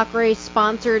Street Stock race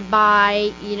sponsored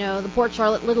by the Port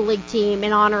Charlotte Little League team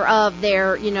in honor of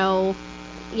their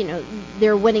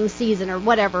their winning season or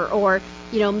whatever, or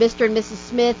Mr. and Mrs.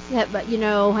 Smith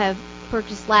have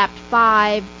purchased lap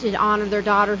 5 to honor their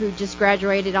daughter who just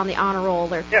graduated on the honor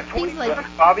roll, or yeah,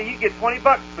 $20, Bobby, you get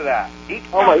 $20 for that.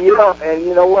 And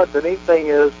you know what? The neat thing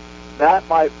is that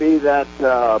might be that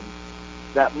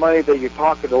money that you're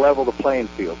talking to level the playing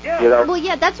field. Yeah. Well,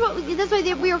 yeah, that's why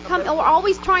we're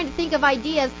always trying to think of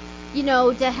ideas,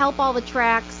 to help all the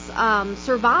tracks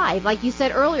survive. Like you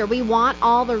said earlier, we want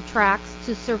all the tracks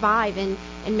to survive and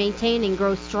maintain and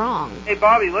grow strong. Hey,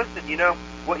 Bobby, listen,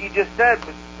 what you just said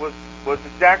was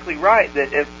exactly right.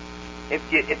 That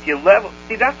if you level,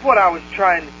 see, that's what I was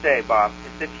trying to say, Bob.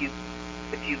 Is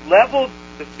if you leveled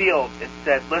the field and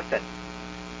said, listen,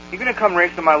 you're going to come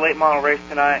race in my late model race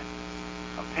tonight.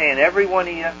 I'm paying every one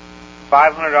of you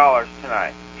 $500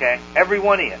 tonight. Okay, every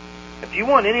one of you. If you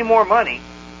want any more money,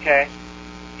 okay,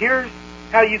 here's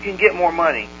how you can get more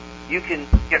money. You can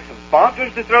get some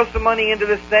sponsors to throw some money into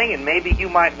this thing, and maybe you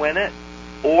might win it,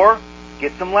 or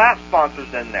get some lap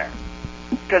sponsors in there.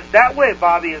 Because that way,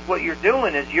 Bobby, is what you're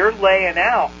doing is you're laying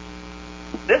out,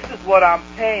 this is what I'm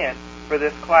paying for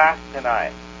this class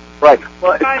tonight. Right.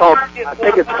 Well, isn't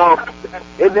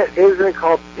it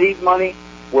called seed money,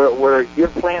 where you're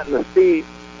planting the seed,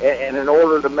 and in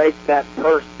order to make that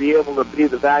purse be able to be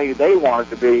the value they want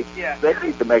it to be, they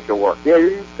need to make it work. Yeah,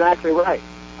 you're exactly right.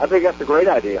 I think that's a great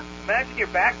idea. Imagine your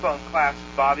backbone classes,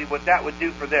 Bobby, what that would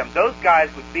do for them. Those guys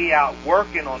would be out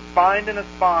working on finding a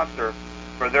sponsor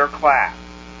for their class.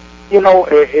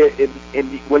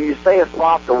 When you say a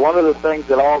sponsor, one of the things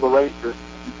that all the racers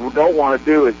don't want to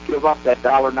do is give up that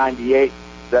 $1.98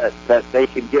 that they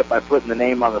can get by putting the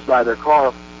name on the side of their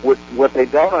car. What they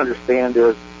don't understand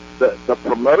is the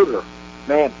promoter.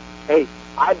 Man, hey,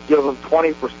 I'd give them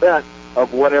 20%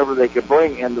 of whatever they could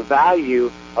bring, and the value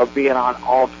of being on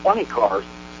all 20 cars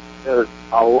is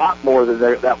a lot more than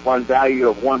that one value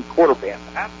of one quarter band.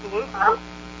 Absolutely.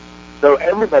 So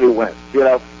everybody wins,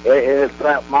 and it's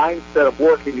that mindset of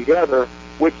working together,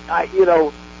 which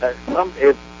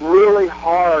it's really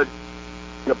hard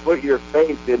to put your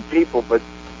faith in people, but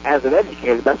as an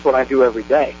educator, that's what I do every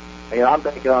day. I'm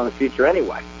banking on the future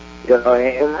anyway,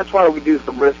 and that's why we do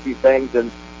some risky things,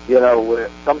 and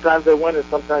sometimes they win and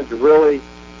sometimes you really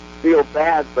feel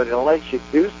bad, but unless you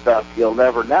do stuff, you'll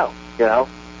never know,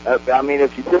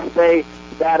 if you just say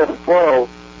status quo,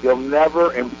 you'll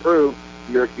never improve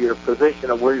your position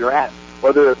of where you're at,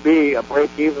 whether it be a break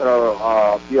even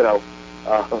or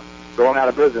going out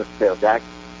of business still, Jack.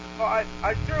 Well,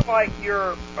 I sure like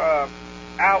your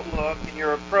outlook and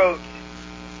your approach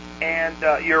and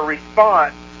your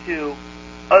response to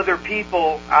other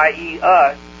people, i.e.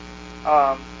 us,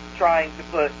 trying to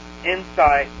put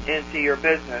insight into your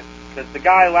business, because the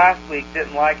guy last week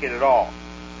didn't like it at all.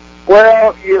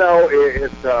 Well,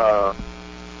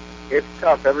 it's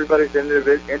tough. Everybody's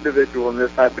individual in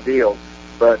this type of deal,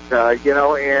 but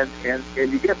and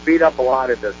you get beat up a lot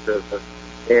in this business,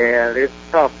 and it's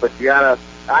tough. But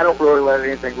I don't really let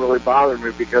anything really bother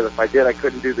me, because if I did, I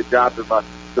couldn't do the job to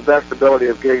the best ability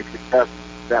of getting success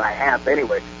that I have.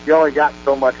 Anyway, you only got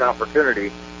so much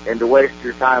opportunity, and to waste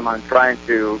your time on trying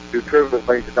to do trivial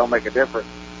things that don't make a difference,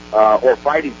 or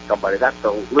fighting somebody, that's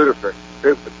so ludicrous,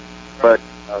 stupid. But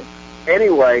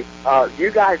anyway,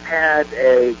 you guys had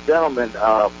a gentleman,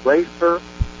 Race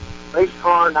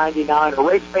Car 99, or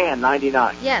Race Fan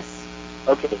 99. Yes.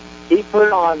 Okay. He put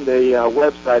it on the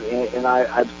website, and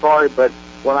I'm sorry, but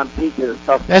what I'm teaching is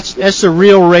tough. That's the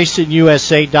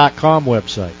RealRacingUSA.com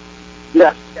website.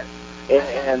 Yes.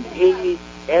 And he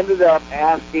ended up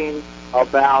asking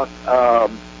about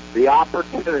the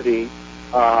opportunity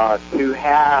to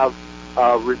have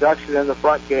a reduction in the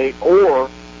front gate, or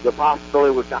the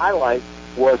possibility, which I like,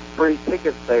 was free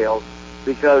ticket sales,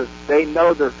 because they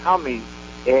know they're coming,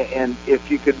 and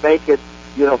if you could make it,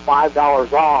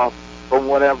 $5 off from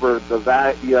whatever the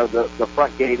value, the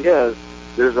front gate is,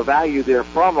 there's a value there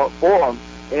for them.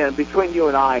 And between you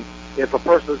and I, if a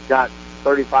person's got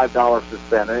 $35 to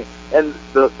spend, and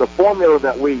the formula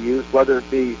that we use, whether it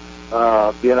be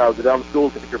the dumb school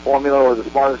teacher formula or the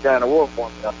smartest guy in the world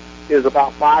formula, is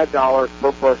about $5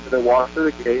 per person that walks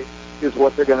through the gate is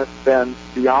what they're going to spend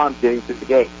beyond getting to the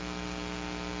gate.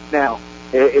 Now,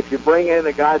 if you bring in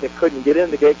a guy that couldn't get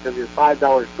in the gate because he's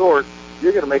 $5 short,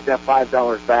 you're going to make that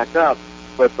 $5 back up.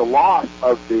 But the loss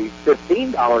of the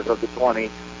 $15 of the 20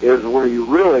 is where you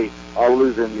really are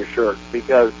losing your shirt,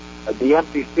 because the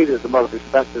empty seat is the most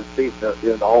expensive seat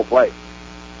in the whole place.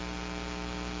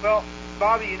 Well,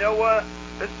 Bobby, you know what?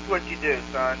 This is what you do,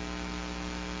 son.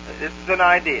 This is an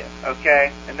idea,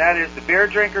 okay? And that is, the beer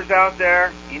drinkers out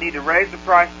there, you need to raise the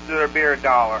prices of their beer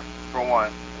 $1 for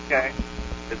one, okay?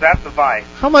 because that's the vice.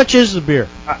 How much is the beer?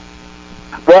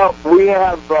 Well, we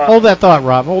have... Hold that thought,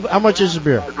 Rob. How much is the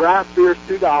beer? Draft beer's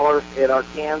 $2, and our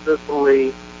cans are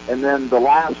 $3. And then the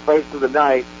last face of the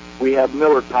night, we have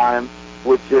Miller Time,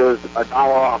 which is $1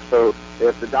 off. So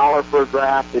it's $1 for a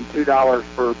draft and $2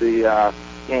 for the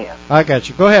can. I got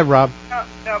you. Go ahead, Rob.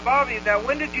 Now, Bobby,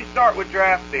 when did you start with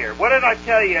draft beer? What did I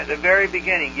tell you at the very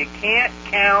beginning? You can't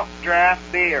count draft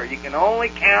beer. You can only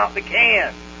count the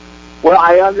can. Well,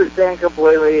 I understand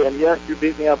completely, and yes, you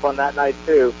beat me up on that night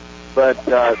too. But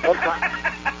sometimes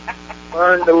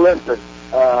learn to listen.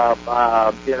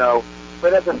 You know.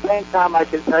 But at the same time, I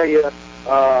can tell you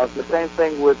the same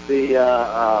thing with the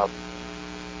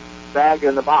bag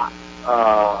in the box,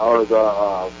 or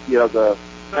the the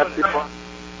Pepsi Plus.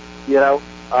 You know,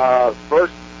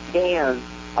 first cans.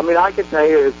 I mean, I can tell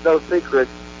you, it's no secret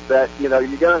that you're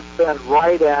going to spend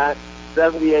right at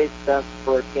 78 cents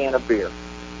for a can of beer.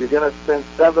 You're going to spend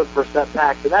 7%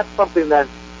 tax, and that's something that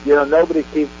nobody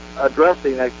keeps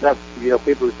addressing, except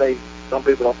people who say some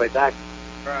people don't pay taxes.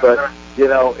 Right. But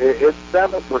it's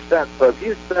 7%. So if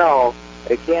you sell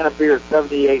a can of beer at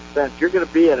 78 cents, you're going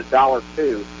to be at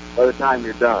 $1.02 by the time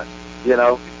you're done.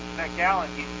 That gallon.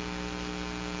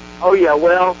 Oh yeah,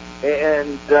 well,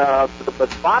 and but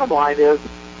the bottom line is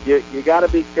you got to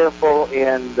be careful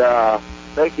and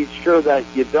making sure that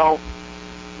you don't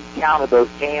count those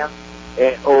cans.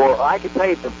 Or I can tell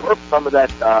you, to put some of that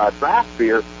draft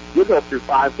beer, you go through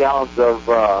 5 gallons of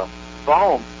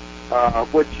foam,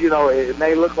 which it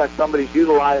may look like somebody's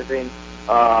utilizing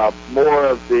more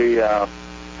of the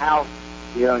house,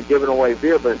 and giving away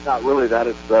beer, but it's not really that.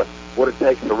 It's what it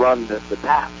takes to run the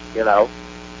tap,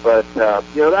 But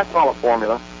that's all a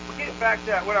formula. Getting back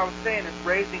to what I was saying is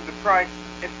raising the price.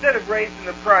 Instead of raising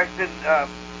the price,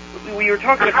 we were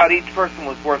talking about each person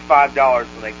was worth $5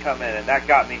 when they come in, and that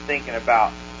got me thinking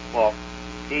about, well,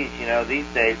 geez, these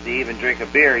days to even drink a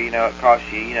beer, it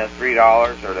costs you,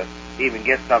 $3 or to even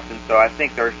get something. So I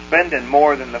think they're spending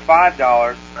more than the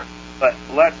 $5. But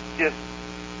let's just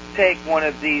take one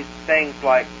of these things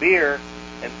like beer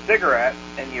and cigarettes,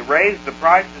 and you raise the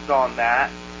prices on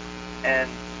that, and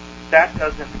that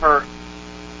doesn't hurt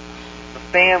the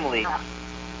family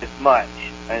as much.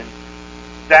 And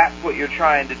that's what you're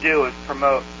trying to do, is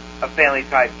promote a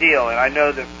family-type deal. And I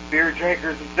know that beer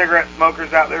drinkers and cigarette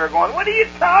smokers out there are going, what are you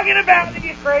talking about? Are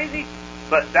you crazy?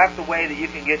 But that's the way that you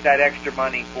can get that extra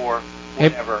money for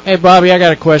whatever. Hey, Bobby, I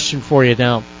got a question for you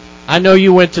now. I know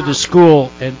you went to the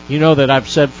school, and you know that I've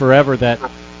said forever that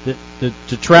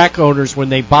the track owners, when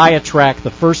they buy a track,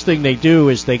 the first thing they do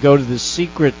is they go to this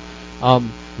secret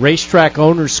racetrack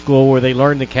owners school where they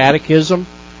learn the catechism.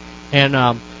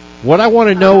 And what I want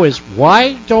to know is,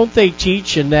 why don't they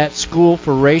teach in that school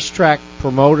for racetrack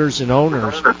promoters and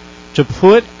owners to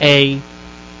put a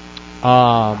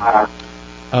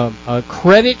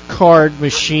credit card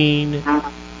machine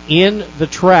in the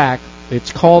track?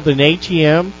 It's called an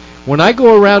ATM. When I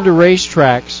go around to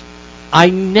racetracks, I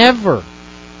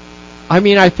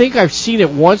think I've seen it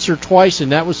once or twice,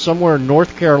 and that was somewhere in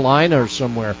North Carolina or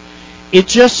somewhere. It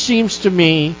just seems to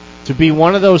me to be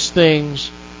one of those things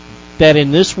that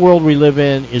in this world we live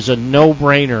in is a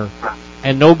no-brainer,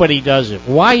 and nobody does it.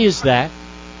 Why is that?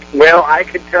 Well, I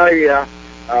can tell you,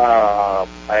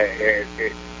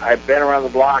 I've been around the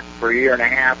block for a year and a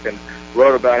half and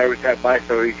wrote about every type of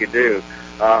bicycle you could do.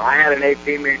 I had an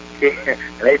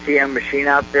ATM machine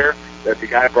out there that the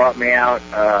guy brought me out,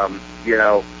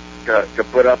 to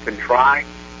put up and try,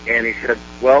 and he said,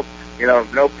 well,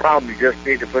 no problem, you just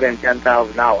need to put in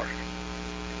 $10,000.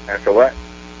 I said, what?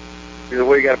 He said,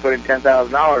 well, you got to put in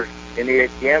 $10,000 in the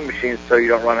ATM machine so you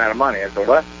don't run out of money. I said,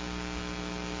 what?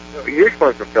 You're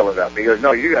supposed to fill it up. He goes,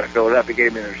 no, you got to fill it up. He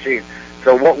gave me the machine.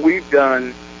 So what we've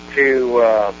done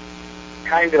to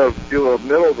kind of do a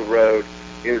middle of the road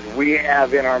is we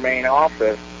have in our main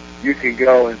office, you can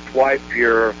go and swipe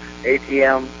your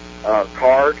ATM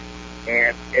card,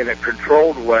 and in a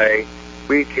controlled way,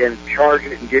 we can charge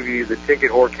it and give you the ticket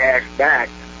or cash back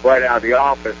right out of the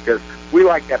office, because we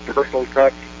like that personal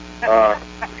touch,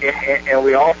 and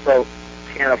we also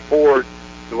can't afford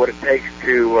what it takes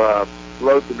to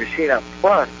load the machine up.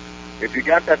 Plus, if you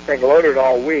got that thing loaded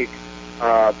all week,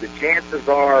 the chances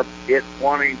are it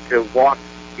wanting to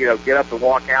get up and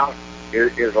walk out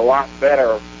is a lot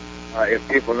better if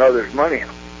people know there's money in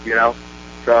them,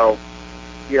 So,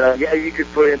 yeah, you could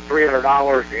put in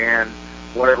 $300 and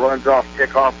when it runs off,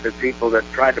 tick off the people that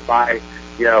tried to buy,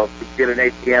 get an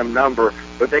ATM number,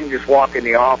 but they can just walk in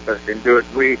the office and do it.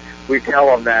 We tell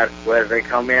them that as they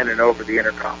come in and over the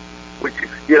intercom, which,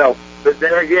 but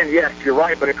there again, yes, you're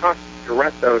right, but it costs to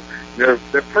rent those. They're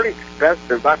pretty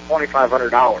expensive, about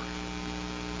 $2,500.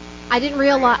 I didn't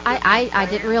realize I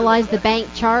didn't realize the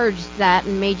bank charged that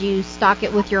and made you stock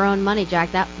it with your own money,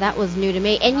 Jack. That was new to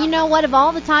me. And you know what? Of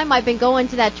all the time I've been going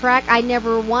to that track, I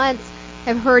never once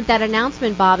have heard that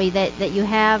announcement, Bobby, that you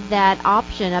have that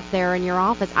option up there in your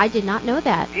office. I did not know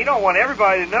that. He don't want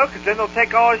everybody to know because then they'll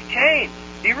take all his change.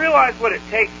 Do you realize what it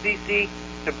takes, CC,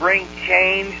 to bring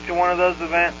change to one of those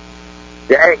events?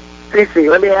 Yeah, hey, CC,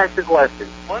 let me ask you a question.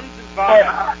 Ones and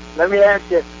fives. Let me ask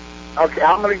you. Okay,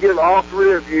 I'm going to give all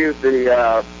three of you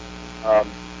the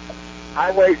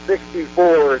Highway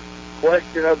 64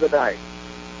 question of the night.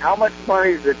 How much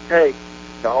money does it take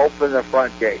to open the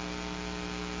front gate?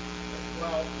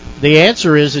 The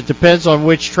answer is it depends on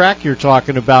which track you're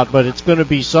talking about, but it's going to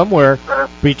be somewhere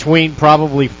between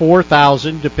probably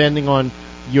 $4,000, depending on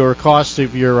your cost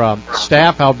of your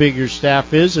staff, how big your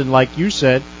staff is, and like you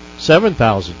said,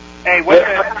 $7,000. Hey, wait a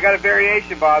minute. I got a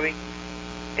variation, Bobby.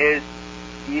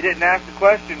 You didn't ask the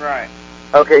question right.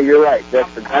 Okay, you're right. How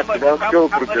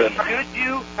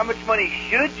much money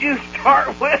should you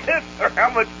start with, or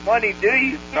how much money do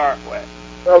you start with?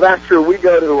 Well, that's true. We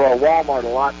go to Walmart a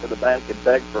lot to the bank and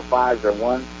beg for fives or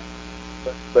ones.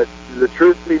 But the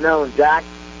truth be known, Jack,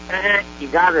 you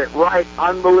got it right.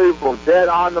 Unbelievable. Dead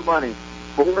on the money.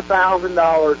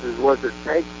 $4,000 is what it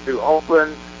takes to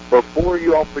open, before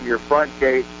you open your front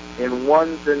gate, in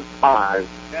ones and fives.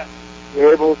 Yeah. Be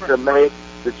able to make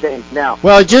the change. Now,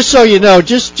 well, just so you know,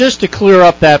 just to clear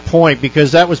up that point,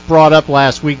 because that was brought up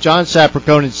last week, John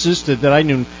Sapricone insisted that I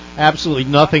knew absolutely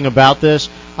nothing about this.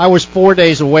 I was 4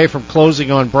 days away from closing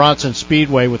on Bronson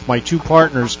Speedway with my two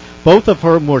partners, both of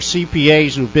whom were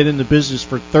CPAs who've been in the business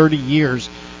for 30 years,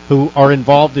 who are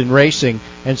involved in racing.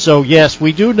 And so, yes,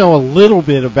 we do know a little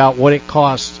bit about what it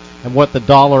costs and what the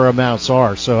dollar amounts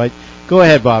are. So go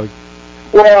ahead, Bobby.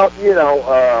 Well, you know,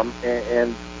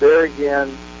 and there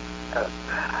again,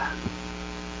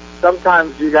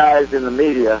 sometimes you guys in the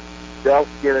media don't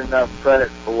get enough credit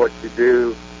for what you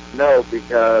do know,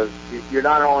 because you're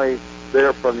not only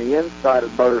there from the inside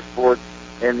of motorsports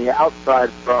and the outside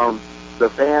from the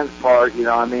fans part. You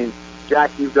know, I mean,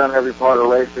 Jack, you've done every part of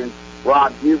racing.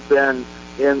 Rob, you've been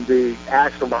in the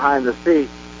actual behind the seat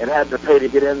and had to pay to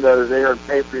get in there and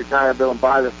pay for your tire bill and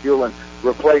buy the fuel and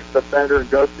replace the fender and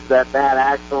go through that bad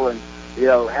axle and, you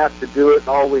know, have to do it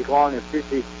all week long. And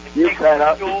CC, you sat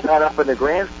up in the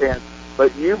grandstand,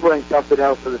 but you bring something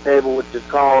else to the table, which is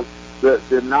called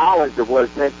the knowledge of what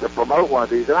it takes to promote one of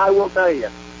these. And I will tell you,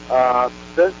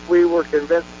 since we were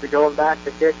convinced to going back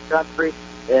to kick country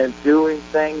and doing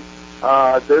things,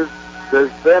 there's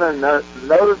been a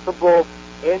noticeable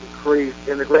increase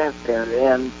in the grandstand,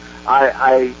 and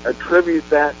I attribute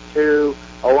that to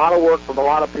a lot of work from a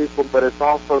lot of people, but it's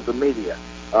also the media.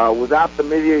 Without the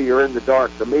media, you're in the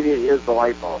dark. The media is the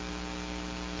light bulb.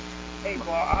 Hey,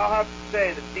 well, I'll have to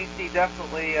say that CC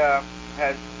definitely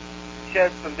has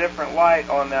shed some different light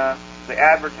on the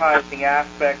advertising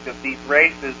aspect of these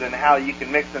races and how you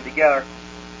can mix them together.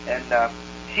 And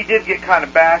she did get kind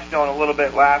of bashed on a little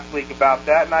bit last week about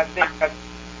that, and I think that's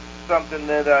something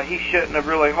that he shouldn't have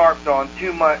really harped on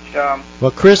too much. Well,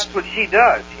 Chris, that's what she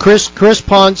does. Chris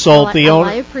Ponsolt, the owner.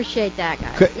 I appreciate that,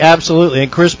 guys. Absolutely,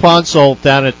 and Chris Ponsolt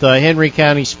down at Henry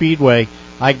County Speedway,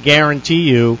 I guarantee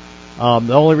you,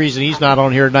 the only reason he's not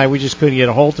on here tonight, we just couldn't get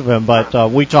a hold of him,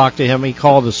 but we talked to him. He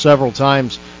called us several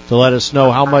times to let us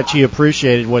know how much he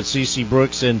appreciated what C.C.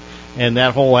 Brooks and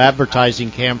that whole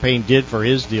advertising campaign did for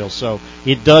his deal. So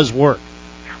it does work.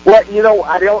 Well, you know,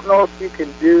 I don't know if you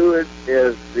can do it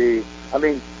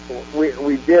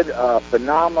we did a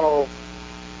phenomenal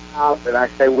job, and I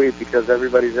say we because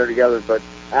everybody's there together, but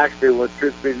actually, with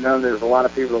truth be known, there's a lot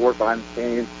of people that work behind the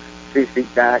scenes. C.C.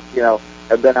 Jack, you know,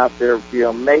 have been out there, you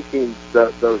know, making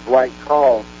those right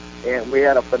calls, and we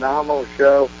had a phenomenal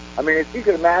show. I mean, if you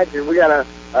can imagine, we got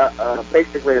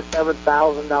basically a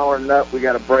 $7,000 nut we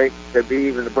got to break to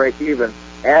break even.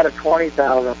 Add a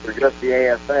 $20,000 for just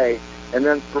the ASA, and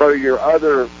then throw your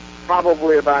other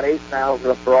probably about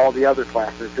 $8,000 for all the other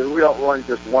classes, because we don't run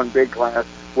just one big class.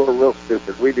 We're real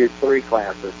stupid. We do 3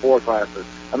 classes, 4 classes.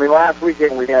 I mean, last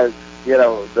weekend we had, you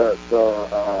know, the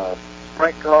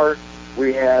sprint cars.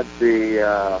 We had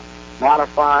the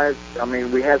modifieds. I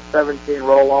mean, we had 17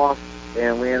 roll-offs,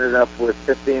 and we ended up with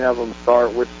 15 of them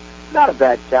start, which is not a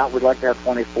bad count. We'd like to have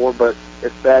 24, but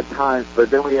it's bad times. But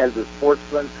then we had the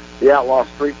Sportsman, the Outlaw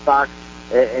Street Stocks,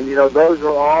 and you know, those are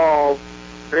all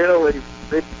fairly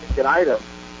big-ticket items,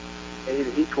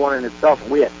 each one in itself.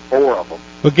 We had 4 of them.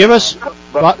 Well, give us...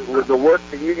 But with the work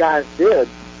that you guys did,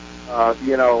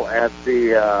 you know, at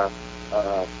the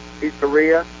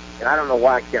pizzeria, and I don't know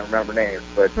why I can't remember names,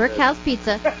 but... Brick House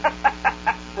Pizza.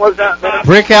 What's that?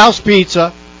 Brick House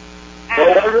Pizza.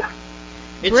 What was it?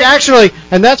 It's actually,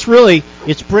 and that's really,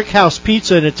 it's Brick House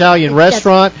Pizza, an Italian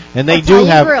restaurant, and they do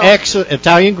have excellent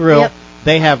Italian grill. Yep.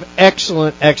 They have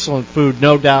excellent food,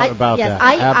 no doubt about that.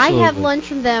 I have lunch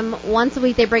from them once a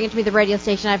week. They bring it to me at the radio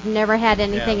station. I've never had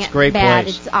anything great bad.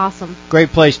 place. It's awesome. Great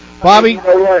place. Bobby? You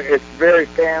know what? It's very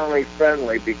family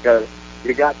friendly because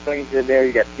you got things in there.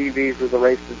 You got TVs with the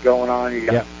races going on. You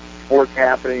got sports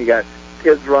happening. You got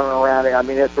kids running around. I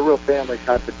mean, it's a real family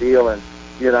type of deal. And,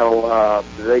 you know,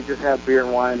 they just have beer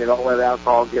and wine. They don't let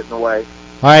alcohol get in the way.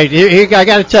 All right, here, I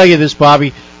got to tell you this,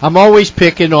 Bobby. I'm always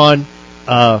picking on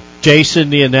Jason,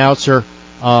 the announcer,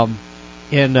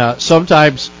 and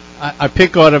sometimes I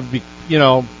pick on him, you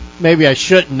know, maybe I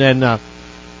shouldn't, and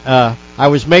I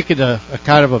was making a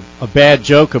kind of a bad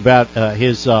joke about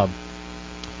his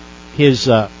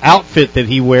outfit that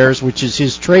he wears, which is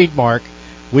his trademark,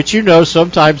 which, you know,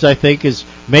 sometimes I think is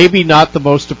maybe not the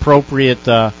most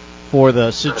appropriate for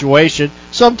the situation.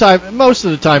 Sometimes, most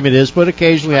of the time it is, but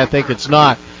occasionally I think it's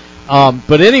not.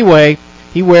 But anyway,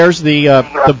 he wears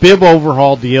the bib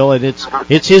overhaul deal, and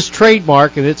it's his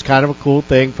trademark, and it's kind of a cool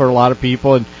thing for a lot of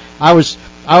people. And I was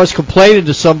complaining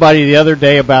to somebody the other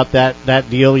day about that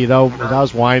deal, you know, and I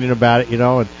was whining about it, you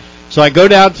know. And so I go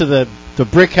down to the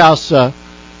Brick House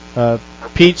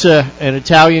Pizza and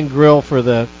Italian Grill for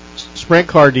the sprint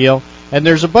car deal, and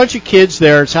there's a bunch of kids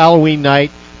there. It's Halloween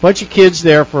night. A bunch of kids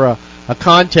there for a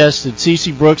contest, and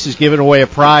CeCe Brooks is giving away a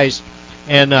prize.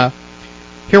 And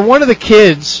here, one of the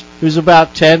kids, who's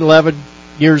about 10, 11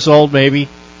 years old maybe,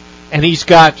 and he's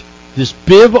got this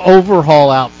bib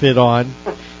overhaul outfit on.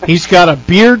 He's got a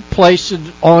beard plastered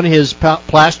on his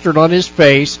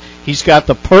face. He's got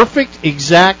the perfect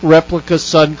exact replica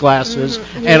sunglasses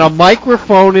and a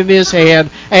microphone in his hand,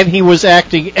 and he was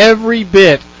acting every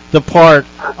bit the part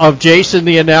of Jason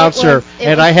the announcer,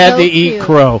 and I had to eat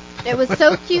crow. It was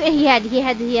so cute. He had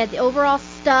the overall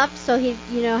stuff, so he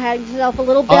had himself a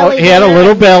little belly. Oh, he had a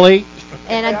little belly.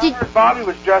 And I heard Bobby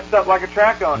was dressed up like a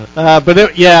track owner. But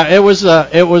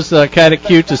it was kind of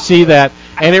cute to see that,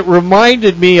 and it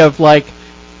reminded me of, like,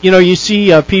 you know, you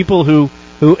see people who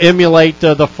emulate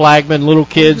the flagman, little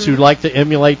kids who like to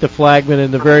emulate the flagman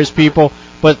and the various people,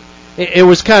 but it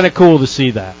was kind of cool to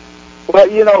see that. Well,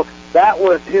 you know, that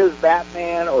was his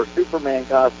Batman or Superman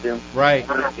costume. Right.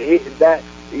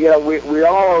 We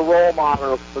all are role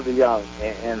models for the young,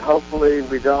 and hopefully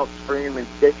we don't scream and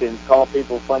kick and call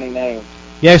people funny names.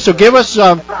 Yeah, so give us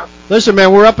listen,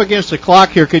 man, we're up against the clock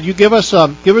here. Could you give us a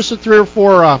 3 or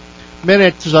 4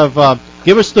 minutes of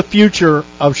give us the future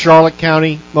of Charlotte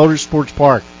County Motorsports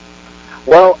Park?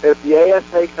 Well, if the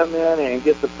ASA come in and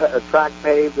get the track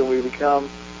paved and we become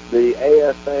the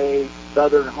ASA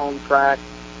Southern home track,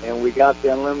 and we got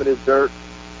the unlimited dirt,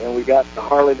 and we got the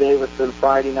Harley Davidson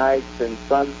Friday nights and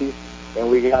Sundays, and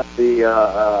we got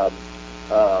the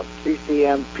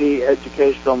CCMP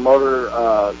Educational Motor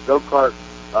Go-Kart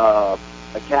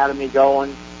Academy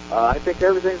going, I think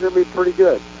everything's going to be pretty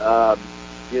good.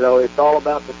 It's all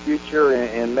about the future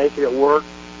and making it work.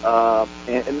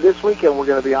 And this weekend we're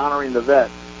going to be honoring the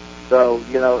vets. So,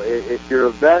 if you're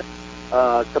a vet,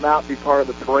 come out and be part of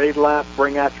the parade lap,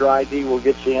 bring out your ID, we'll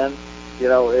get you in.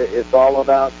 It's all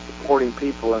about supporting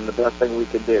people, and the best thing we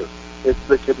can do. It's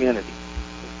the community.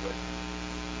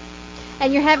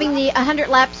 And you're having the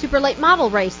 100-lap Super Late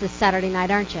Model race this Saturday night,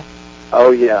 aren't you?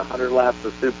 Oh, yeah, 100 laps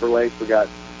of Super Late. We got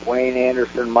Wayne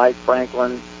Anderson, Mike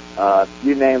Franklin,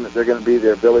 you name it, they're going to be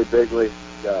there. Billy Bigley,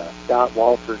 Scott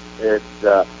Walters. It's,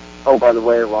 by the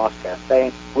way, Ross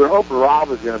Chastain. We were hoping Rob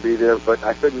was going to be there, but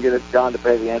I couldn't get John to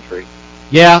pay the entry.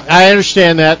 Yeah, I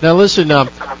understand that. Now, listen,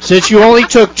 since you only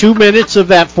took 2 minutes of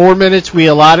that 4 minutes we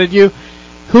allotted you,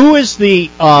 who is the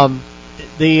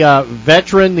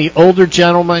veteran, the older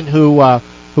gentleman who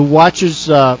watches,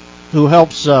 who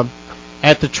helps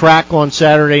at the track on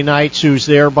Saturday nights, who's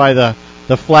there by the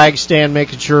flag stand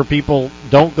making sure people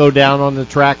don't go down on the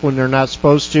track when they're not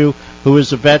supposed to, who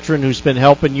is a veteran who's been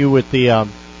helping you with the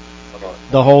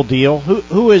whole deal?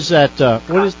 Who is that?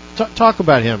 Talk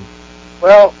about him.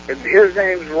 Well, his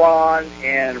name's Ron,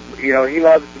 and, he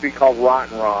loves to be called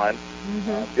Rotten Ron,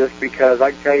 just because, I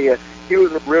can tell you, he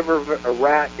was a river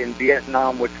rat in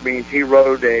Vietnam, which means he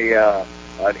rode an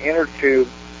inner tube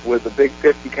with a big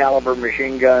 50 caliber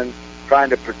machine gun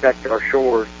trying to protect our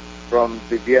shores from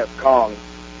the Viet Cong.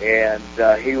 And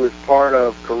he was part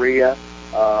of Korea.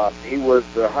 He was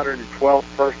the 112th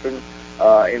person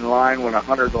in line when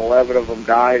 111 of them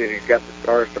died, and he's got the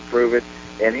scars to prove it.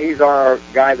 And he's our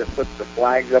guy that puts the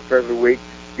flags up every week,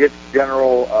 gets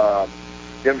General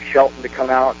Jim Shelton to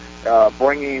come out,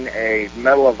 bringing a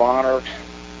Medal of Honor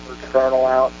for Colonel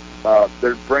out.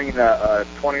 They're bringing a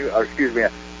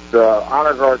the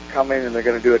honor guards come in and they're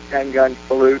going to do a 10-gun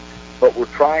salute, but we're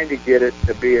trying to get it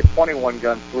to be a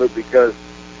 21-gun salute because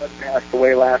Bud passed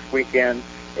away last weekend,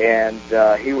 and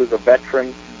he was a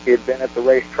veteran. He had been at the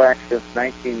racetrack since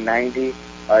 1990.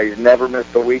 He's never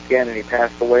missed a weekend, and he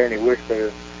passed away, and he wished that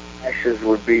his ashes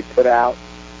would be put out.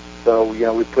 So, you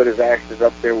know, we put his ashes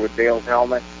up there with Dale's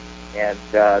helmet, and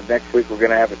next week we're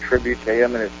going to have a tribute to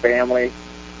him and his family,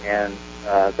 and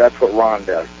that's what Ron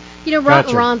does. You know,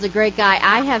 Ron's a great guy.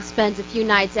 I have spent a few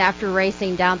nights after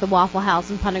racing down at the Waffle House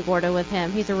in Punta Gorda with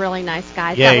him. He's a really nice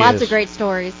guy. Yeah, got lots of great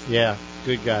stories. Yeah,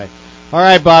 good guy. All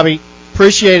right, Bobby.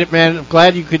 Appreciate it, man. I'm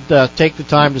glad you could take the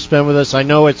time to spend with us. I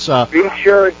know it's... Be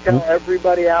sure and tell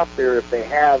everybody out there if they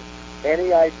have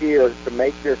any ideas to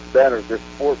make this better, this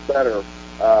sport better.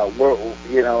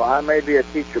 You know, I may be a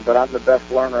teacher, but I'm the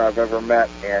best learner I've ever met.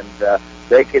 And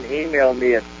they can email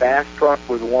me at FastTruck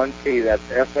with one T. That's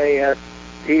FASTRUCKINC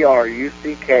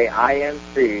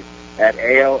at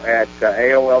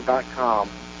AOL.com.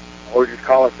 Or just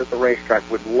call us at the racetrack.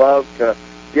 Would love to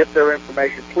get their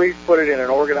information. Please put it in an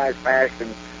organized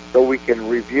fashion so we can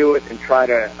review it and try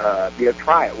to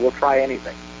try it. We'll try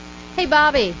anything. Hey,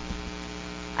 Bobby.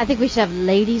 I think we should have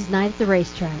ladies' night at the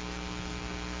racetrack.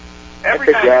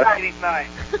 Every night's ladies' night.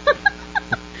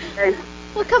 Hey,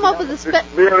 we'll come up with a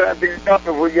we don't have to get up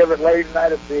if we give it ladies'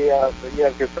 night at the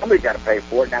because somebody's got to pay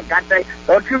for it. Now,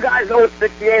 don't you guys know what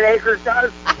 68 acres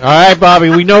does? All right, Bobby.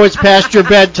 We know it's past your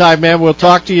bedtime, man. We'll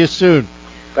talk to you soon.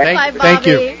 Bye, Bobby. Thank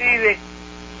you. Easy.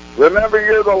 Remember,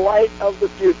 you're the light of the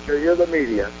future. You're the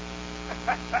media.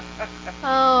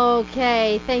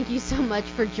 Okay, thank you so much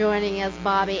for joining us,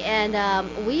 Bobby. And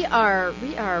we are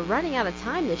running out of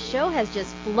time. The show has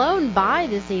just flown by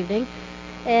this evening,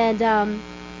 and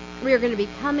we are going to be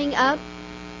coming up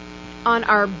on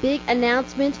our big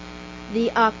announcement,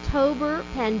 the October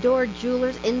Pandora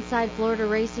Jewelers Inside Florida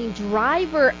Racing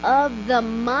Driver of the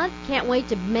Month. Can't wait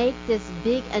to make this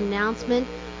big announcement.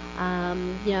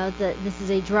 You know, this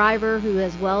is a driver who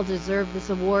has well deserved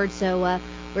this award, so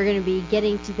we're going to be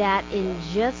getting to that in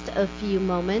just a few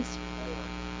moments.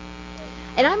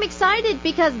 And I'm excited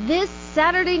because this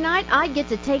Saturday night I get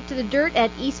to take to the dirt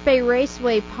at East Bay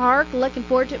Raceway Park. Looking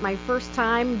forward to it. My first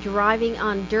time driving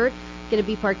on dirt. Going to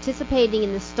be participating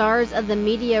in the Stars of the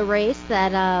Media race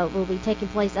that will be taking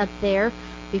place up there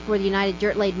before the United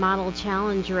Dirt Late Model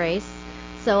Challenge race.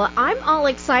 So I'm all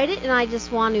excited, and I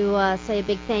just want to say a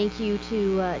big thank you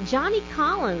to Johnny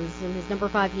Collins and his number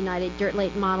 5 United Dirt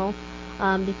Late Model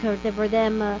because for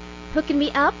them hooking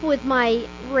me up with my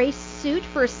race suit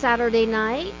for Saturday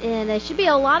night. And it should be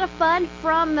a lot of fun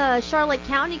from Charlotte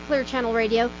County Clear Channel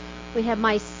Radio. We have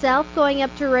myself going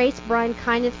up to race, Brian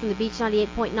Kindness from the Beach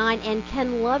 98.9, and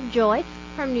Ken Lovejoy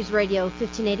from News Radio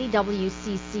 1580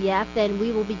 WCCF. Then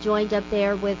we will be joined up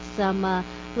there with some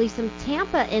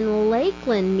Tampa and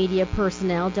Lakeland media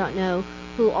personnel. Don't know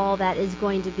who all that is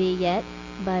going to be yet,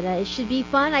 but it should be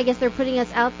fun. I guess they're putting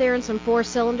us out there in some 4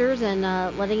 cylinders and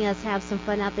letting us have some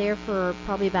fun out there for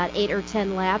probably about 8 or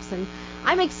 10 laps. And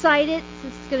I'm excited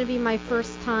since it's going to be my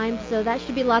first time, so that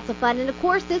should be lots of fun. And, of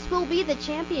course, this will be the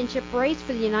championship race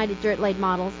for the United Dirt Late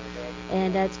Models,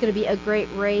 and it's going to be a great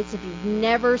race. If you've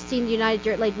never seen the United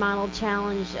Dirt Late Model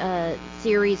Challenge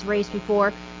Series race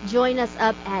before, join us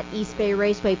up at East Bay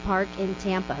Raceway Park in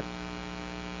Tampa.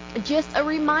 Just a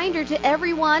reminder to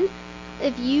everyone,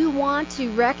 if you want to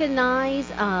recognize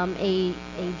a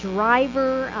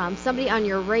driver, somebody on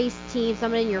your race team,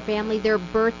 somebody in your family, their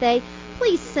birthday,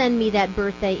 please send me that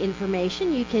birthday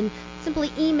information. You can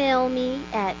simply email me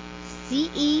at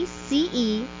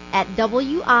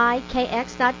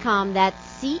CECE@WIKX.com. That's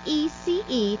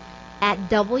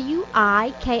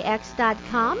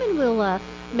CECE@WIKX.com, and we'll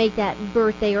make that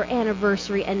birthday or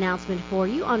anniversary announcement for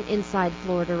you on Inside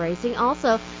Florida Racing.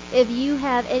 Also, if you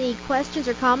have any questions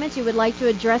or comments you would like to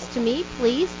address to me,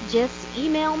 please just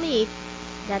email me.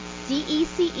 That's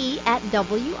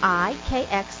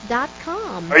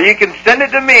CECE@WIKX.com. Or you can send it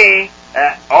to me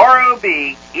at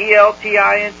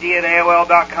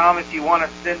ROBELTING@AOL.com if you want to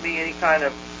send me any kind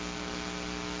of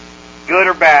good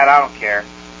or bad. I don't care.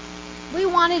 We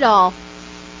want it all.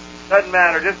 Doesn't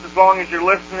matter, just as long as you're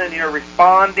listening and you're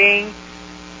responding.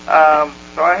 So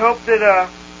I hope that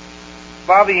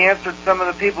Bobby answered some of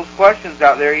the people's questions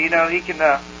out there. You know, he can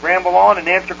ramble on and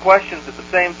answer questions at the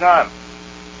same time.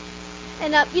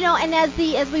 And and as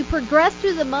we progress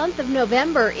through the month of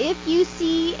November, if you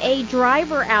see a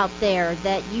driver out there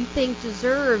that you think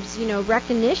deserves,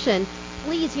 recognition,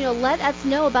 please, let us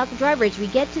know about the driver. As we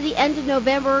get to the end of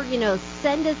November,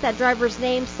 send us that driver's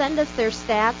name, send us their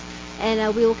stats,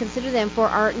 and we will consider them for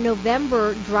our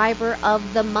November Driver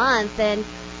of the Month. And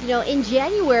in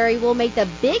January, we'll make the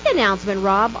big announcement,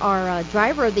 Rob, our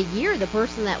driver of the year, the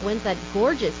person that wins that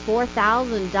gorgeous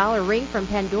 $4,000 ring from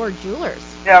Pandora Jewelers.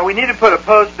 Yeah, we need to put a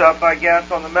post up, I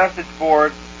guess, on the message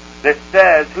board that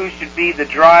says who should be the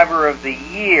driver of the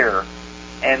year.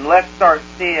 And let's start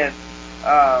seeing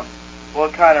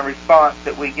what kind of response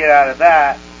that we get out of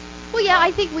that. Well, yeah,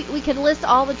 I think we could list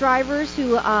all the drivers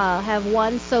who have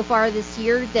won so far this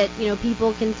year that,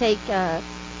 people can take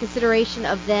consideration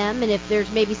of them. And if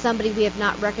there's maybe somebody we have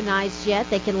not recognized yet,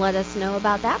 they can let us know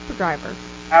about that driver.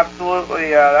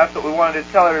 Absolutely. That's what we wanted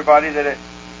to tell everybody, that it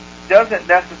doesn't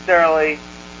necessarily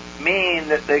mean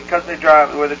that because they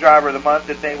were the driver of the month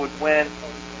that they would win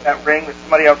that ring that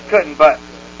somebody else couldn't. But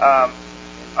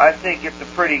I think it's a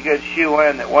pretty good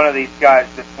shoe-in that one of these guys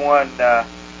that's won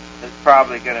is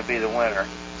probably going to be the winner.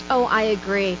 Oh, I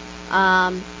agree.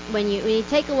 When you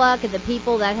take a look at the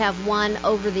people that have won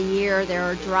over the year, there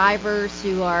are drivers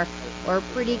who are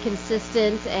pretty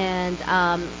consistent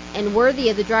and worthy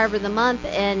of the driver of the month,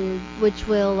 and which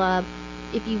will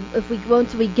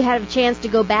once we have a chance to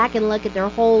go back and look at their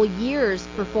whole year's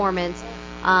performance,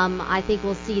 I think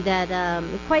we'll see that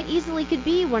it quite easily could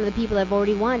be one of the people that have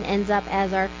already won ends up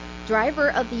as our driver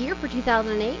of the year for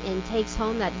 2008 and takes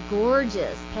home that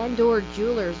gorgeous Pandora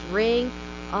Jewelers ring.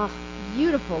 Oh,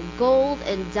 beautiful gold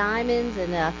and diamonds,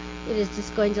 and it is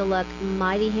just going to look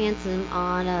mighty handsome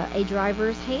on a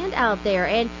driver's hand out there.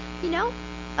 And,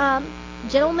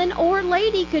 gentleman or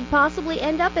lady could possibly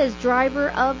end up as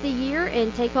driver of the year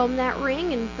and take home that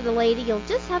ring. And for the lady, you'll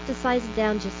just have to size it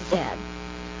down just a tad.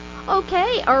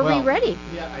 Okay, are we ready?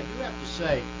 Yeah, I do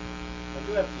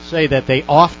have to say that they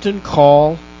often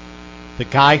call the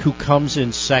guy who comes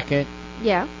in second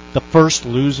the first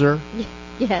loser.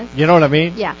 Yes. You know what I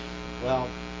mean? Yeah. Well,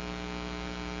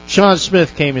 Sean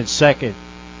Smith came in second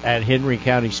at Henry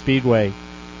County Speedway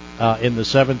in the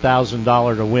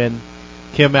 $7,000 to win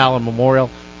Kim Allen Memorial,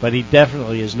 but he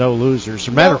definitely is no loser. As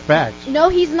a matter of fact. No,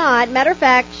 he's not. Matter of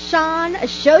fact, Sean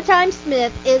Showtime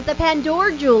Smith is the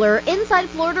Pandora Jeweler Inside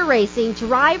Florida Racing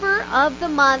Driver of the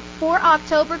Month for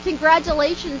October.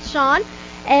 Congratulations, Sean.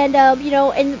 And,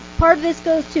 and part of this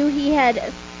goes to he had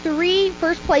 3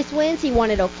 first-place wins. He won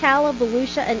at Ocala,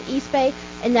 Volusia, and East Bay,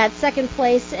 and that second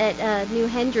place at New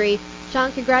Hendry.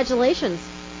 Sean, congratulations.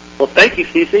 Well, thank you,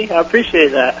 Cece. I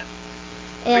appreciate that.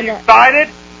 And, are you excited?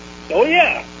 Oh,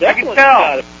 yeah. Definitely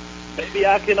excited. Maybe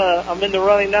I can, I'm in the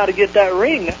running now to get that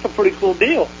ring. That's a pretty cool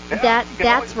deal. Yeah,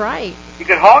 that's right. You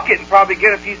could hawk it and probably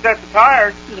get a few sets of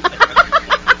tires.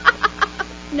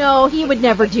 No, he would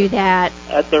never do that.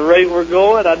 At the rate we're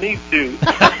going, I need to.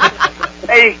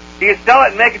 Hey, you can sell it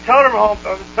and make a total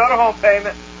home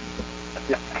payment.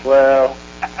 Well,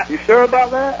 you sure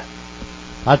about that?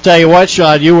 I'll tell you what,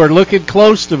 Sean, you were looking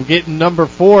close to getting number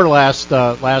 4 last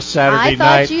Saturday night.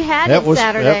 I thought you had it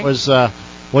Saturday. That was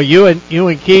well, you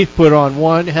and Keith put on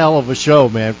one hell of a show,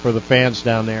 man, for the fans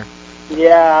down there.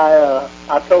 Yeah,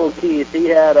 I told Keith he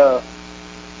had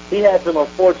some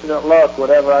unfortunate luck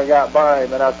whenever I got by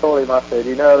him, and I told him, I said,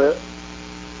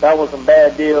 that was a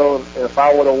bad deal. If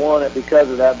I would have won it because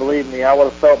of that, believe me, I would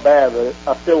have felt bad, but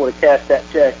I still would have cashed that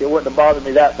check. It wouldn't have bothered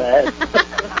me that bad.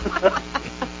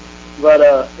 But,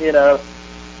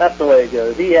 that's the way it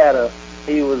goes.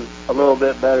 He was a little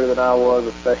bit better than I was,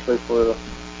 especially for the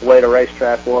way the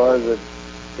racetrack was.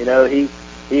 And,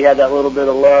 he had that little bit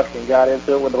of luck and got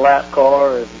into it with the lap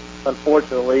car. And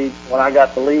unfortunately, when I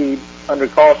got the lead under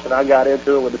caution, I got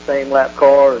into it with the same lap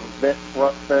car and bent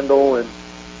front spindle. And,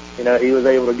 he was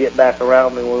able to get back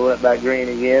around me when we went back green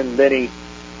again. And then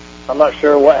I'm not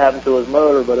sure what happened to his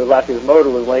motor, but it was like his motor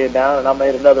was laying down, and I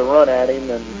made another run at him.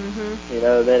 And,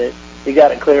 then he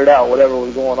got it cleared out, whatever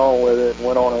was going on with it, and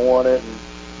went on and won it. And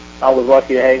I was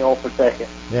lucky to hang on for second.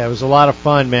 Yeah, it was a lot of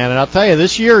fun, man. And I'll tell you,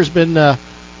 this year has been,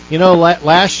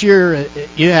 last year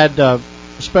you had,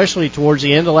 especially towards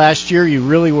the end of last year, you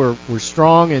really were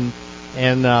strong, and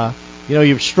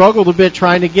you've struggled a bit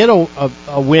trying to get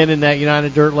a win in that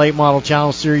United Dirt Late Model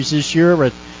Challenge Series this year,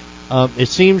 but it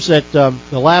seems that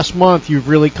the last month you've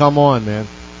really come on, man.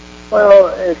 Well,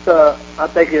 I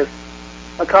think it's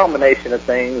a combination of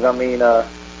things. I mean,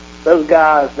 those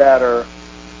guys that are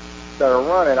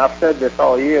running, I've said this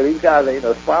all year, these guys ain't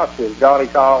no slouches. Johnny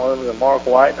Collins and Mark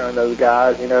Whitener and those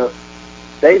guys,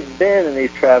 they've been in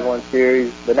these traveling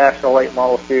series, the National Late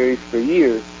Model Series, for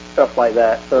years, stuff like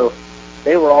that. So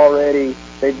they've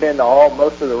been to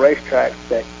most of the racetracks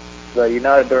that the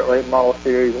United Dirt Late Model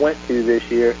Series went to this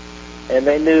year, and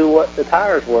they knew what the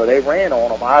tires were. They ran on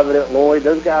them. Ivident, Lloyd,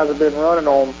 those guys have been running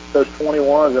on those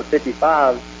 21s and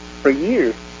 55s for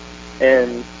years.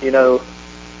 And,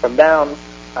 from down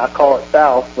I call it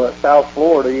South, but South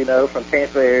Florida, you know, from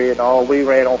Tampa area and all, we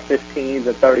ran on 15s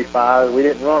and 35s. We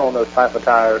didn't run on those type of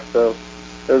tires, so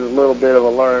it was a little bit of a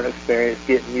learning experience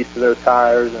getting used to those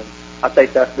tires, and I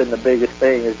think that's been the biggest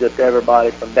thing is just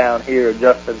everybody from down here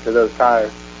adjusting to those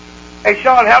tires. Hey,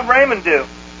 Sean, how'd Raymond do?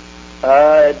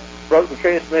 It broke the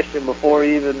transmission before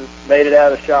he even made it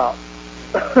out of the shop,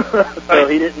 so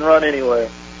he didn't run anywhere.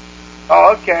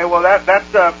 Oh, okay. Well,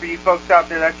 that's for you folks out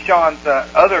there. That's Sean's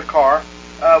other car.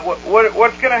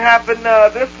 What's going to happen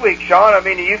this week, Sean? I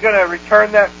mean, are you going to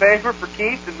return that favor for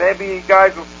Keith, and maybe you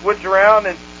guys will switch around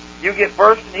and you get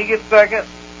first and he gets second?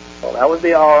 Well, that would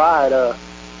be all right.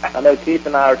 I know Keith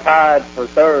and I are tied for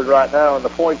third right now in the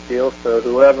points deal, so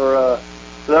whoever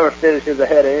finishes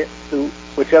ahead of it,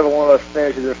 whichever one of us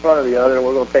finishes in front of the other,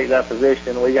 we're going to take that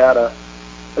position. We got a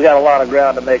lot of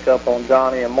ground to make up on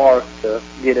Johnny and Mark to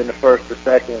get into first or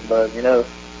second, but, you know,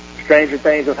 stranger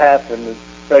things have happened,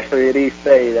 especially at East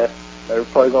Bay. There's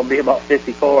probably going to be about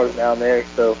 50 cars down there,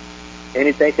 so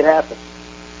anything can happen.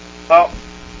 Well,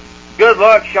 good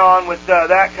luck, Sean, with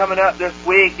that coming up this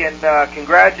week, and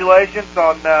congratulations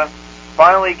on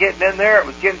finally getting in there. It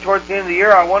was getting towards the end of the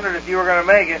year. I wondered if you were going to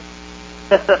make it.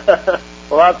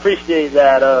 Well, I appreciate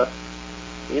that.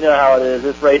 You know how it is.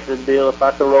 This racing deal, it's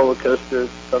like a roller coaster.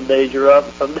 Some days you're up,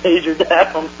 and some days you're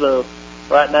down. So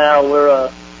right now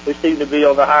we seem to be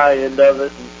on the high end of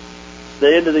it. And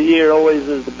the end of the year always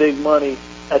is the big money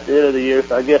at the end of the year.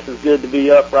 So I guess it's good to be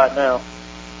up right now.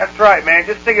 That's right, man.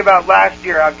 Just think about last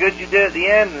year, how good you did at the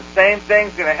end, and the same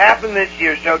thing's going to happen this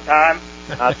year, Showtime.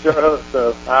 I sure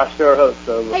hope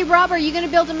so. Hey, Rob, are you going to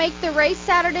be able to make the race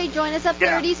Saturday? Join us up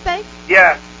there at East Bay?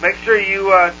 Yeah, make sure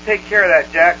you take care of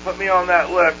that, Jack. Put me on that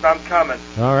list. I'm coming.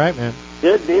 All right, man.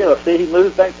 Good deal. See, he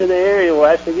moves back to the area. We'll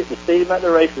actually get to see him at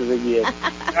the races again.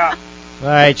 Yeah. All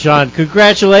right, Sean.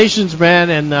 Congratulations, man,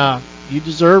 and you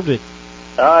deserved it.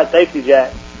 All right, thank you,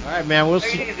 Jack. All right, man. We'll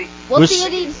see. We'll see you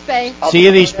at East Bay. See you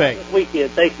at East Bay. This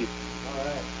weekend. Thank you.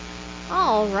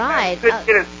 All right. Couldn't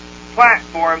get a plaque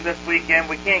for him this weekend.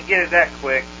 We can't get it that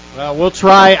quick. Well, we'll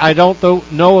try. I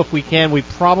don't know if we can. We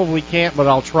probably can't, but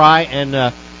I'll try.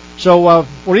 And so,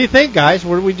 what do you think, guys?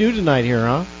 What did we do tonight here,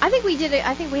 huh? I think we did.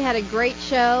 I think we had a great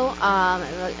show.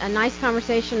 A nice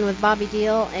conversation with Bobby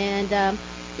Deal, and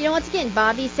once again,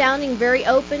 Bobby sounding very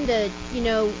open to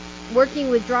working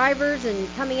with drivers and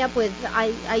coming up with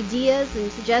ideas and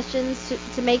suggestions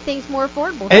to make things more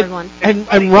affordable for everyone.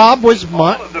 And Rob was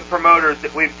all of the promoters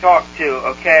that we've talked to,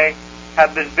 okay,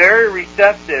 have been very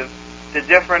receptive to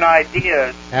different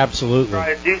ideas. Absolutely.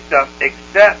 Try to do stuff,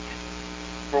 except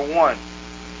for one.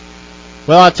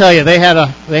 Well, I'll tell you, they had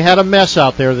a mess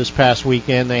out there this past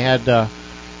weekend. They had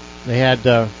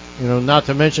not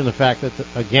to mention the fact that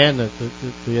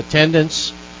the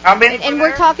attendance. And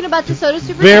we're talking about DeSoto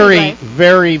Super Speedway. Speedway.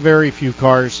 Very, very few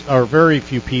cars, or very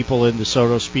few people in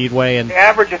DeSoto Speedway, and they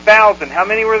average 1,000. How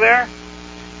many were there?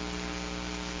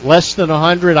 Less than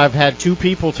 100. I've had two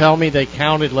people tell me they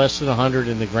counted less than 100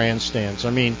 in the grandstands.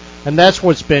 I mean, and that's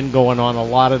what's been going on. A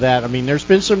lot of that. I mean, there's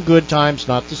been some good times.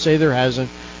 Not to say there hasn't,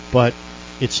 but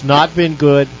it's not been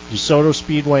good. DeSoto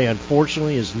Speedway,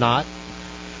 unfortunately, is not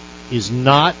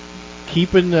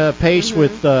keeping pace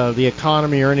with the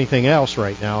economy or anything else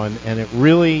right now, and it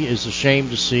really is a shame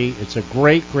to see. It's a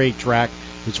great track.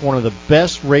 It's one of the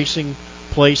best racing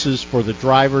places for the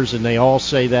drivers, and they all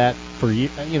say that for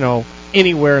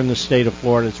anywhere in the state of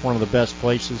Florida. It's one of the best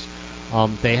places.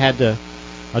 They had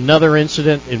another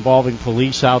incident involving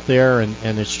police out there, and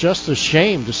it's just a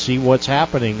shame to see what's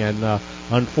happening. And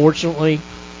unfortunately,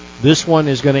 this one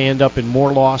is going to end up in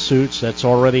more lawsuits.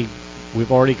 We've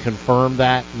already confirmed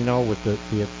that, with the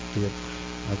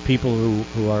people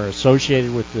who are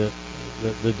associated with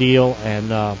the deal,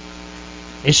 and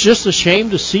it's just a shame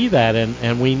to see that,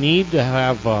 and we need to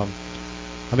have.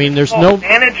 There's no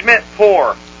management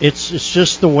poor. It's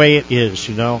just the way it is,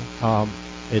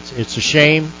 It's a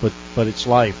shame, but it's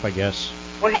life, I guess.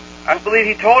 Well, I believe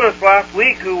he told us last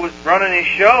week who was running his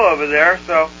show over there.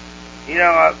 So,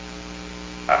 I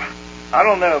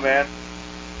don't know, man.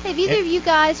 Have either of you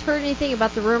guys heard anything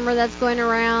about the rumor that's going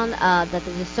around that the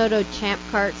DeSoto Champ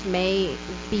Carts may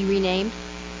be renamed?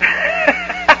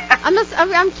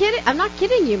 I'm kidding. I'm not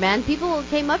kidding you, man. People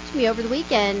came up to me over the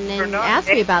weekend and asked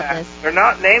me about this. They're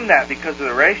not named that because of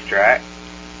the racetrack.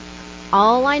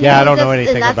 All I know I don't know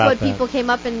anything that's about what that. People came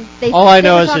up and they. All I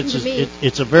know were is talking to me.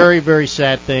 it's a very, very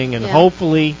sad thing, and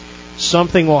hopefully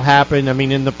something will happen. I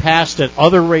mean, in the past at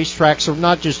other racetracks, or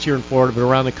not just here in Florida, but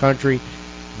around the country,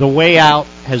 the way out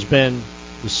has been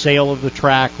the sale of the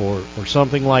track or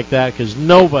something like that, because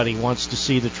nobody wants to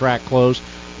see the track close.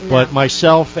 But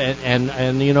myself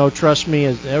and you know, trust me,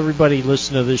 as everybody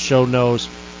listening to this show knows,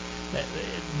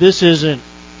 this isn't,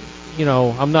 you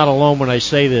know, I'm not alone when I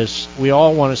say this. We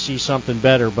all want to see something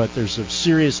better, but there's a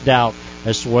serious doubt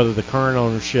as to whether the current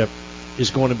ownership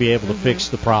is going to be able to fix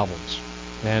the problems.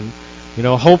 And, you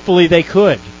know, hopefully they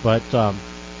could, but,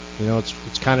 you know,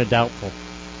 it's kind of doubtful.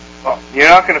 Well, you're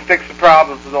not going to fix the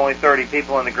problems with only 30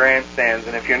 people in the grandstands,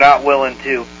 and if you're not willing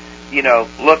to, you know,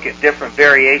 look at different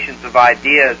variations of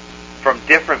ideas from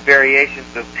different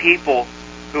variations of people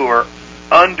who are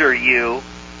under you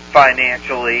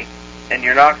financially, and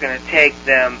you're not going to take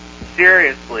them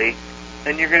seriously,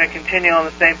 then you're going to continue on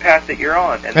the same path that you're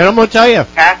on. And I'm going to tell you,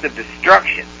 path of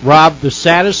destruction. Rob, the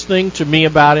saddest thing to me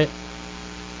about it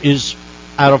is,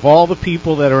 out of all the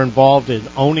people that are involved in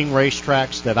owning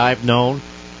racetracks that I've known,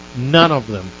 none of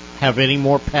them have any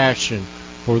more passion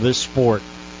for this sport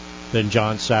than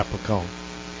John Sapricone.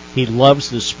 He loves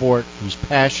this sport. He's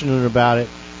passionate about it,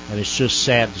 and it's just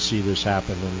sad to see this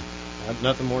happen. And I have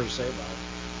nothing more to say about it.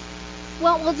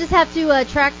 Well, we'll just have to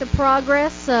track the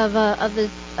progress of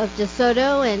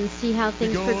DeSoto and see how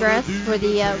things progress for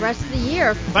the rest of the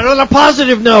year. But on a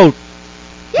positive note,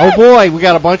 oh boy, we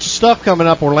got a bunch of stuff coming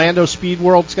up. Orlando Speed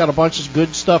World's got a bunch of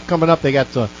good stuff coming up. They got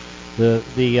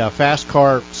the Fast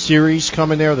Car Series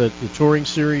coming there, the Touring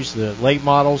Series, the late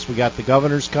models. We got the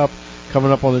Governor's Cup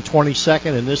coming up on the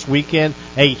 22nd, and this weekend,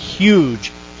 a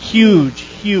huge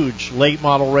late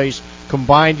model race,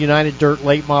 combined United Dirt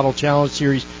Late Model Challenge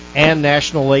Series and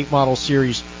National Late Model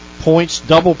Series points,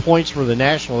 double points for the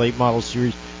National Late Model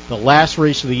Series. The last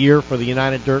race of the year for the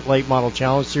United Dirt Late Model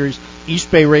Challenge Series. East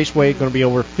Bay Raceway, going to be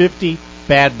over 50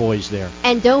 bad boys there.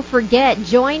 And don't forget,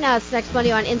 join us next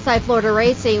Monday on Inside Florida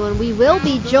Racing when we will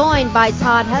be joined by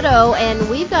Todd Hutto, and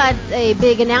we've got a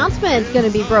big announcement going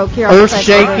to be broke here.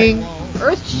 Earth-shaking,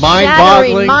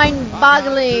 mind-boggling,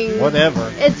 mind-boggling.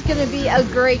 Whatever. It's going to be a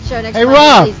great show next Hey, Monday.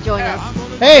 Rob. Please join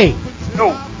us. Hey,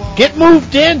 get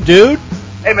moved in, dude.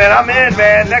 Hey, man, I'm in,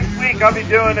 man. Next week I'll be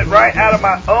doing it right out of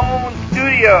my own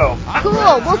studio.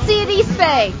 Cool. We'll see you at East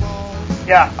Bay.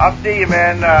 Yeah, I'll see you,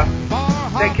 man.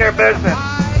 Take care of business.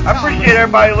 I appreciate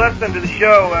everybody listening to the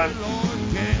show.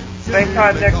 Same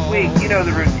time next week. You know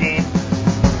the routine.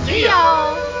 See ya.